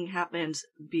something happens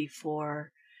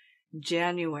before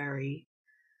January,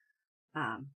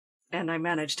 and I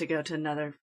managed to go to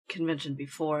another convention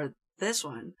before this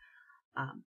one,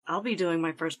 I'll be doing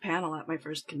my first panel at my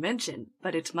first convention.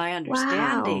 But it's my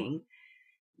understanding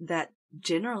that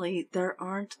generally there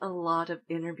aren't a lot of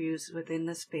interviews within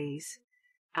the space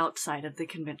outside of the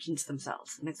conventions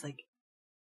themselves. And it's like,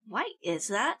 why is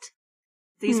that?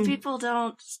 These people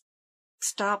don't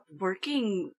stop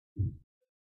working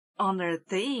on their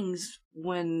things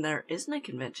when there isn't a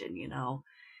convention, you know?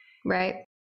 Right.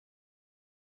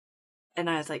 And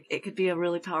I was like, it could be a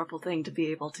really powerful thing to be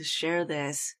able to share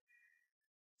this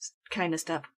kind of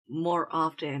stuff more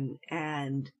often,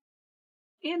 and,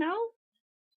 you know,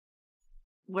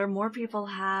 where more people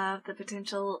have the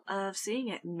potential of seeing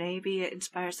it. Maybe it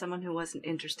inspires someone who wasn't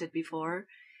interested before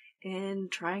in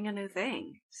trying a new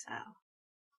thing. So,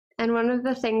 and one of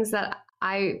the things that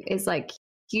is like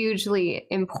hugely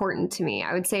important to me,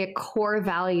 I would say a core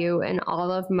value in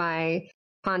all of my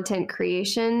content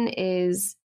creation,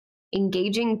 is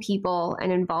engaging people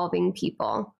and involving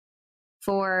people.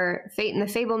 For Fate and the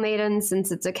Fable Maidens,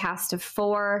 since it's a cast of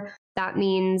 4, that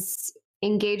means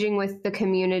engaging with the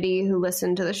community who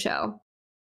listen to the show.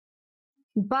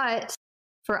 But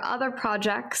for other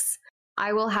projects,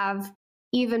 I will have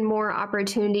even more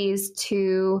opportunities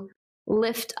to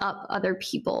lift up other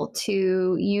people,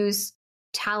 to use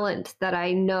talent that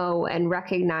I know and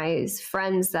recognize,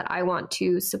 friends that I want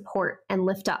to support and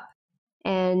lift up,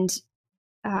 and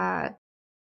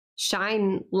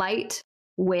shine light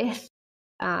with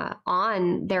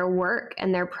on their work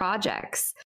and their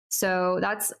projects. So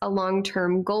that's a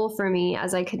long-term goal for me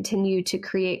as I continue to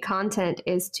create content,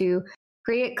 is to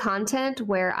create content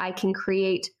where I can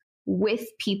create with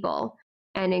people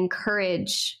and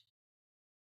encourage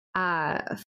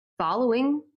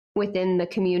following within the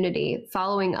community,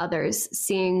 following others,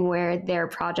 seeing where their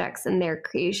projects and their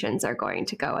creations are going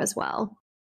to go as well.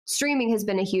 Streaming has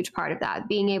been a huge part of that,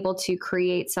 being able to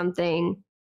create something,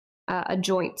 a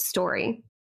joint story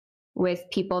with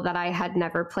people that I had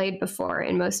never played before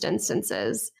in most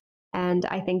instances. And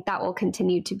I think that will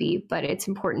continue to be, but it's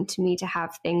important to me to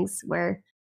have things where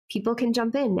people can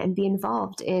jump in and be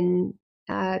involved in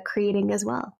creating as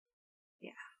well.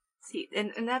 Yeah. See,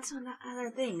 and that's one of the other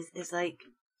things is like,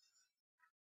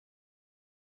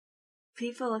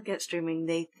 people look at streaming,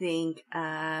 they think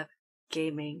of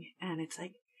gaming, and it's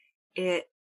like, it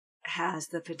has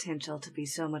the potential to be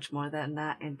so much more than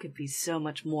that and could be so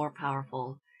much more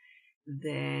powerful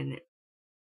than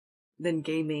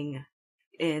gaming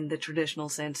in the traditional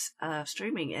sense of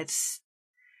streaming. It's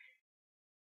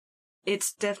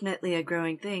definitely a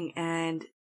growing thing, and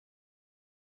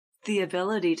the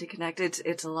ability to connect,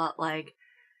 it's a lot like,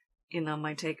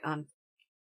 my take on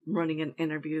running an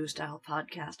interview style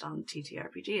podcast on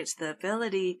TTRPG. It's the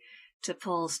ability to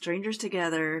pull strangers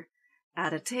together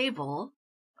at a table,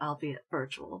 albeit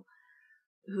virtual,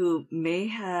 who may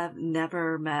have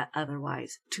never met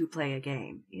otherwise, to play a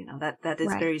game. That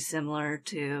is very similar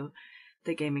to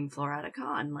the gaming floor at a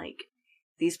con. Like,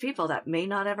 these people that may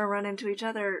not ever run into each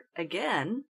other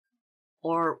again,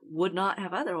 or would not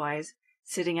have otherwise,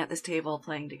 sitting at this table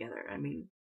playing together. I mean,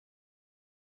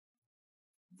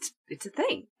 it's a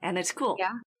thing, and it's cool.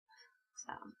 Yeah.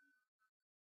 So.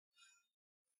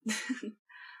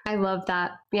 I love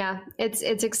that. Yeah, it's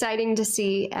exciting to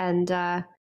see, and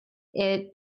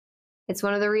it's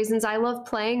one of the reasons I love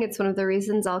playing. It's one of the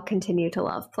reasons I'll continue to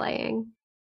love playing.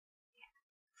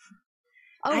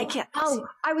 I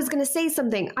was going to say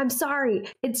something. I'm sorry.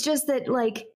 It's just that,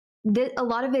 like, a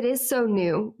lot of it is so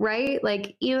new, right?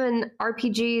 Like, even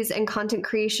RPGs and content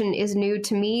creation is new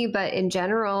to me, but in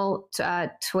general,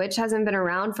 Twitch hasn't been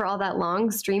around for all that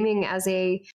long. Streaming as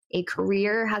a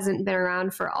career hasn't been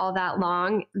around for all that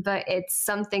long, but it's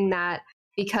something that,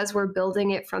 because we're building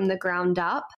it from the ground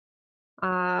up,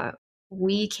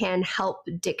 we can help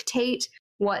dictate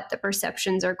what the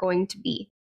perceptions are going to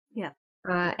be. Yeah.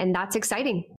 And that's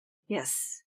exciting.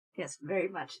 Yes, very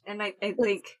much. And I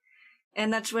think,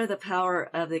 and that's where the power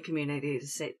of the community to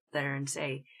sit there and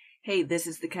say, hey, this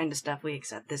is the kind of stuff we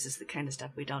accept. This is the kind of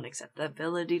stuff we don't accept. The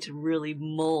ability to really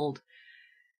mold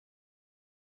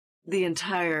the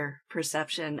entire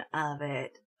perception of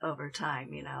it over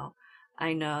time,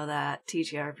 I know that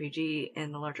TTRPG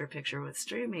in the larger picture with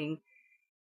streaming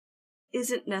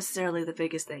isn't necessarily the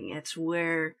biggest thing. It's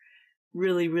where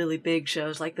really, really big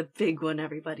shows, like the big one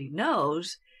everybody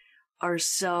knows, are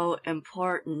so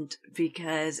important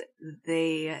because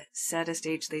they set a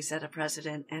stage, they set a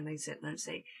precedent, and they sit there and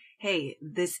say, hey,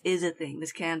 this is a thing.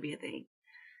 This can be a thing.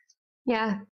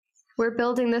 Yeah. We're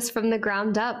building this from the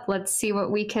ground up. Let's see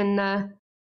what we can,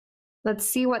 let's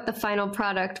see what the final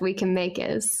product we can make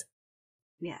is.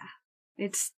 Yeah.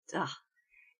 It's going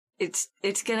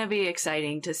to be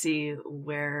exciting to see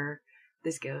where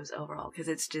this goes overall, because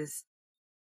it's just,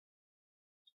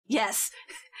 yes.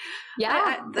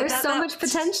 Yeah, there's so much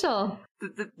potential.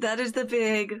 That is the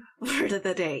big word of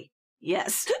the day.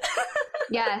 Yes.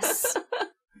 Yes.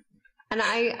 And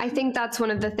I think that's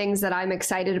one of the things that I'm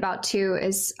excited about too,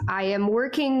 is I am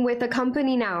working with a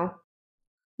company now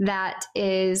that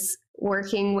is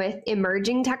working with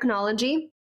emerging technology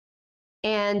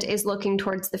and is looking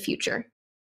towards the future.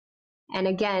 And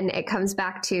again, it comes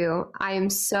back to, I am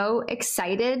so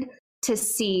excited to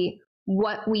see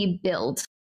what we build.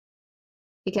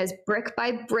 Because brick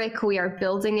by brick, we are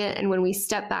building it. And when we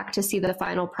step back to see the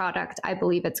final product, I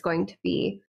believe it's going to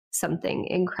be something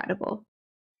incredible.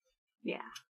 Yeah.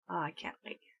 Oh, I can't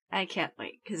wait. I can't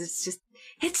wait, because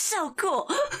it's so cool.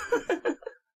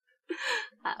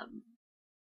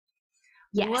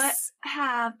 Yes. What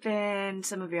have been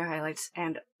some of your highlights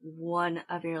and one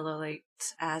of your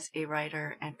lowlights as a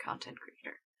writer and content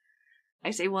creator?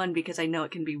 I say one because I know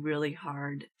it can be really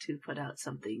hard to put out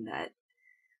something that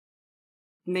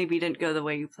maybe didn't go the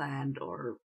way you planned,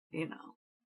 or,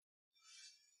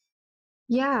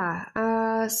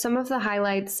 Yeah, some of the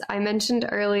highlights I mentioned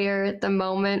earlier, the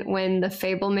moment when the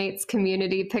Fablemates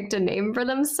community picked a name for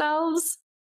themselves,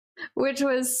 which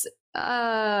was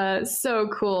so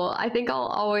cool. I think I'll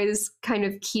always kind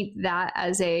of keep that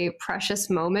as a precious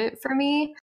moment for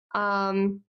me,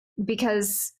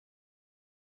 because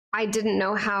I didn't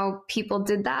know how people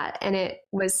did that. And it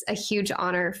was a huge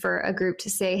honor for a group to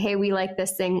say, hey, we like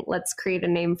this thing. Let's create a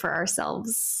name for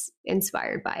ourselves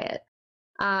inspired by it.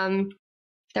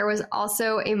 There was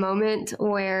also a moment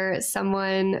where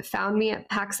someone found me at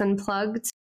PAX Unplugged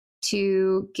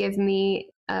to give me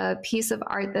a piece of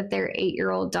art that their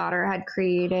 8-year-old daughter had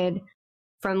created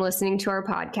from listening to our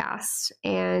podcast.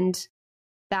 And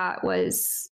that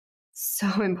was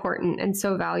so important and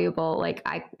so valuable. Like,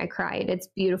 I cried. It's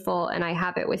beautiful. And I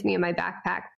have it with me in my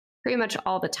backpack pretty much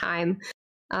all the time.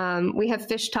 We have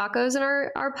fish tacos in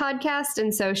our podcast.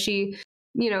 And so she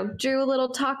drew a little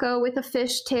taco with a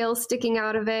fish tail sticking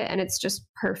out of it, and it's just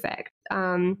perfect.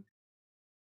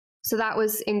 So that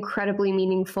was incredibly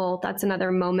meaningful. That's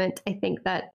another moment I think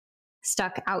that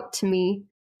stuck out to me.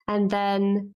 And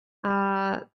then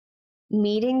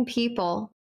meeting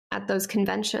people at those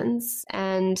conventions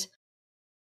and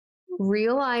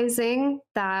realizing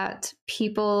that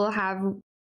people have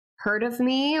heard of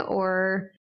me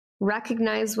or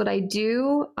recognize what I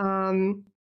do,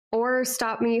 or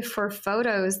stop me for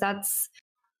photos. That's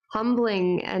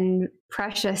humbling and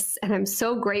precious. And I'm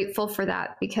so grateful for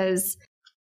that, because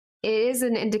it is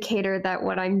an indicator that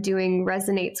what I'm doing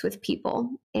resonates with people.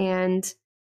 And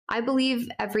I believe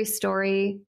every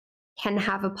story can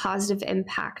have a positive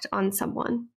impact on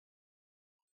someone.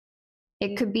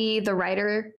 It could be the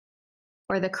writer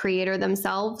or the creator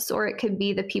themselves, or it could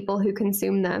be the people who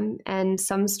consume them. And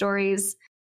some stories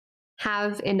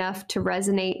have enough to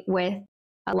resonate with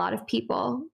a lot of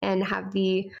people and have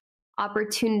the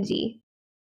opportunity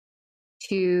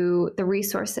to the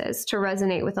resources to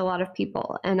resonate with a lot of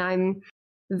people. And I'm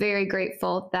very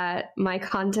grateful that my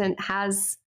content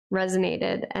has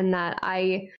resonated and that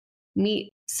I meet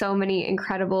so many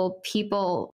incredible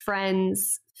people,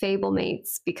 friends, fable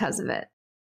mates because of it.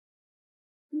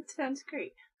 That sounds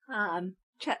great.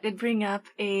 Chat did bring up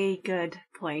a good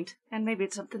point, and maybe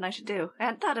it's something I should do. I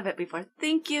hadn't thought of it before.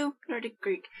 Thank you, Nordic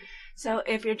Greek. So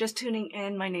if you're just tuning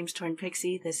in, my name's Torn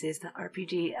Pixie. This is the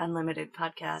RPG Unlimited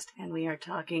podcast, and we are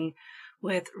talking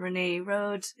with Renee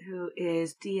Rhodes, who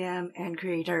is DM and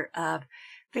creator of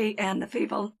Fate and the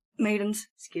Fable Maidens,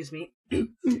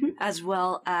 as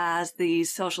well as the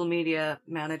social media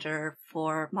manager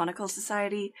for Monocle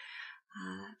Society.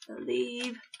 I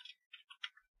believe...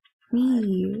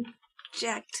 Me.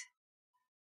 Checked.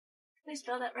 Did I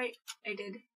spell that right? I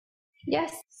did.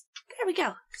 Yes. There we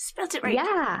go. Spelled it right.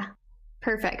 Yeah.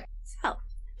 Perfect. So,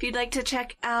 if you'd like to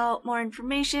check out more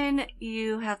information,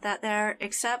 you have that there,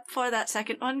 except for that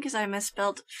second one, because I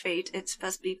misspelled Fate. It's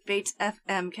supposed to be Fate's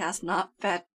FM cast, not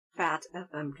Fat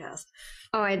FM cast.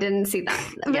 Oh, I didn't see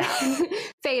that. Yeah.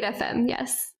 Fate FM,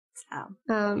 yes.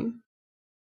 So.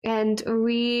 And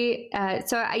we,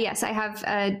 yes, I have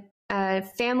a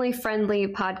family-friendly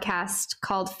podcast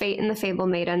called Fate and the Fable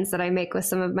Maidens that I make with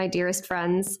some of my dearest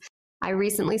friends. I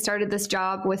recently started this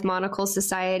job with Monocle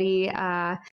Society,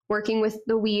 working with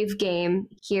the Weave game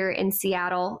here in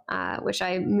Seattle, which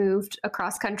I moved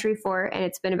across country for, and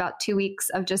it's been about 2 weeks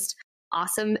of just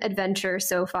awesome adventure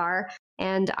so far.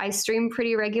 And I stream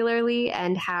pretty regularly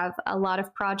and have a lot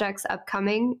of projects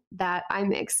upcoming that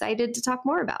I'm excited to talk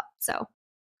more about. So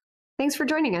thanks for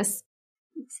joining us.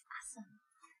 It's awesome.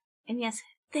 And yes,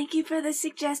 thank you for the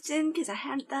suggestion, because I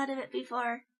hadn't thought of it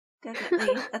before.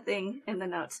 Definitely a thing in the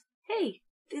notes. Hey,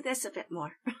 do this a bit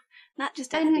more. Not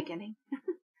just at the beginning.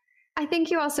 I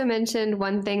think you also mentioned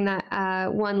one thing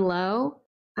that won low.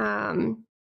 And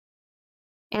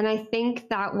I think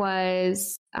that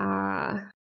was, I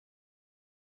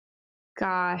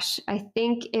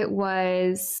think it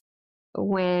was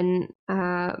when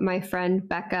my friend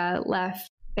Becca left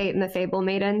Fate and the Fable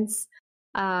Maidens.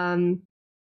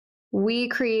 We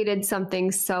created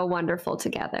something so wonderful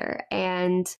together,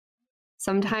 and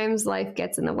sometimes life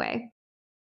gets in the way.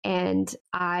 And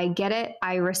I get it.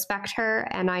 I respect her,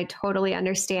 and I totally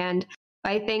understand.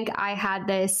 But I think I had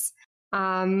this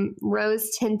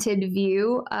rose-tinted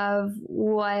view of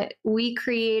what we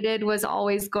created was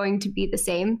always going to be the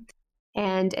same.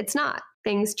 And it's not.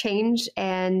 Things change.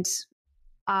 And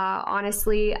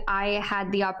honestly, I had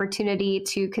the opportunity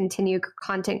to continue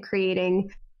content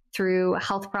creating through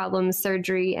health problems,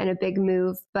 surgery, and a big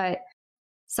move. But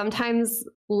sometimes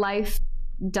life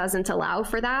doesn't allow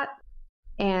for that.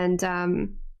 And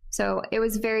so it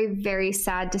was very, very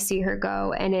sad to see her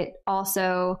go. And it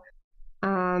also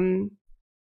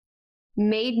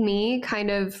made me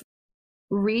kind of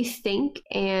rethink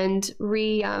and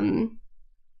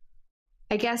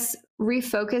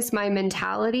refocus my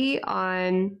mentality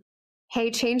on,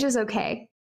 hey, change is okay.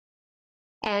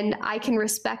 And I can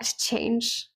respect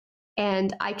change,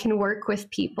 and I can work with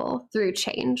people through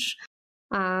change,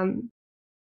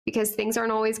 because things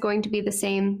aren't always going to be the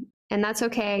same. And that's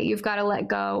okay. You've got to let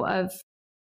go of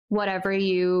whatever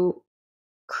you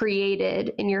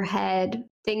created in your head.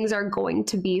 Things are going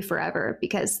to be forever,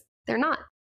 because they're not.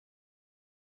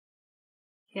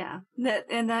 Yeah,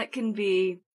 that can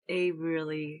be a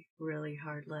really, really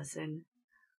hard lesson.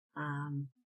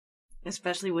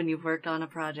 Especially when you've worked on a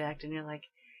project and you're like,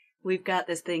 we've got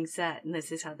this thing set and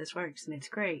this is how this works and it's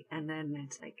great. And then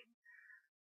it's like,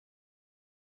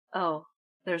 oh,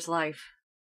 there's life.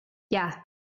 Yeah.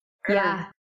 Yeah.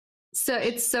 So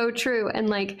it's so true. And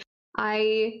like,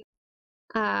 I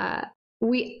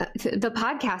the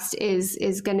podcast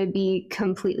is going to be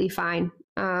completely fine.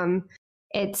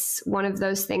 It's one of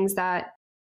those things that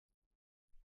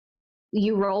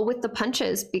you roll with the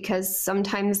punches because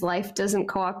sometimes life doesn't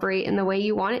cooperate in the way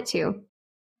you want it to.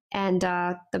 And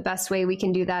the best way we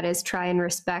can do that is try and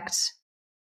respect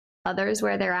others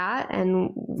where they're at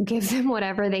and give them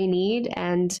whatever they need.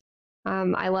 And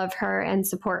I love her and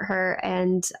support her.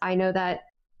 And I know that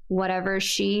whatever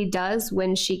she does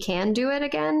when she can do it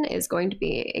again is going to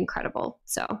be incredible.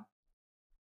 So.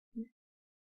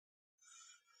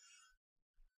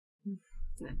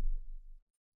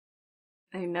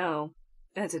 I know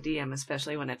as a DM,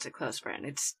 especially when it's a close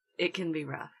friend, it can be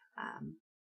rough.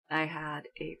 I had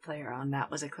a player on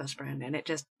that was a close friend, and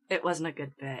it wasn't a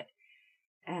good fit.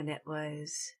 And it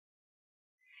was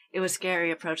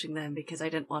scary approaching them because I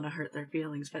didn't want to hurt their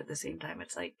feelings, but at the same time,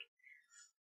 it's like,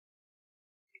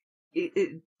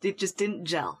 it just didn't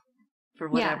gel for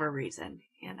whatever reason,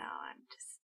 and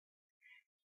just,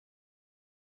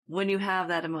 when you have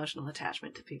that emotional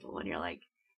attachment to people, when you're like,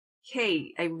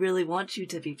 hey, I really want you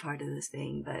to be part of this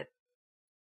thing, but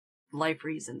life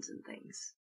reasons and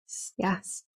things.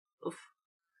 Yes. Oof.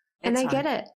 And I get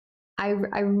it. I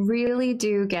really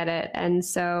do get it. And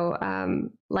so,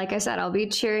 like I said, I'll be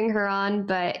cheering her on,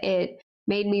 but it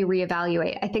made me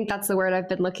reevaluate. I think that's the word I've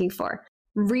been looking for.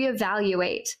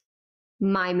 Reevaluate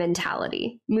my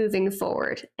mentality moving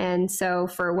forward. And so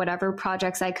for whatever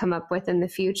projects I come up with in the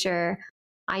future,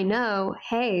 I know,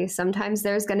 hey, sometimes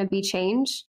there's going to be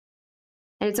change.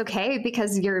 And it's okay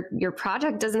because your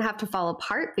project doesn't have to fall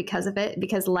apart because of it,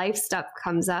 because life stuff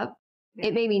comes up. Yeah.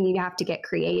 It may mean you have to get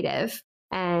creative,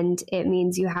 and it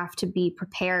means you have to be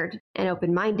prepared and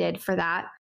open-minded for that.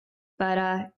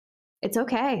 But it's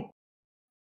okay.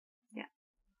 Yeah.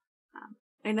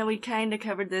 I know we kind of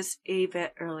covered this a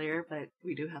bit earlier, but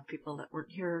we do have people that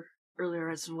weren't here earlier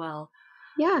as well.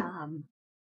 Yeah.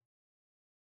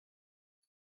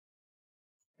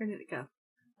 Where did it go?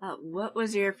 What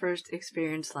was your first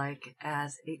experience like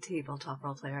as a tabletop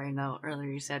role player? I know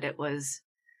earlier you said it was,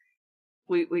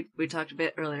 we talked a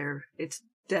bit earlier, it's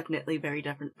definitely very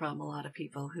different from a lot of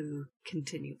people who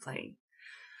continue playing.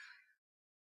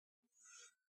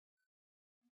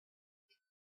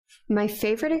 My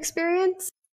favorite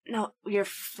experience? No, your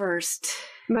first.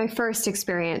 My first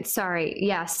experience, sorry.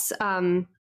 Yes. We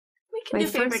can do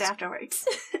favorite afterwards.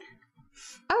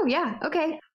 Oh, yeah.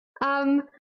 Okay.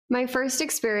 My first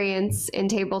experience in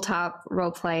tabletop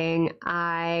role-playing,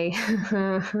 I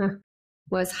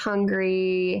was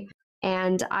hungry,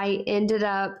 and I ended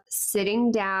up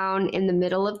sitting down in the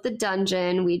middle of the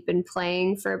dungeon. We'd been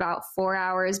playing for about 4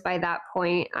 hours by that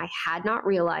point. I had not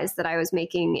realized that I was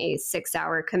making a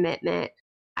 6-hour commitment.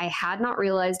 I had not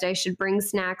realized I should bring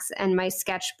snacks and my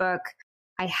sketchbook.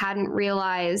 I hadn't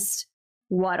realized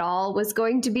what all was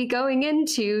going to be going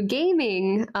into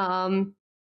gaming.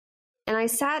 And I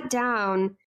sat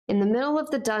down in the middle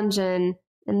of the dungeon,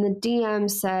 and the DM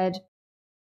said,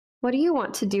 "What do you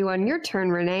want to do on your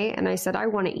turn, Renee?" And I said, "I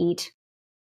want to eat."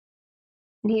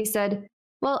 And he said,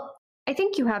 "Well, I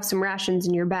think you have some rations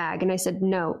in your bag." And I said,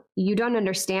 "No, you don't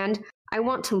understand. I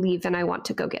want to leave and I want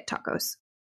to go get tacos."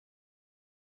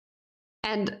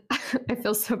 And I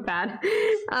feel so bad.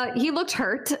 He looked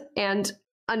hurt, and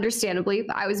understandably,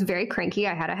 I was very cranky.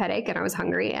 I had a headache and I was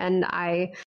hungry, and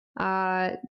I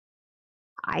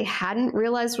hadn't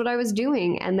realized what I was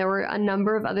doing. And there were a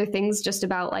number of other things just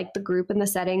about like the group and the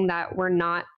setting that were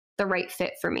not the right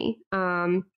fit for me.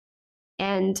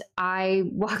 And I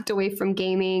walked away from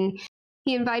gaming.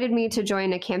 He invited me to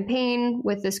join a campaign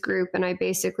with this group. And I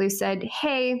basically said,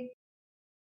 "Hey,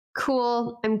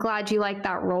 cool. I'm glad you like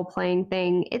that role-playing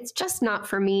thing. It's just not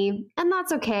for me. And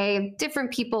that's okay.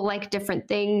 Different people like different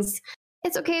things.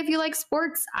 It's okay if you like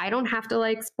sports. I don't have to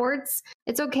like sports.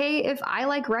 It's okay if I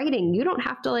like writing. You don't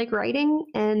have to like writing.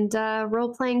 And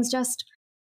role-playing's just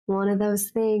one of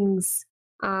those things."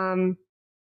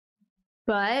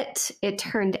 But it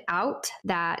turned out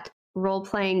that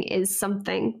role-playing is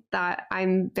something that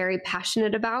I'm very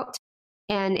passionate about.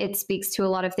 And it speaks to a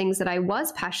lot of things that I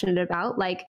was passionate about,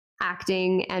 like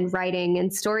acting and writing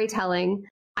and storytelling.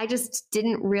 I just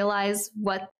didn't realize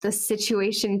what the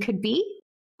situation could be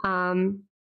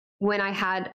when I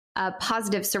had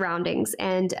positive surroundings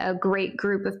and a great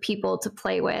group of people to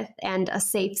play with and a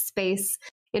safe space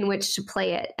in which to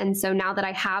play it. And so now that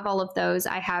I have all of those,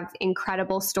 I have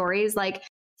incredible stories like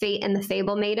Fate and the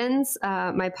Fable Maidens,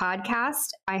 my podcast.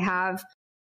 I have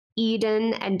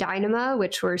Eden and Dynama,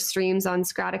 which were streams on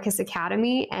Scraticus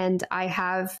Academy. And I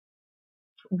have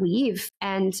Weave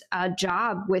and a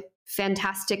job with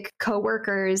fantastic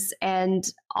coworkers, and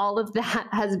all of that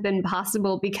has been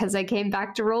possible because I came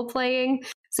back to role playing.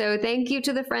 So thank you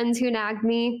to the friends who nagged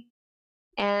me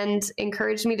and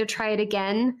encouraged me to try it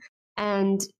again.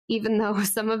 And even though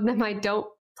some of them I don't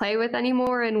play with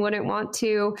anymore and wouldn't want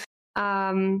to,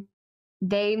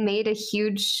 they made a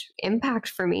huge impact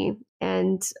for me.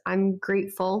 And I'm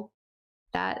grateful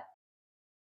that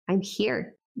I'm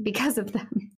here because of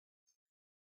them.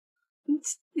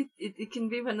 It can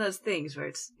be one of those things where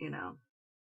it's, you know,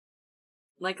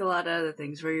 like a lot of other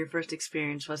things where your first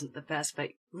experience wasn't the best, but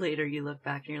later you look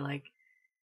back and you're like,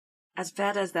 as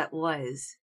bad as that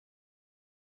was,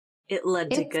 it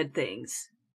led to good things.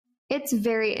 It's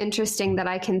very interesting that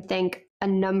I can thank a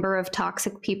number of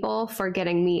toxic people for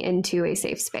getting me into a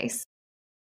safe space.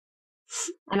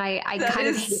 And I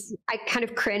kind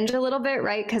of cringe a little bit,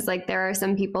 right? Because like there are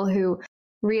some people who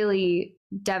really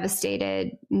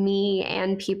devastated me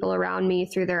and people around me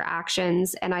through their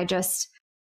actions. And I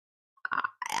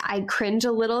cringe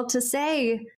a little to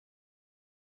say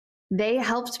they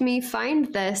helped me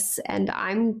find this, and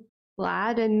I'm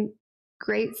glad and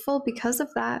grateful because of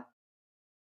that.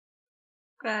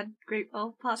 Glad,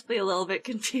 grateful, possibly a little bit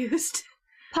confused.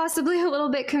 Possibly a little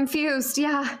bit confused,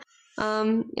 yeah.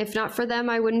 If not for them,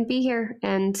 I wouldn't be here,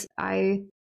 and I'm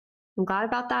glad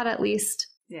about that at least.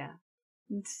 Yeah.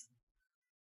 It's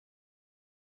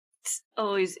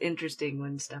always interesting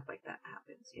when stuff like that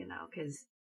happens, you know, because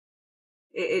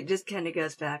it just kind of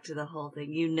goes back to the whole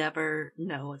thing. You never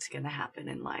know what's going to happen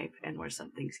in life and where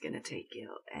something's going to take you,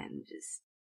 and just,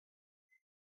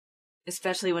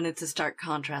 especially when it's a stark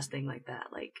contrast thing like that.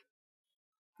 Like,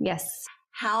 yes.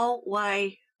 How,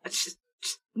 why, just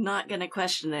not going to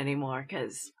question anymore,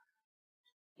 because,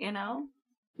 you know?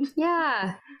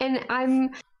 Yeah. And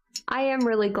I am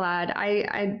really glad.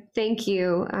 I thank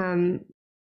you,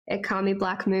 Ikami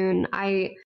Black Moon.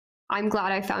 I'm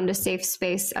glad I found a safe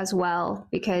space as well,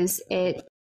 because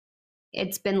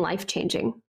it's been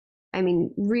life-changing. I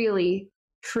mean, really,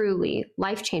 truly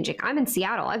life-changing. I'm in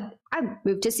Seattle. I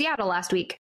moved to Seattle last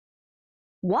week.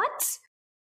 What?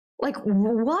 Like,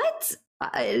 what?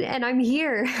 And I'm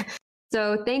here.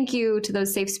 So thank you to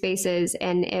those safe spaces.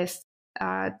 And if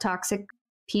toxic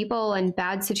people and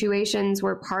bad situations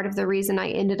were part of the reason I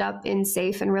ended up in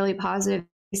safe and really positive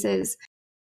spaces,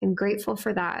 I'm grateful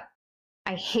for that.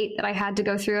 I hate that I had to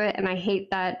go through it, and I hate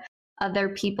that other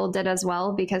people did as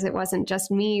well, because it wasn't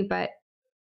just me, but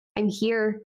I'm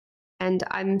here and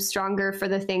I'm stronger for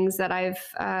the things that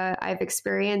I've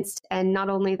experienced. And not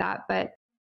only that, but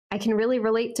I can really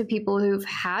relate to people who've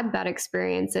had bad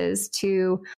experiences,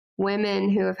 to women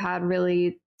who have had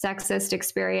really sexist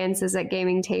experiences at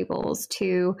gaming tables,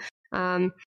 to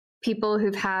people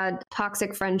who've had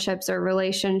toxic friendships or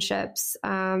relationships,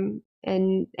 and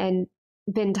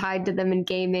been tied to them in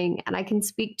gaming. And I can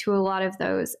speak to a lot of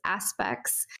those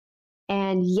aspects,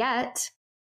 and yet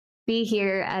be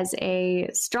here as a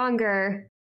stronger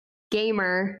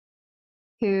gamer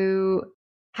who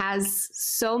has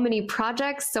so many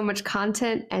projects, so much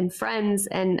content and friends,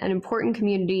 and an important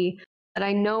community that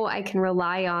I know I can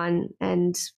rely on.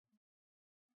 And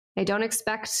I don't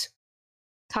expect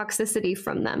toxicity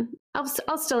from them.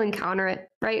 I'll still encounter it,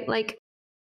 right? Like,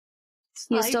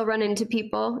 you still run into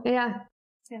people. Yeah.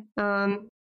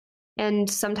 And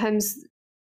sometimes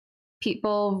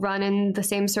people run in the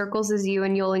same circles as you,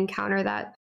 and you'll encounter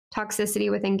that toxicity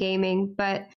within gaming.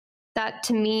 But that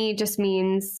to me just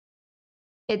means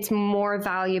it's more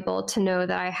valuable to know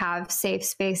that I have safe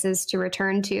spaces to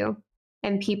return to,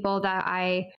 and people that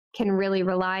I can really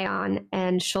rely on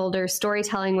and shoulder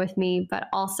storytelling with me, but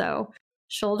also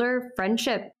shoulder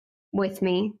friendship with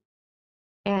me.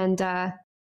 And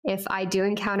if I do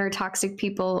encounter toxic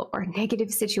people or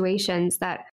negative situations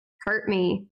that hurt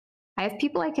me, I have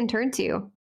people I can turn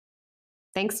to,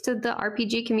 thanks to the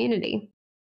RPG community.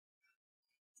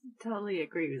 Totally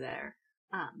agree there.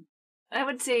 I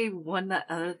would say one of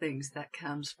the other things that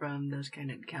comes from those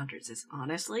kind of encounters is,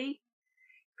 honestly,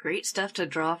 great stuff to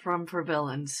draw from for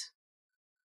villains.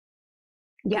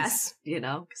 Yes. You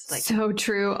know? Like, so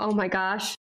true. Oh my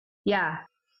gosh. Yeah.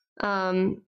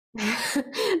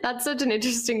 That's such an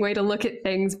interesting way to look at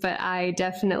things, but I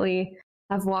definitely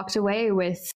have walked away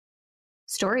with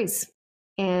stories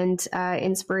and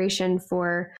inspiration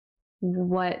for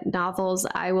what novels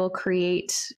I will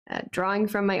create, drawing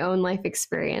from my own life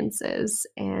experiences.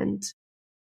 And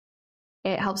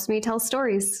it helps me tell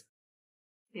stories.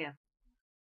 Yeah.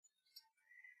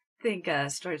 I think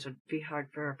stories would be hard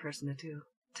for a person to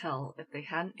tell if they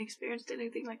hadn't experienced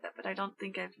anything like that, but I don't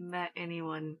think I've met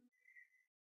anyone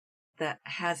that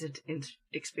hasn't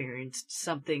experienced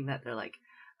something that they're like,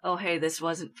 oh, hey, this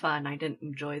wasn't fun. I didn't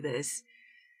enjoy this.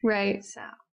 Right. So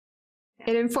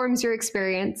it informs your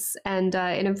experience, and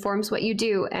it informs what you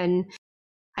do. And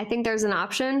I think there's an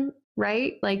option,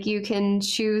 right? Like you can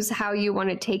choose how you want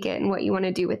to take it and what you want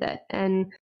to do with it.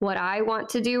 And what I want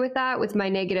to do with that, with my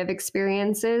negative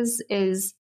experiences,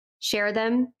 is share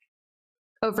them,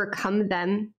 overcome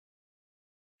them,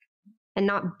 and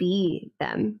not be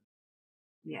them.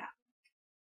 Yeah.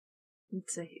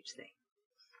 It's a huge thing.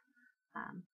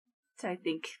 So I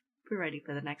think we're ready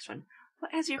for the next one.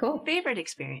 What has your favorite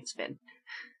experience been?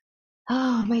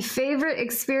 Oh, my favorite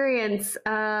experience.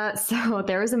 So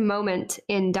there was a moment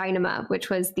in Dynama, which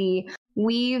was the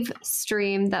Weave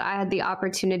stream that I had the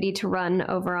opportunity to run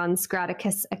over on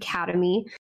Scraticus Academy.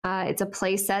 It's a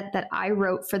play set that I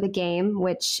wrote for the game,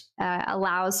 which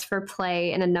allows for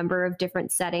play in a number of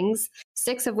different settings,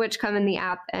 6 of which come in the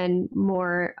app and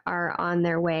more are on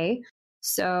their way.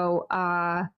 So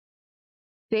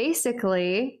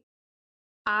basically,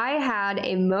 I had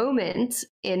a moment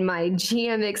in my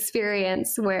GM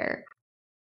experience where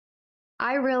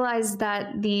I realized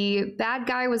that the bad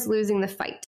guy was losing the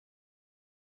fight.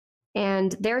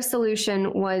 And their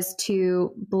solution was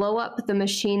to blow up the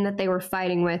machine that they were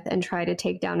fighting with and try to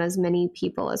take down as many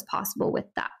people as possible with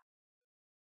that.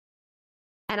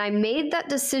 And I made that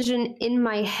decision in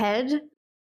my head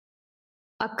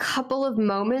a couple of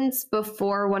moments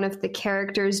before one of the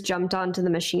characters jumped onto the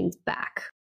machine's back.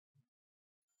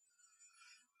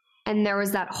 And there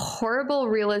was that horrible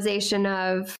realization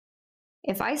of,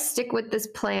 if I stick with this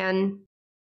plan,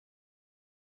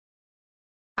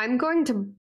 I'm going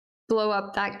to blow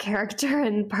up that character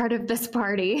and part of this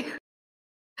party.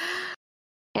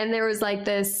 And there was like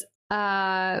this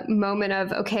moment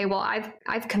of, okay, well,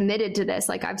 I've committed to this.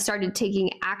 Like I've started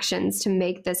taking actions to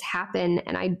make this happen,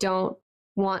 and I don't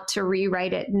want to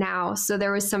rewrite it now. So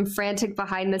there was some frantic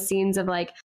behind the scenes of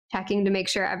like checking to make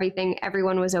sure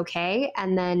everyone was okay,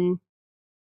 and then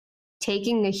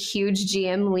taking a huge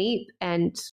GM leap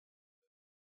and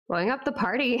blowing up the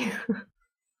party.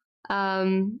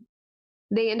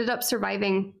 They ended up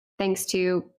surviving thanks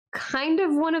to kind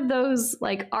of one of those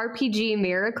like RPG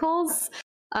miracles.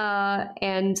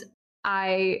 And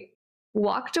I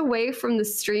walked away from the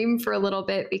stream for a little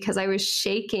bit because I was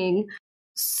shaking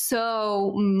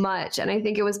so much. And I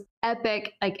think it was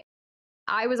epic. Like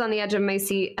I was on the edge of my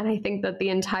seat, and I think that the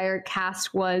entire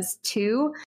cast was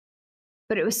too.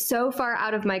 But it was so far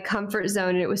out of my comfort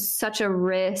zone, and it was such a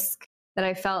risk that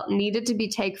I felt needed to be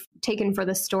taken for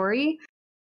the story.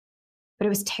 But it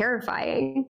was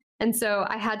terrifying. And so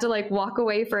I had to like walk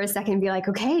away for a second and be like,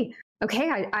 okay,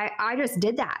 I just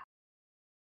did that.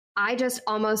 I just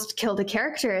almost killed a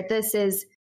character. This is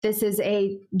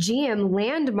a GM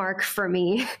landmark for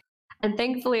me. And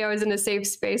thankfully I was in a safe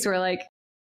space where like,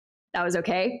 that was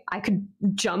okay. I could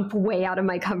jump way out of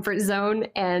my comfort zone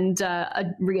and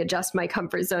readjust my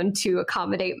comfort zone to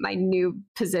accommodate my new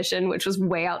position, which was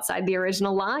way outside the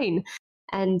original line.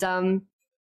 And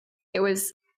it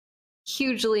was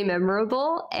hugely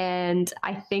memorable. And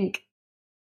I think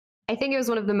it was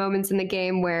one of the moments in the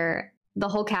game where the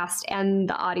whole cast and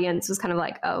the audience was kind of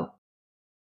like, oh,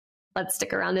 let's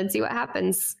stick around and see what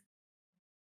happens.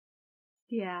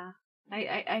 Yeah,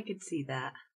 I could see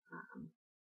that.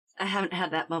 I haven't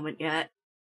had that moment yet.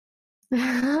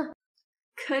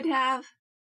 Could have,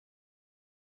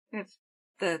 if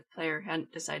the player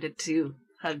hadn't decided to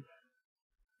hug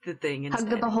the thing instead. Hug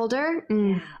the beholder?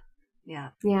 Mm.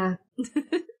 Yeah.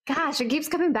 Gosh, it keeps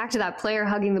coming back to that player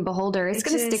hugging the beholder. It's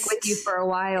going to stick with you for a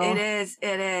while. It is.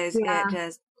 Yeah. It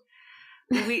just,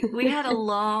 we had a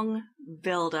long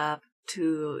build up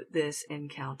to this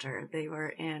encounter. They were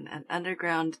in an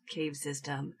underground cave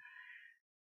system.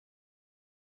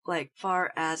 Like,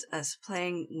 far as us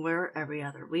playing, we're every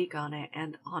other week on it,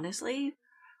 and honestly,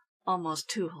 almost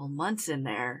 2 whole months in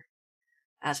there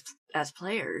as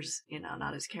players, you know,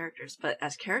 not as characters, but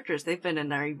as characters, they've been in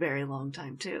there a very long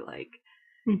time too. Like,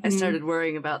 I started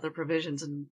worrying about their provisions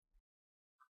and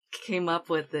came up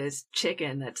with this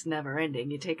chicken that's never ending.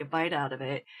 You take a bite out of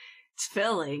it, it's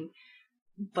filling,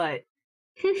 but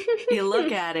you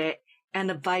look at it and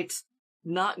the bite's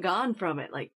not gone from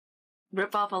it. Like,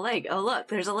 rip off a leg. Oh, look,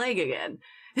 there's a leg again.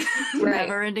 Right.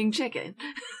 Never-ending chicken.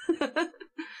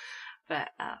 But,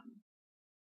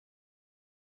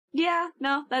 yeah,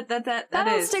 no,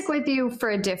 that'll stick with you for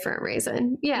a different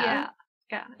reason. Yeah.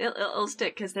 It'll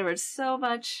stick because there was so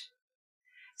much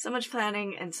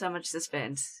planning and so much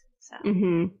suspense. So.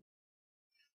 Mm-hmm.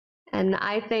 And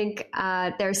I think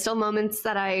there's still moments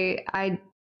that I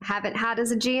haven't had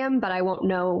as a GM, but I won't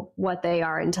know what they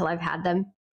are until I've had them.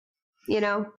 You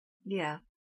know? Yeah.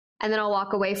 And then I'll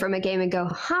walk away from a game and go,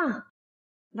 huh,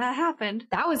 that happened.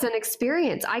 That was an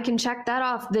experience. I can check that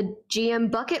off the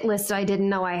GM bucket list I didn't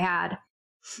know I had.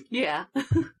 Yeah.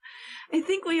 I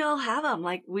think we all have them.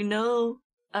 Like, we know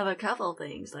of a couple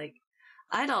things. Like,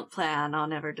 I don't plan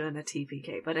on ever doing a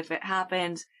TPK, but if it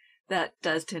happens, that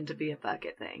does tend to be a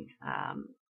bucket thing.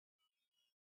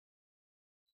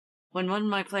 When one of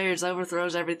my players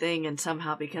overthrows everything and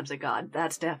somehow becomes a god,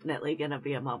 that's definitely going to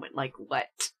be a moment. Like, what?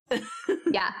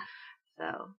 Yeah.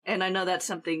 So, and I know that's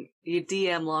something you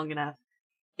DM long enough,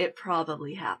 it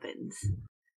probably happens.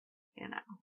 You know,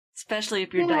 especially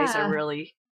if your dice are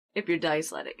really, if your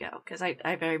dice let it go. Because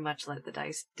I very much let the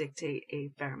dice dictate a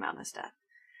fair amount of stuff.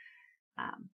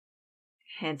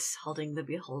 Hence, holding the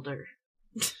beholder.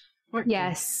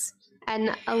 Yes.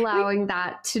 And allowing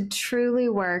that to truly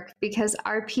work, because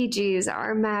RPGs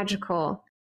are magical.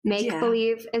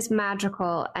 Make-believe is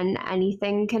magical, and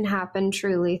anything can happen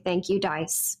truly. Thank you,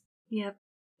 dice. Yep.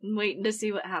 I'm waiting to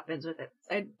see what happens with it.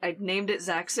 I named it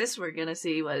Zaxxas. We're going to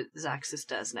see what Zaxxas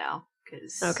does now.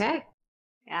 Okay.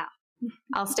 Yeah.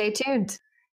 I'll stay tuned.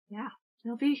 Yeah.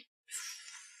 He'll be...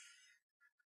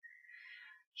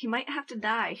 He might have to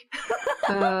die.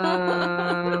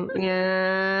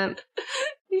 Yeah.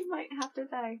 He might have to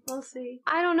die. We'll see.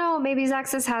 I don't know. Maybe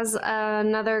Zaxxas has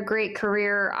another great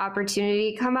career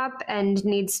opportunity come up and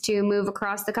needs to move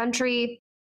across the country.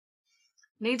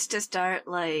 Needs to start,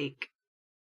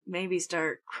 maybe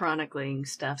start chronicling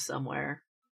stuff somewhere.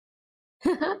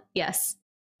 Yes,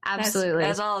 absolutely.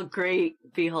 As all great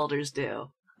beholders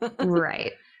do.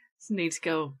 Right. Needs to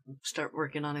go start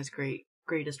working on his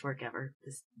greatest work ever.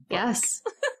 Yes.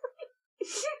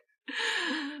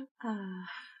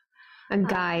 A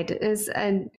guide is,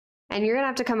 and you're gonna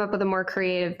have to come up with a more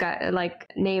creative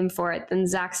name for it than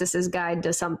Zaxxas's Guide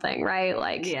to Something,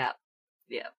 right? Yeah.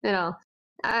 You know,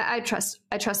 I trust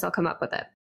they'll come up with it.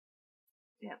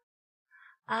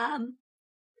 Yeah.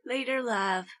 Later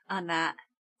love on that.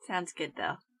 Sounds good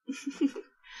though.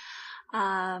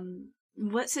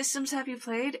 What systems have you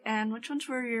played, and which ones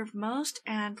were your most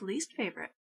and least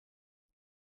favorite?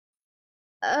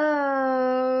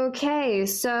 Okay,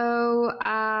 so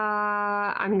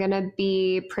I'm gonna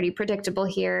be pretty predictable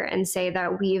here and say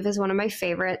that Weave is one of my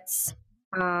favorites.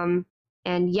 And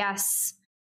yes,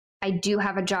 I do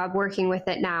have a job working with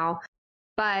it now,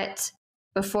 but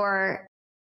before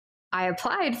I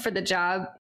applied for the job,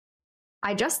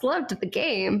 I just loved the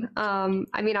game.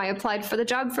 I applied for the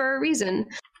job for a reason.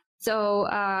 So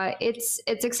it's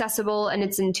accessible and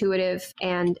it's intuitive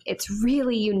and it's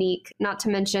really unique. Not to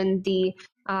mention the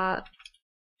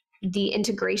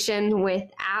integration with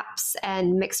apps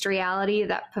and mixed reality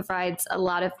that provides a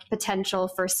lot of potential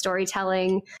for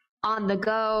storytelling on the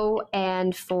go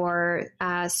and for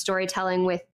storytelling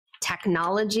with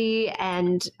technology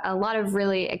and a lot of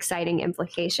really exciting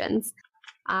implications.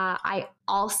 I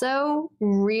also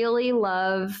really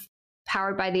love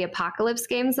Powered by the Apocalypse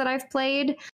games that I've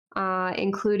played,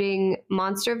 including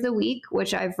Monster of the Week,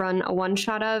 which I've run a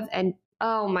one-shot of, and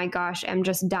oh my gosh, I'm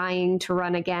just dying to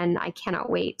run again. I cannot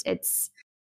wait.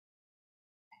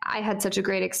 I had such a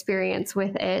great experience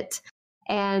with it.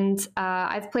 And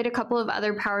I've played a couple of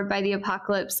other Powered by the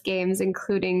Apocalypse games,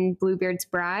 including Bluebeard's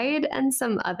Bride and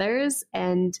some others,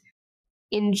 and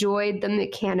enjoyed the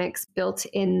mechanics built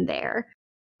in there.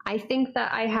 I think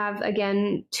that I have,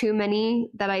 again, too many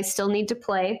that I still need to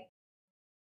play.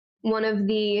 One of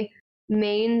the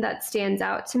main that stands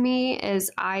out to me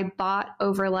is I bought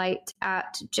Overlight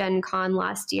at Gen Con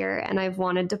last year, and I've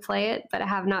wanted to play it, but I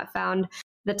have not found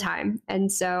the time.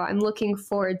 And so I'm looking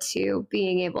forward to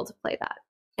being able to play that.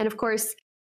 And of course,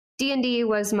 D&D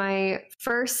was my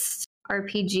first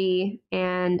RPG,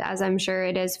 and as I'm sure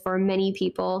it is for many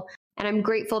people, and I'm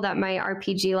grateful that my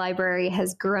RPG library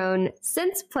has grown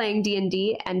since playing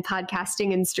D&D and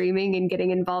podcasting and streaming and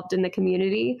getting involved in the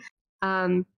community.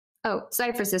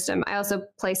 Cypher System. I also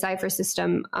play Cypher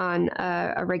System on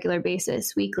a regular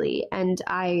basis, weekly, and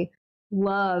I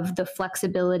love the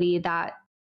flexibility that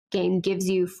game gives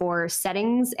you for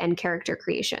settings and character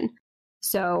creation.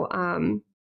 So,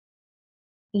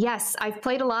 yes, I've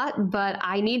played a lot, but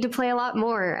I need to play a lot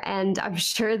more. And I'm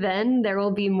sure then there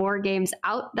will be more games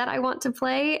out that I want to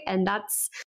play. And that's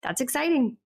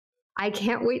exciting. I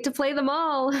can't wait to play them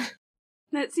all.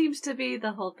 That seems to be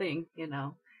the whole thing,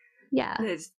 Yeah.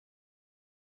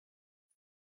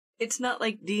 It's not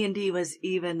like D&D was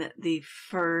even the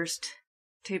first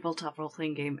tabletop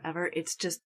role-playing game ever. It's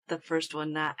just the first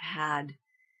one that had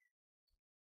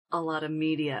a lot of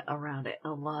media around it, a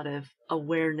lot of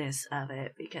awareness of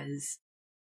it, because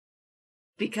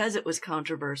it was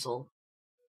controversial.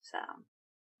 So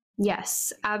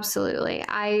yes, absolutely.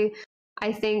 I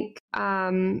I think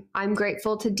I'm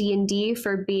grateful to D&D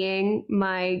for being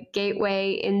my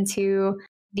gateway into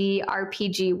the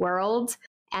RPG world.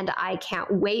 And I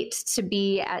can't wait to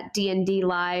be at D&D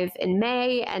Live in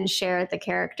May and share the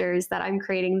characters that I'm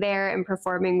creating there and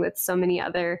performing with so many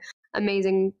other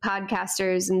amazing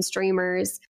podcasters and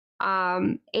streamers.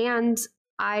 And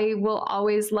I will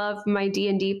always love my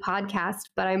D&D podcast,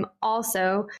 but I'm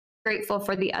also grateful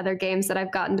for the other games that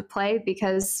I've gotten to play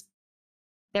because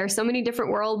there are so many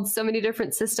different worlds, so many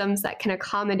different systems that can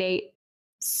accommodate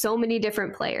so many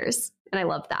different players. And I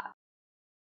love that.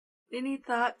 Any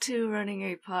thought to running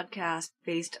a podcast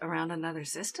based around another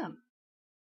system?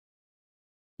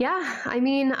 Yeah, I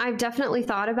mean, I've definitely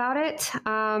thought about it.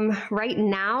 Right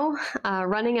now,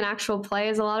 running an actual play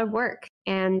is a lot of work.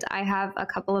 And I have a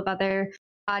couple of other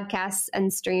podcasts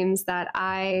and streams that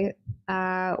I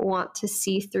want to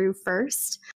see through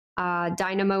first.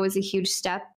 Dynamo is a huge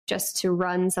step just to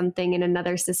run something in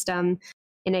another system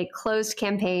in a closed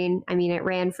campaign. I mean, it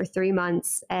ran for 3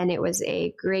 months and it was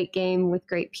a great game with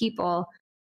great people,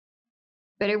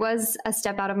 but it was a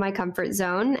step out of my comfort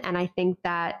zone. And I think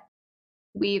that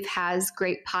Weave has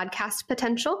great podcast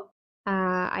potential.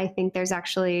 I think there's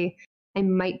actually, I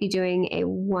might be doing a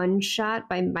one shot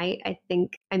by might. I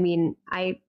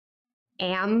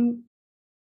am,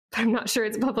 I'm not sure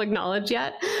it's public knowledge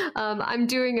yet. I'm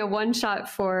doing a one shot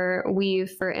for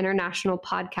Weave for International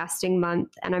Podcasting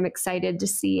Month, and I'm excited to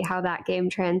see how that game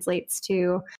translates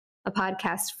to a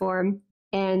podcast form.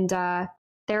 And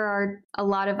there are a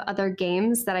lot of other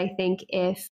games that I think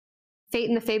if Fate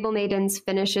and the Fable Maidens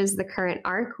finishes the current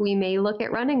arc, we may look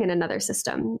at running in another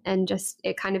system. And just,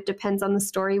 it kind of depends on the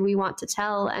story we want to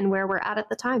tell and where we're at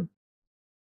the time.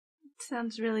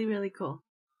 Sounds really, really cool.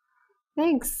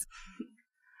 Thanks.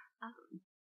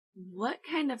 What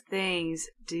kind of things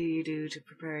do you do to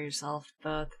prepare yourself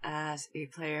both as a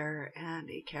player and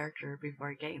a character before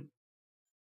a game?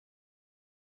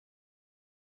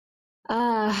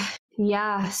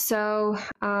 Yeah, so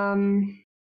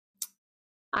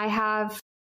I have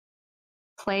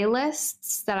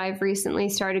playlists that I've recently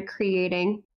started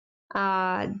creating.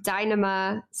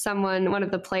 Dynama, one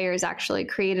of the players actually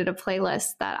created a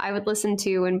playlist that I would listen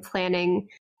to when planning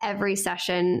every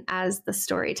session as the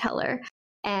storyteller.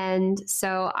 And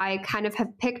so I kind of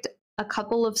have picked a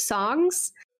couple of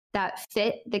songs that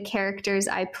fit the characters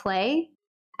I play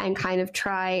and kind of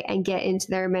try and get into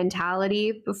their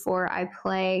mentality before I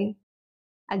play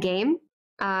a game.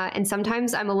 And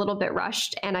sometimes I'm a little bit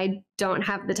rushed and I don't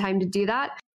have the time to do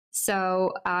that.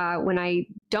 So when I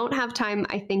don't have time,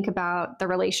 I think about the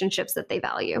relationships that they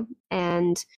value.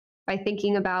 And by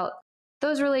thinking about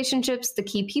those relationships, the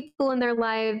key people in their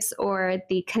lives, or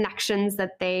the connections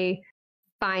that they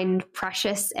find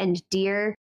precious and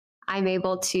dear, I'm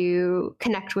able to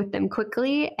connect with them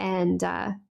quickly and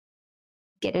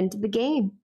get into the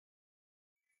game.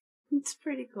 It's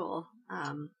pretty cool.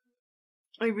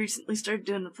 I recently started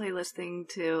doing the playlist thing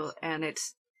too, and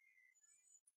it's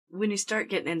when you start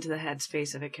getting into the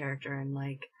headspace of a character and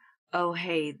like, oh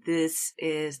hey, this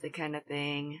is the kind of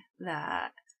thing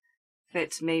that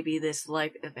fits maybe this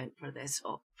life event for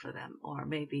them, or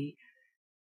maybe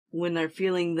when they're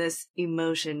feeling this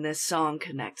emotion, this song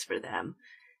connects for them.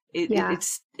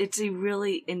 It's a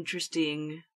really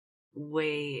interesting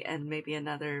way and maybe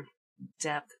another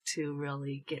depth to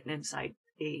really getting inside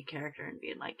a character and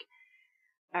being like,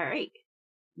 all right,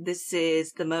 this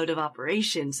is the mode of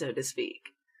operation, so to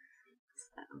speak.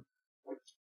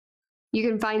 You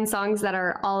can find songs that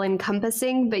are all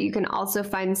encompassing, but you can also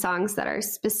find songs that are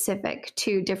specific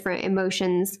to different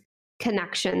emotions,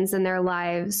 connections in their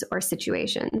lives or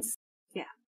situations. Yeah.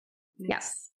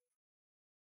 Yes.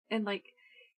 And like,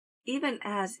 even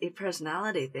as a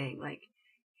personality thing, like,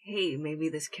 hey, maybe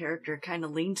this character kind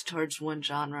of leans towards one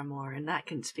genre more, and that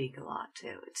can speak a lot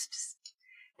too. It's just,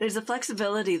 there's a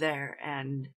flexibility there,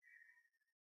 and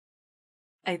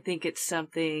I think it's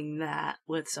something that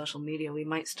with social media we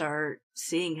might start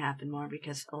seeing happen more,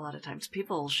 because a lot of times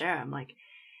people will share them like,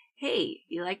 hey,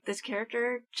 you like this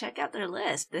character? Check out their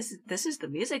list. This is the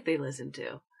music they listen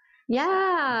to.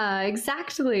 Yeah,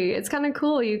 exactly. It's kind of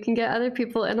cool. You can get other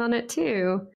people in on it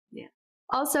too. Yeah.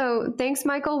 Also, thanks,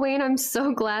 Michael Wayne. I'm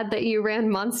so glad that you ran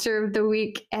Monster of the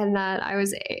Week and that I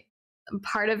was a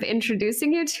part of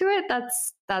introducing you to it.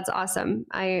 That's awesome.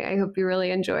 I hope you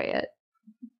really enjoy it.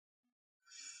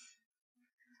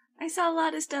 I saw a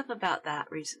lot of stuff about that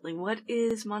recently. What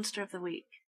is Monster of the Week?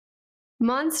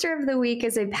 Monster of the Week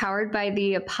is a Powered by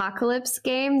the Apocalypse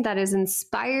game that is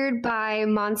inspired by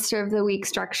Monster of the Week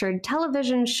structured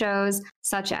television shows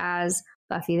such as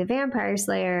Buffy the Vampire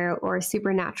Slayer or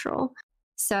Supernatural.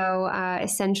 So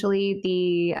essentially,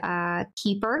 the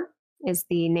keeper is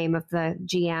the name of the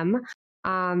GM.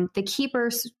 The keeper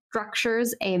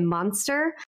structures a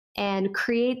monster and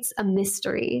creates a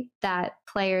mystery that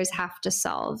players have to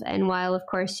solve. And while, of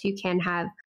course, you can have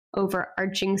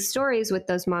overarching stories with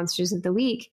those monsters of the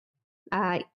week,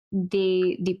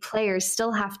 the players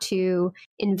still have to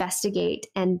investigate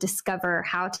and discover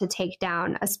how to take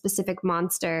down a specific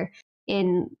monster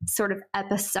in sort of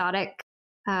episodic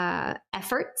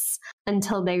efforts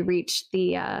until they reach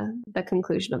the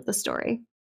conclusion of the story.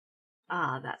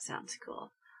 Ah, that sounds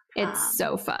cool. It's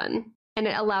so fun, and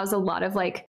it allows a lot of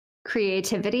like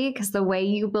creativity because the way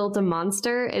you build a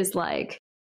monster is like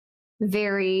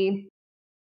very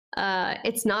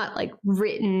it's not like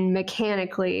written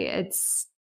mechanically. It's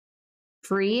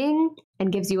freeing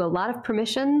and gives you a lot of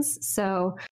permissions.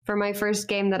 So for my first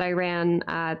game that I ran,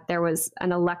 there was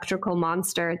an electrical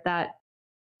monster that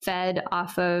fed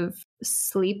off of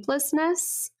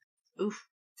sleeplessness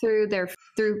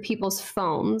through people's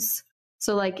phones.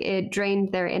 So like it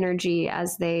drained their energy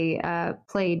as they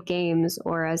played games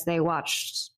or as they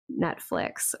watched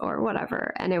Netflix or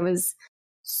whatever. And it was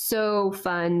so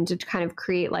fun to kind of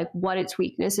create like what its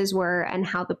weaknesses were and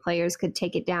how the players could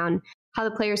take it down, how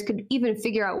the players could even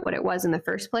figure out what it was in the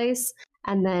first place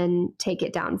and then take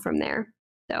it down from there.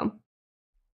 So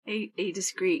a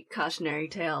discreet cautionary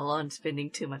tale on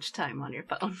spending too much time on your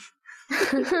phone.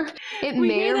 It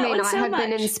may or may not have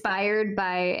been inspired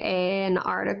by an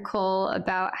article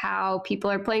about how people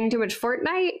are playing too much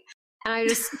Fortnite. And I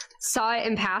just saw it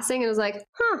in passing and was like,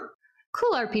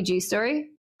 cool RPG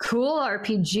story. Cool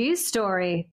RPG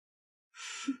story.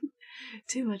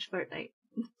 Too much Fortnite.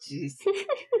 Jeez.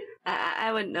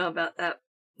 I wouldn't know about that.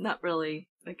 Not really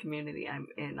a community I'm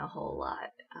in a whole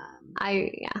lot.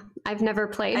 I've never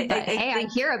played, but I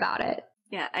hear about it.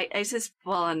 Yeah,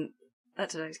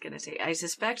 that's what I was going to say. I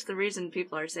suspect the reason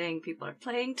people are saying people are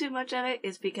playing too much of it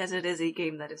is because it is a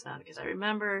game that is not. Because I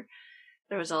remember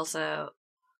there was also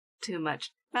too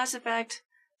much Mass Effect,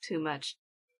 too much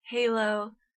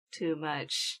Halo, too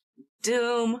much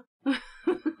Doom.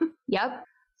 Yep.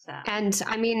 So. And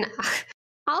I mean,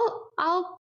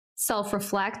 I'll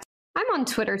self-reflect. I'm on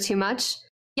Twitter too much.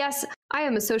 Yes, I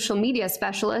am a social media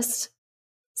specialist,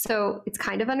 so it's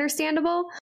kind of understandable.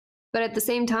 But at the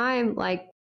same time, like,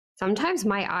 sometimes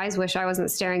my eyes wish I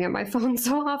wasn't staring at my phone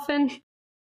so often.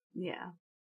 Yeah.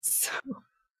 So.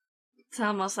 It's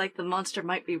almost like the monster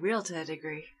might be real to a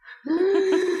degree.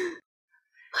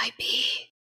 Might be.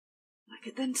 Look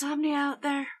at the insomnia out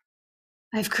there.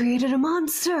 I've created a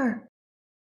monster.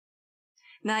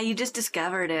 Nah, you just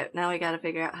discovered it. Now we gotta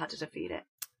figure out how to defeat it.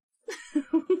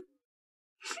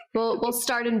 We'll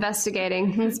start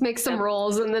investigating. Let's make some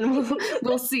rolls and then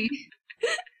we'll see.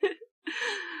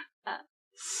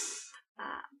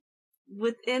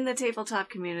 Within the tabletop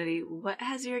community, what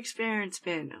has your experience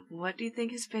been? What do you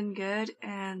think has been good,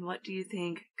 and what do you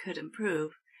think could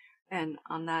improve? And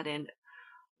on that end,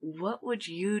 what would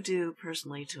you do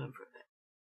personally to improve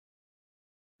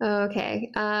it? Okay,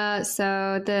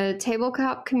 so the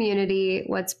tabletop community,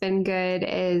 what's been good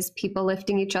is people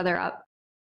lifting each other up.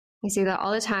 I see that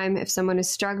all the time. If someone is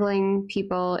struggling,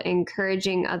 people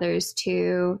encouraging others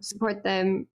to support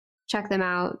them, check them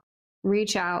out,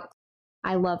 reach out.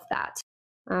 I love that.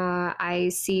 I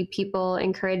see people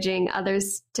encouraging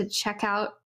others to check out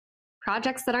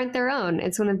projects that aren't their own.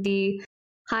 It's one of the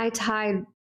high tide,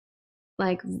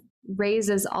 like,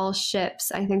 raises all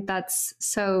ships. I think that's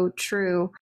so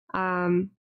true.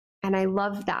 And I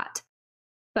love that.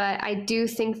 But I do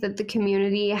think that the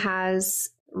community has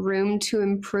room to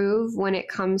improve when it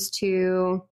comes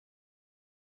to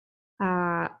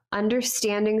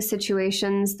understanding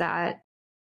situations that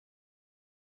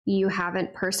you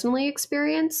haven't personally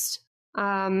experienced.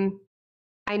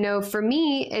 I know for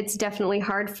me, it's definitely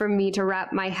hard for me to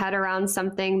wrap my head around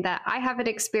something that I haven't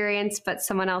experienced, but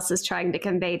someone else is trying to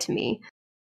convey to me.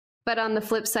 But on the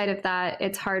flip side of that,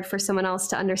 it's hard for someone else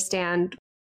to understand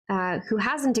who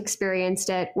hasn't experienced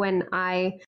it when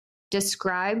I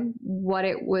describe what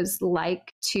it was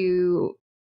like to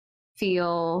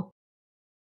feel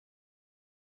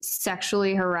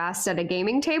sexually harassed at a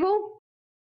gaming table,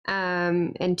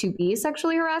 and to be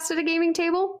sexually harassed at a gaming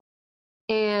table.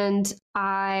 And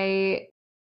I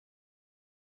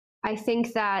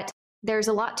think that there's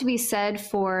a lot to be said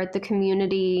for the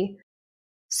community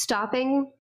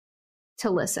stopping to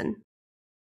listen.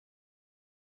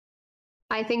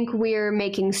 I think we're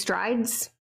making strides.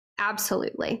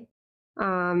 Absolutely.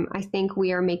 I think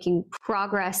we are making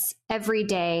progress every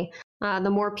day. The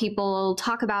more people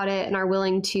talk about it and are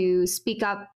willing to speak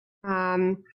up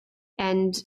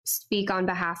and speak on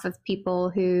behalf of people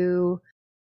who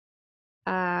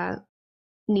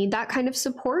need that kind of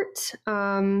support.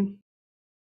 And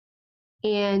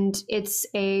it's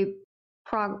a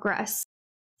progress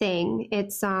thing.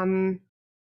 It's something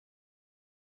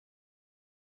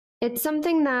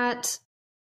that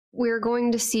we're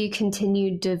going to see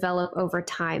continued develop over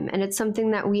time. And it's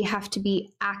something that we have to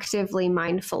be actively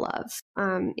mindful of,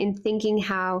 in thinking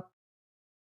how,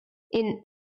 in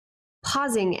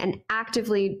pausing and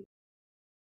actively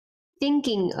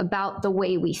thinking about the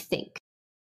way we think.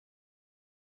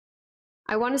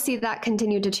 I want to see that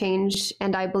continue to change,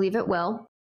 and I believe it will.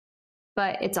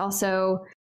 But it's also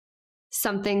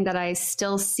something that I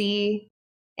still see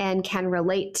and can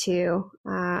relate to,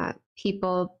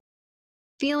 people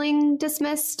feeling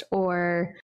dismissed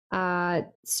or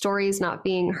stories not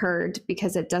being heard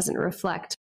because it doesn't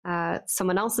reflect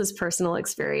someone else's personal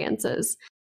experiences.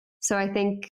 So I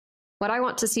think what I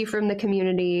want to see from the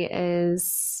community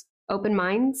is open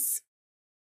minds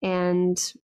and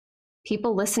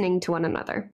people listening to one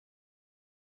another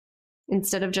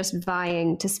instead of just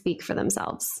vying to speak for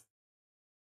themselves.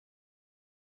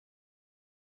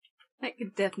 That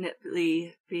could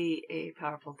definitely be a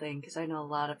powerful thing, because I know a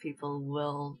lot of people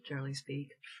will generally speak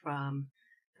from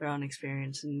their own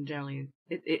experience, and generally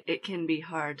it can be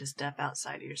hard to step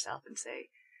outside of yourself and say,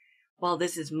 well,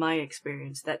 this is my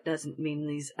experience. That doesn't mean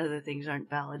these other things aren't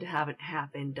valid, haven't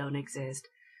happened, don't exist,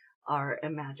 are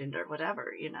imagined or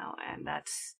whatever, and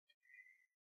that's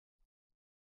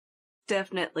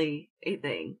definitely a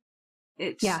thing.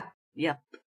 It's, yeah. Yep.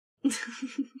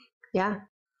 Yeah.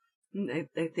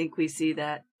 I think we see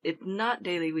that, if not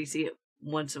daily, we see it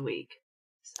once a week.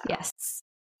 So. Yes.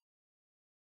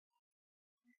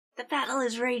 The battle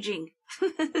is raging.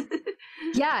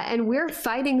 Yeah, and we're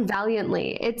fighting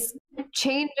valiantly.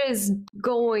 Change is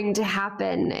going to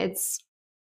happen. It's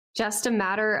just a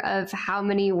matter of how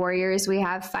many warriors we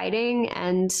have fighting,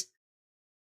 and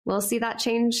we'll see that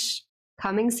change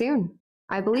coming soon.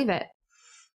 I believe it.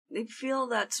 I feel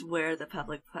that's where the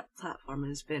public platform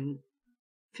has been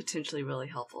potentially really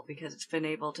helpful, because it's been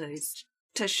able to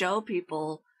show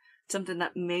people something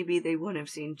that maybe they wouldn't have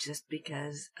seen just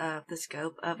because of the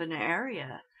scope of an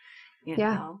area, you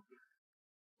know?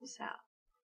 So,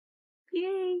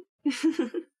 yay!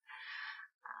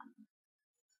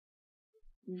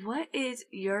 What is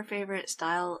your favorite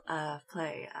style of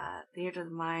play? Theater of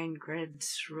the Mind,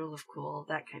 grids, rule of cool,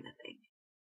 that kind of thing.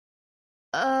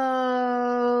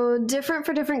 Different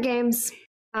for different games.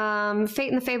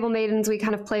 Fate and the Fable Maidens, we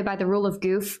kind of play by the rule of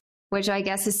goof, which I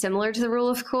guess is similar to the rule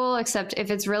of cool, except if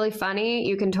it's really funny,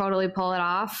 you can totally pull it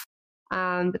off.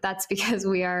 But that's because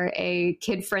we are a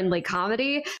kid-friendly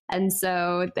comedy, and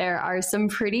so there are some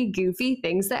pretty goofy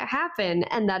things that happen,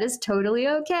 and that is totally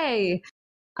okay.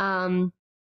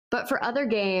 But for other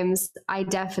games, I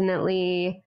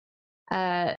definitely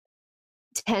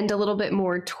tend a little bit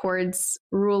more towards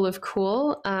rule of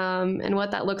cool. And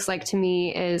what that looks like to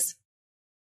me is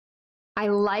I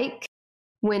like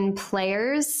when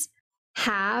players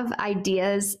have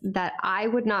ideas that I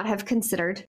would not have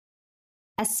considered,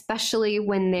 especially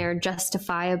when they're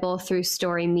justifiable through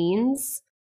story means.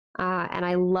 And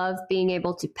I love being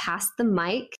able to pass the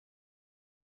mic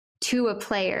to a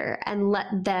player and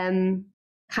let them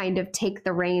kind of take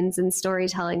the reins in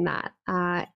storytelling that.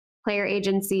 Player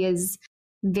agency is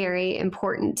very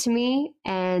important to me,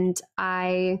 and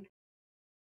I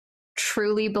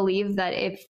truly believe that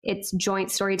if it's joint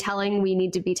storytelling, we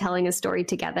need to be telling a story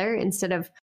together instead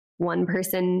of one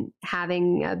person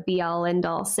having a be-all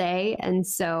end-all say. And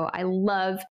so I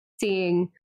love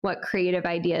seeing what creative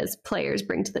ideas players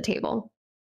bring to the table.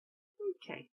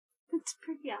 Okay, that's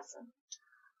pretty awesome.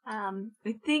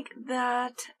 I think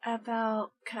that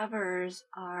about covers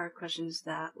our questions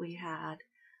that we had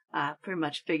pretty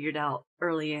much figured out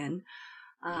early in.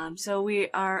 So we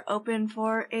are open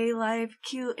for a live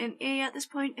Q&A at this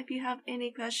point. If you have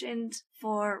any questions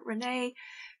for Renee,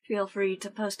 feel free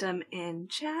to post them in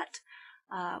chat.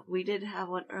 We did have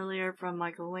one earlier from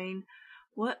Michael Wayne.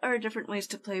 What are different ways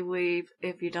to play Wave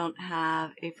if you don't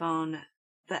have a phone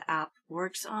the app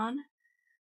works on?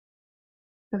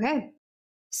 Okay.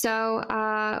 So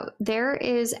there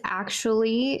is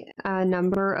actually a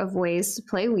number of ways to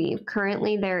play Weave.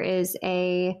 Currently, there is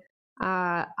a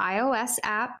iOS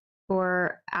app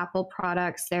for Apple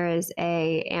products. There is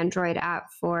a Android app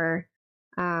for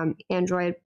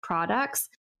Android products.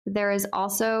 There is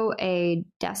also a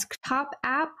desktop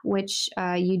app, which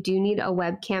you do need a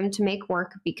webcam to make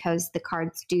work because the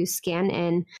cards do scan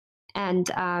in.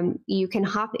 And you can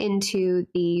hop into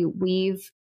the Weave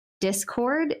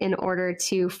Discord in order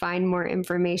to find more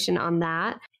information on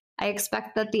that. I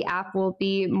expect that the app will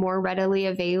be more readily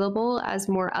available as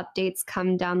more updates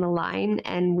come down the line.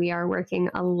 And we are working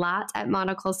a lot at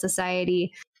Monocle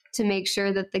Society to make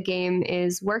sure that the game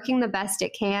is working the best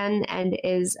it can and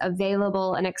is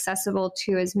available and accessible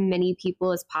to as many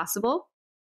people as possible.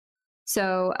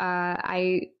 So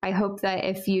I hope that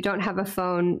if you don't have a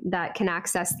phone that can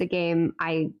access the game,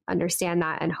 I understand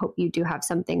that and hope you do have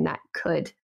something that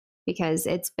could, because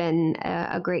it's been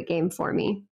a great game for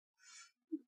me.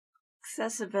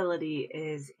 Accessibility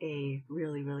is a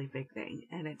really, really big thing,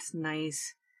 and it's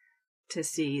nice to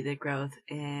see the growth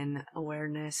in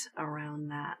awareness around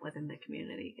that within the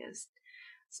community, because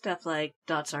stuff like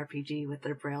Dots RPG with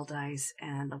their Braille dice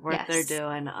and the work they're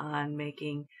doing on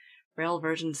making Braille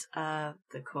versions of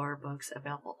the core books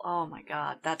available. Oh my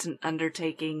God, that's an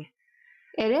undertaking.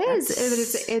 It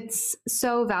is. It's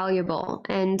so valuable,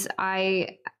 and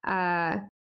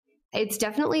it's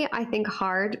definitely, I think,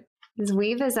 hard.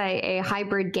 Weave is a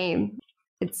hybrid game.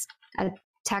 It's a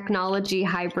technology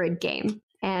hybrid game.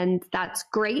 And that's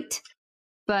great,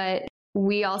 but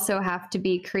we also have to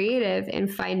be creative in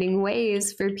finding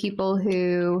ways for people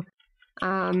who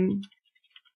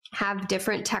have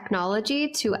different technology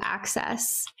to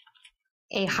access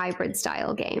a hybrid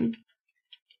style game.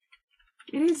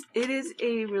 It is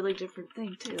a really different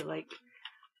thing too. Like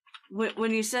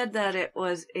when you said that it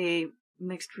was a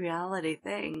mixed reality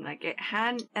thing, like it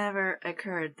hadn't ever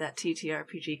occurred that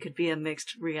TTRPG could be a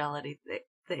mixed reality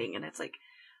thing, and it's like,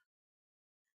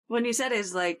 when you said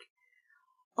it's like,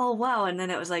 oh wow, and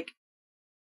then it was like,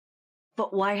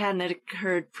 but why hadn't it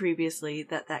occurred previously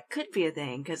that that could be a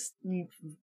thing? Because,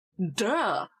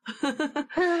 duh,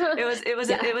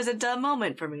 it was a dumb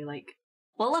moment for me. Like,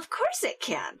 well, of course it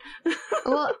can.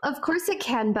 Well, of course it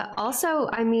can, but also,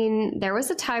 I mean, there was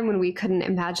a time when we couldn't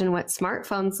imagine what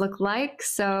smartphones look like.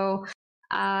 So,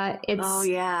 it's oh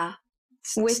yeah,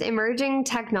 with emerging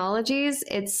technologies,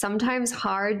 it's sometimes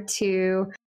hard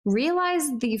to realize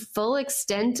the full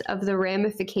extent of the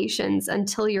ramifications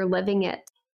until you're living it.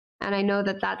 And I know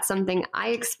that that's something I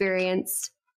experienced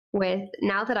with,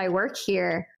 now that I work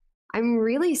here, I'm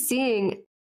really seeing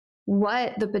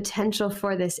what the potential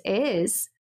for this is.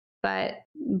 But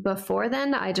before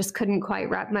then, I just couldn't quite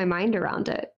wrap my mind around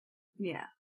it. Yeah.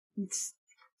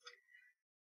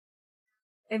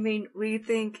 I mean,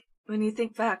 when you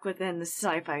think back within the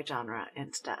sci-fi genre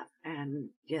and stuff, and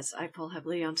yes, I pull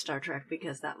heavily on Star Trek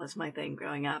because that was my thing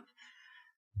growing up.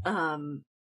 I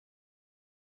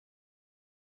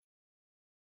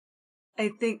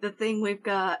think the thing we've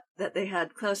got that they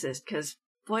had closest, because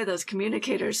boy, those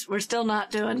communicators were still not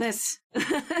doing this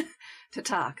to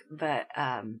talk, but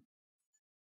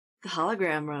the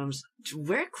hologram rooms,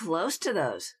 we're close to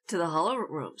those, to the holo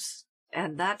rooms,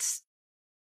 and that's,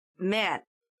 man.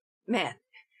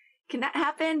 Can that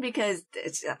happen? Because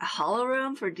it's a holo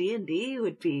room for D&D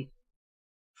would be.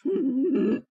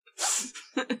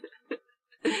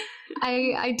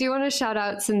 I do want to shout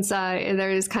out, since there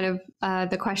is kind of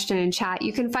the question in chat.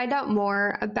 You can find out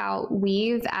more about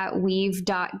Weave at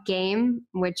weave.game,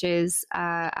 which is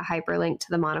a hyperlink to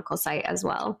the Monocle site as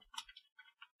well.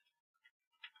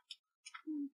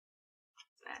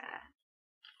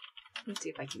 Let's see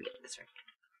if I can get this right.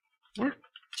 Yeah,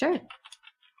 sure.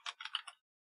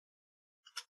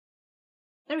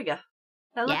 There we go.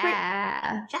 That look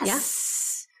right?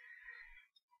 Yes.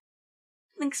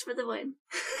 Yeah. Links for the win.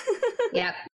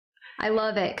 Yep. I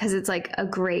love it because it's like a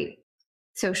great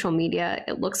social media.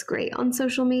 It looks great on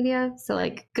social media. So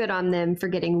like, good on them for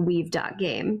getting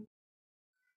weave.game.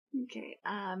 Okay.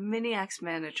 Miniax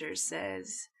Manager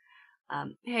says,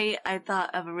 hey, I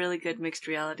thought of a really good mixed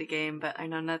reality game, but I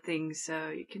know nothing, so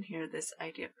you can hear this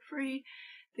idea for free.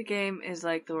 The game is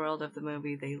like the world of the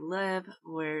movie They Live,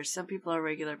 where some people are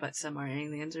regular but some are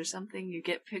aliens or something. You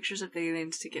get pictures of the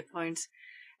aliens to get points,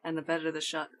 and the better the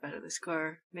shot, the better the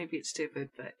score. Maybe it's stupid,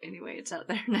 but anyway, it's out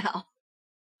there now.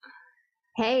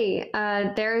 Hey,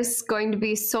 there's going to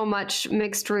be so much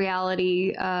mixed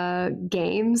reality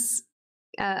games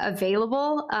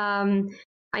available. I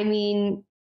mean,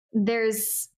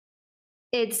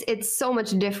 it's so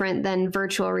much different than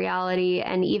virtual reality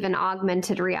and even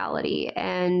augmented reality.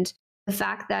 And the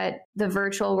fact that the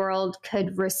virtual world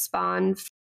could respond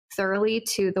thoroughly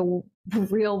to the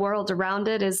real world around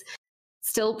it is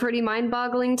still pretty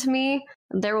mind-boggling to me.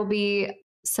 There will be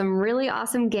some really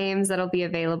awesome games that'll be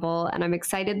available, and I'm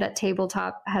excited that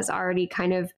Tabletop has already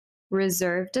kind of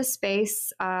reserved a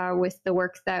space with the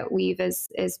work that Weave is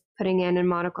putting in and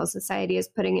Monocle Society is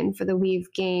putting in for the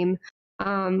Weave game,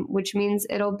 which means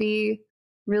it'll be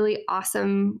really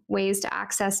awesome ways to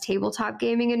access tabletop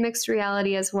gaming and mixed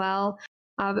reality as well.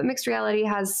 But mixed reality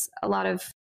has a lot of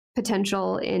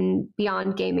potential in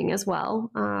beyond gaming as well,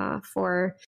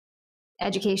 for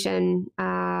education,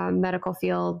 medical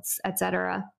fields,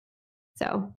 etc.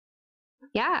 So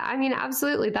yeah, I mean,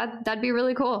 absolutely, that'd be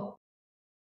really cool.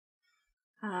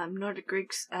 Nordic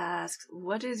Greeks asks,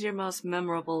 what is your most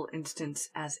memorable instance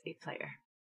as a player?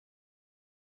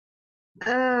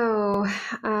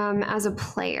 As a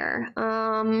player.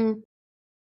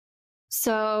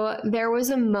 So there was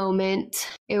a moment,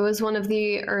 it was one of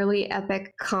the early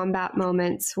epic combat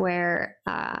moments where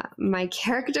my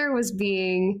character was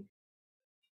being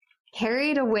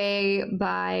carried away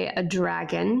by a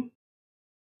dragon,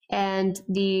 and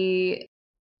the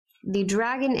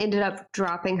dragon ended up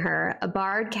dropping her. A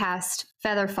bard cast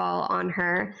Featherfall on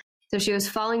her, so she was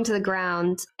falling to the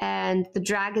ground, and the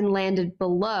dragon landed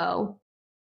below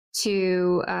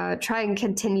to try and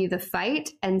continue the fight.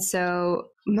 And so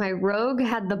my rogue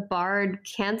had the bard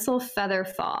cancel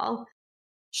Featherfall.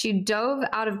 She dove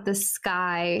out of the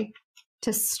sky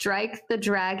to strike the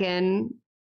dragon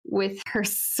with her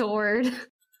sword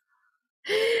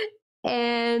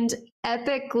and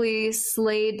epically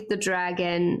slayed the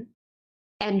dragon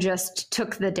and just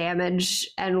took the damage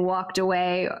and walked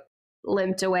away,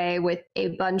 limped away with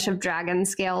a bunch of dragon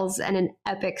scales and an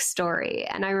epic story.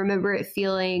 And I remember it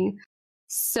feeling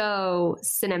so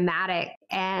cinematic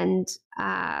and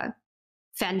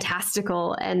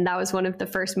fantastical. And that was one of the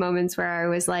first moments where I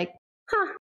was like,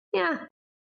 yeah,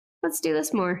 let's do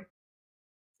this more.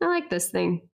 I like this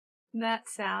thing. That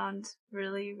sounds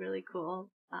really, really cool.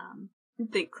 I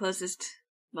think closest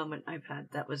moment I've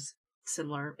had that was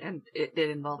similar, and it did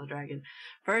involve a dragon.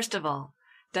 First of all,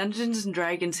 Dungeons and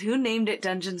Dragons. Who named it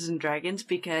Dungeons and Dragons?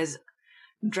 Because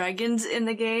dragons in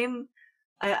the game,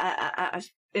 I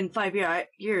in 5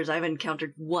 years, I've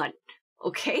encountered one.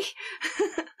 Okay,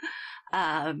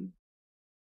 and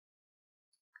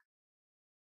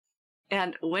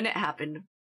when it happened,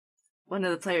 one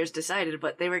of the players decided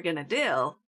what they were gonna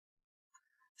do.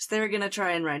 So they were gonna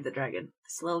try and ride the dragon,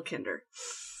 this little kinder,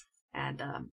 and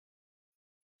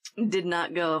did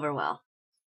not go over well.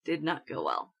 Did not go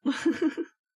well.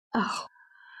 Oh.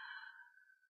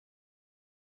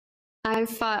 I've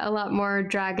fought a lot more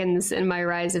dragons in my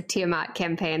Rise of Tiamat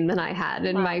campaign than I had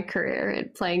in my career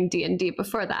at playing D&D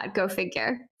before that. Go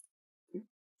figure.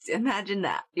 Imagine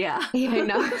that. Yeah. Yeah, I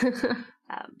know.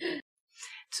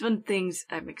 It's one of the things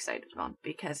I'm excited about,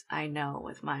 because I know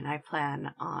with mine I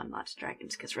plan on lots of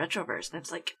dragons, because Retroverse,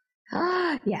 that's like...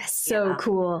 yes, so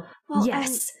cool. Well,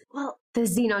 yes. The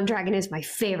Xenon dragon is my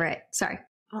favorite. Sorry.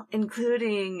 Well,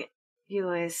 including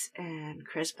Uis and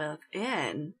Chris both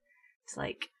in, it's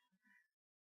like,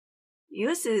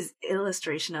 Uis's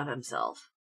illustration of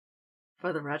himself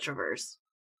for the Retroverse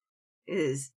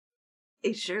is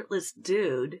a shirtless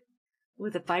dude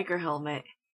with a biker helmet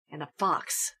and a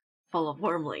fox full of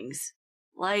wormlings.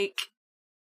 Like,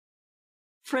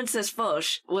 Princess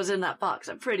Foch was in that box,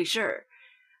 I'm pretty sure.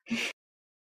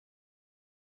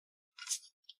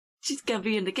 She's gonna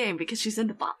be in the game because she's in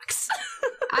the box.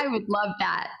 I would love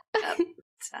that.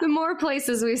 The more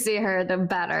places we see her, the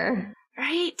better.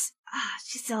 Right?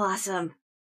 She's so awesome.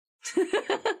 So,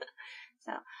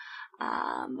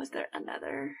 was there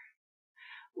another?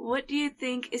 What do you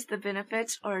think is the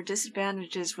benefits or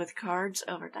disadvantages with cards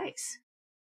over dice?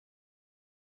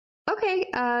 Okay,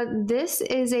 this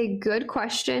is a good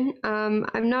question.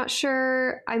 I'm not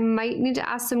sure. I might need to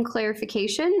ask some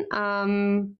clarification.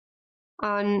 I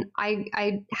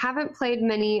haven't played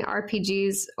many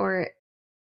RPGs or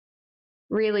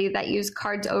really that use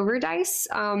cards over dice.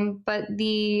 But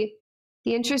the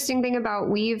interesting thing about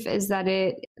Weave is that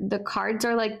the cards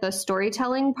are like the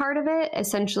storytelling part of it.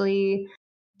 Essentially,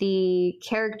 the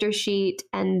character sheet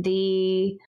and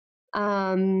the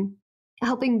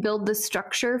helping build the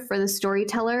structure for the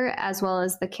storyteller as well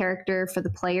as the character for the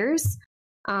players.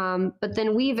 But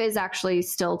then Weave is actually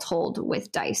still told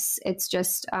with dice. It's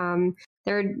just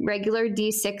they're regular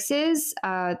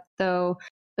D6s, though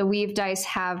the Weave dice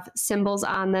have symbols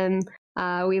on them.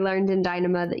 We learned in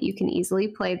Dynama that you can easily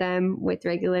play them with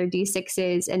regular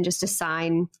D6s and just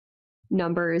assign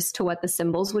numbers to what the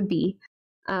symbols would be.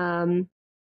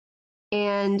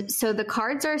 And so the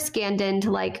cards are scanned in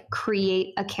to like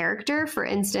create a character. For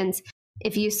instance,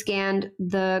 if you scanned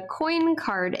the coin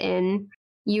card in,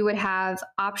 you would have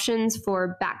options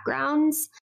for backgrounds,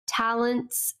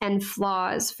 talents, and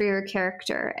flaws for your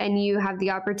character. And you have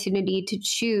the opportunity to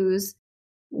choose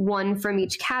one from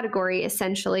each category,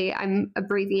 essentially. I'm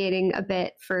abbreviating a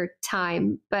bit for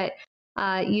time, but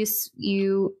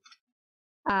you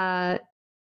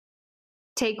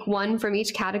take one from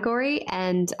each category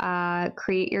and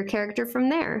create your character from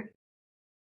there.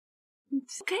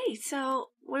 Okay, so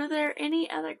were there any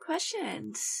other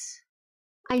questions?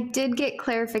 I did get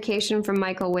clarification from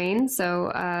Michael Wayne.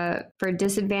 So for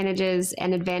disadvantages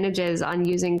and advantages on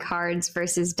using cards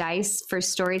versus dice for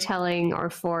storytelling or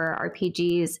for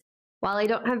RPGs, while I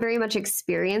don't have very much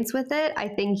experience with it, I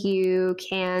think you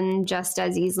can just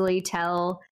as easily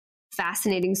tell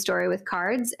fascinating story with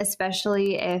cards,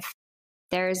 especially if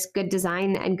there's good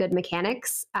design and good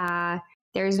mechanics.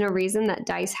 There's no reason that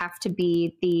dice have to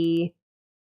be the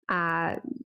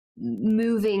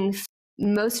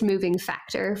most moving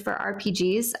factor for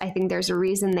RPGs. I think there's a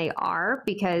reason they are,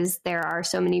 because there are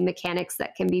so many mechanics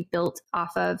that can be built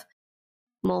off of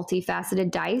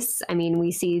multifaceted dice. I mean,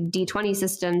 we see D20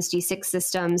 systems, D6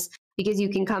 systems, because you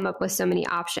can come up with so many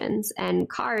options. And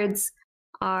cards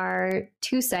are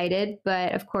two-sided,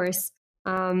 but of course,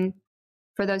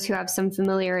 for those who have some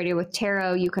familiarity with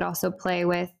tarot, you could also play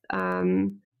with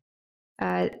the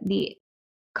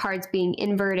cards being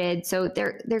inverted. So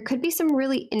there could be some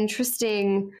really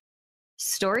interesting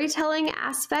storytelling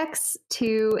aspects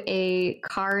to a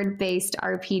card-based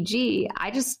RPG.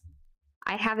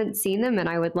 I haven't seen them, and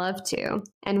I would love to.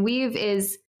 And Weave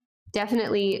is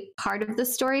definitely part of the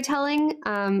storytelling,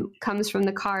 comes from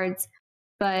the cards,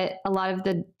 but a lot of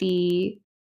the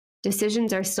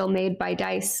decisions are still made by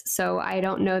dice. So I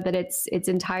don't know that it's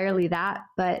entirely that,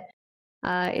 but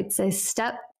it's a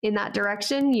step in that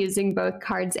direction using both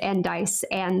cards and dice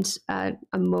and a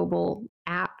mobile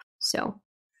app. So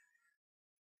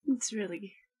it's a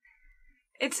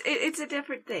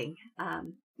different thing.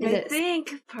 I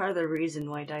think part of the reason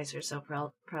why dice are so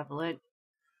prevalent,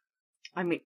 I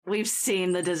mean, we've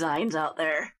seen the designs out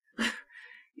there.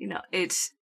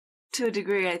 It's, to a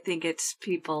degree, I think it's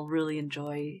people really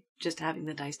enjoy just having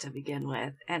the dice to begin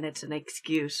with, and it's an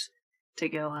excuse to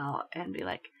go out and be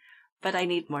like, but I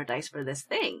need more dice for this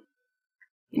thing.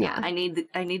 I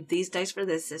need these dice for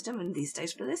this system and these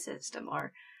dice for this system.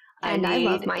 I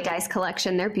love my dice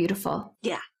collection. They're beautiful.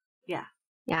 Yeah.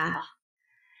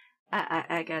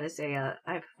 I gotta say,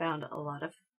 I've found a lot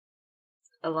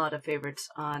of favorites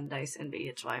on Dice Envy.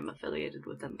 It's why I'm affiliated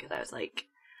with them, because I was like,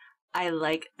 I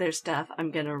like their stuff. I'm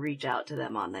gonna reach out to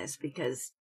them on this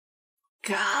because,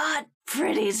 God,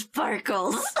 pretty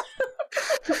sparkles.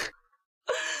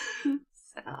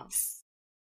 So,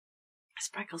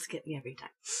 sparkles get me every time.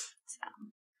 So,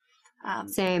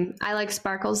 same. I like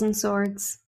sparkles and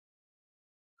swords.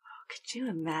 Could you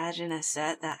imagine a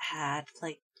set that had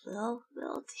like little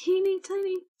teeny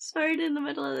tiny sword in the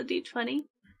middle of the D20?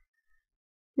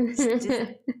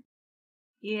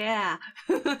 Yeah.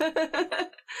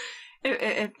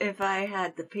 If I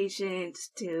had the patience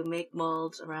to make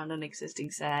molds around an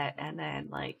existing set and then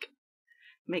like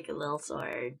make a little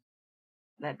sword,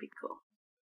 that'd be cool.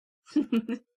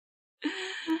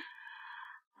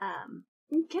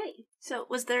 Okay. So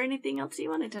was there anything else you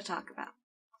wanted to talk about?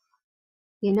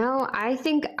 I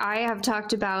think I have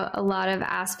talked about a lot of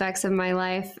aspects of my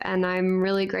life, and I'm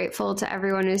really grateful to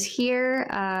everyone who's here.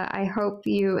 I hope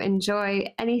you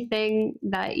enjoy anything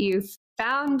that you've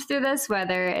found through this,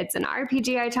 whether it's an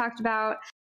RPG I talked about,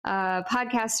 a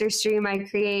podcast or stream I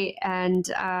create, and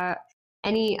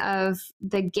any of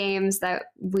the games that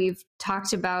we've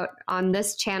talked about on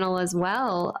this channel as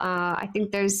well. I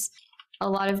think there's a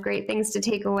lot of great things to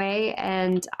take away,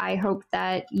 and I hope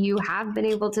that you have been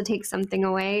able to take something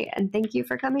away, and thank you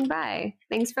for coming by.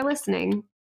 Thanks for listening.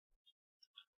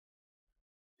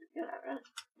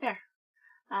 There.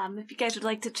 If you guys would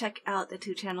like to check out the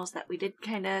two channels that we did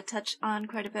kind of touch on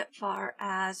quite a bit far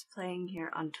as playing here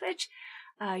on Twitch,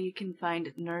 you can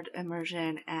find Nerd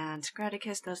Immersion and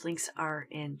Scraticus. Those links are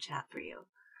in chat for you.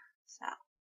 So,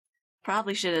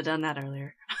 probably should have done that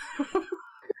earlier.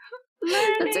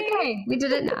 That's okay. We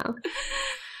did it now.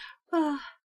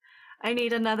 I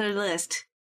need another list.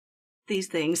 These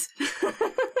things.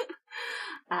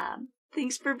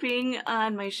 Thanks for being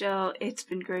on my show. It's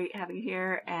been great having you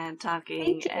here and talking.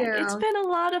 Thank you. And it's been a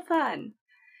lot of fun.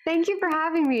 Thank you for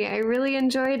having me. I really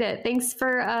enjoyed it. Thanks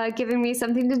for giving me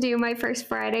something to do my first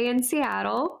Friday in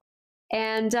Seattle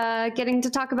and getting to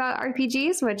talk about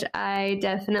RPGs, which I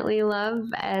definitely love.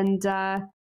 And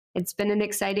it's been an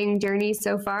exciting journey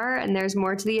so far, and there's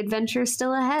more to the adventure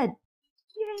still ahead.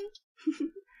 Yay!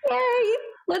 Yay!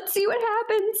 Let's see what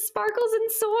happens. Sparkles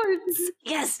and swords.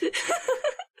 Yes!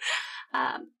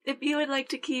 If you would like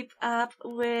to keep up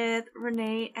with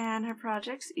Renee and her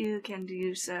projects, you can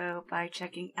do so by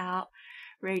checking out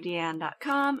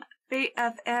radian.com,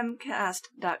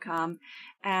 bfmcast.com,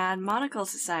 and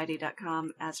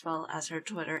monoclesociety.com, as well as her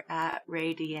Twitter at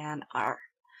radianr.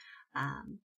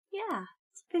 Yeah.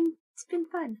 It's been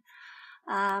fun.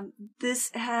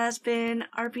 This has been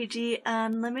RPG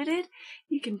Unlimited.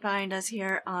 You can find us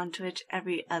here on Twitch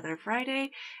every other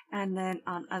Friday, and then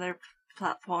on other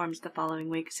platforms the following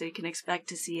week, so you can expect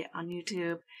to see it on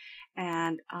YouTube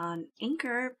and on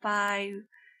Anchor by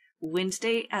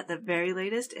Wednesday at the very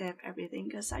latest if everything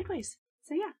goes sideways.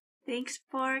 So yeah, thanks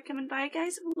for coming by,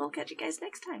 guys. We'll catch you guys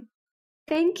next time.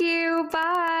 Thank you.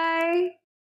 Bye.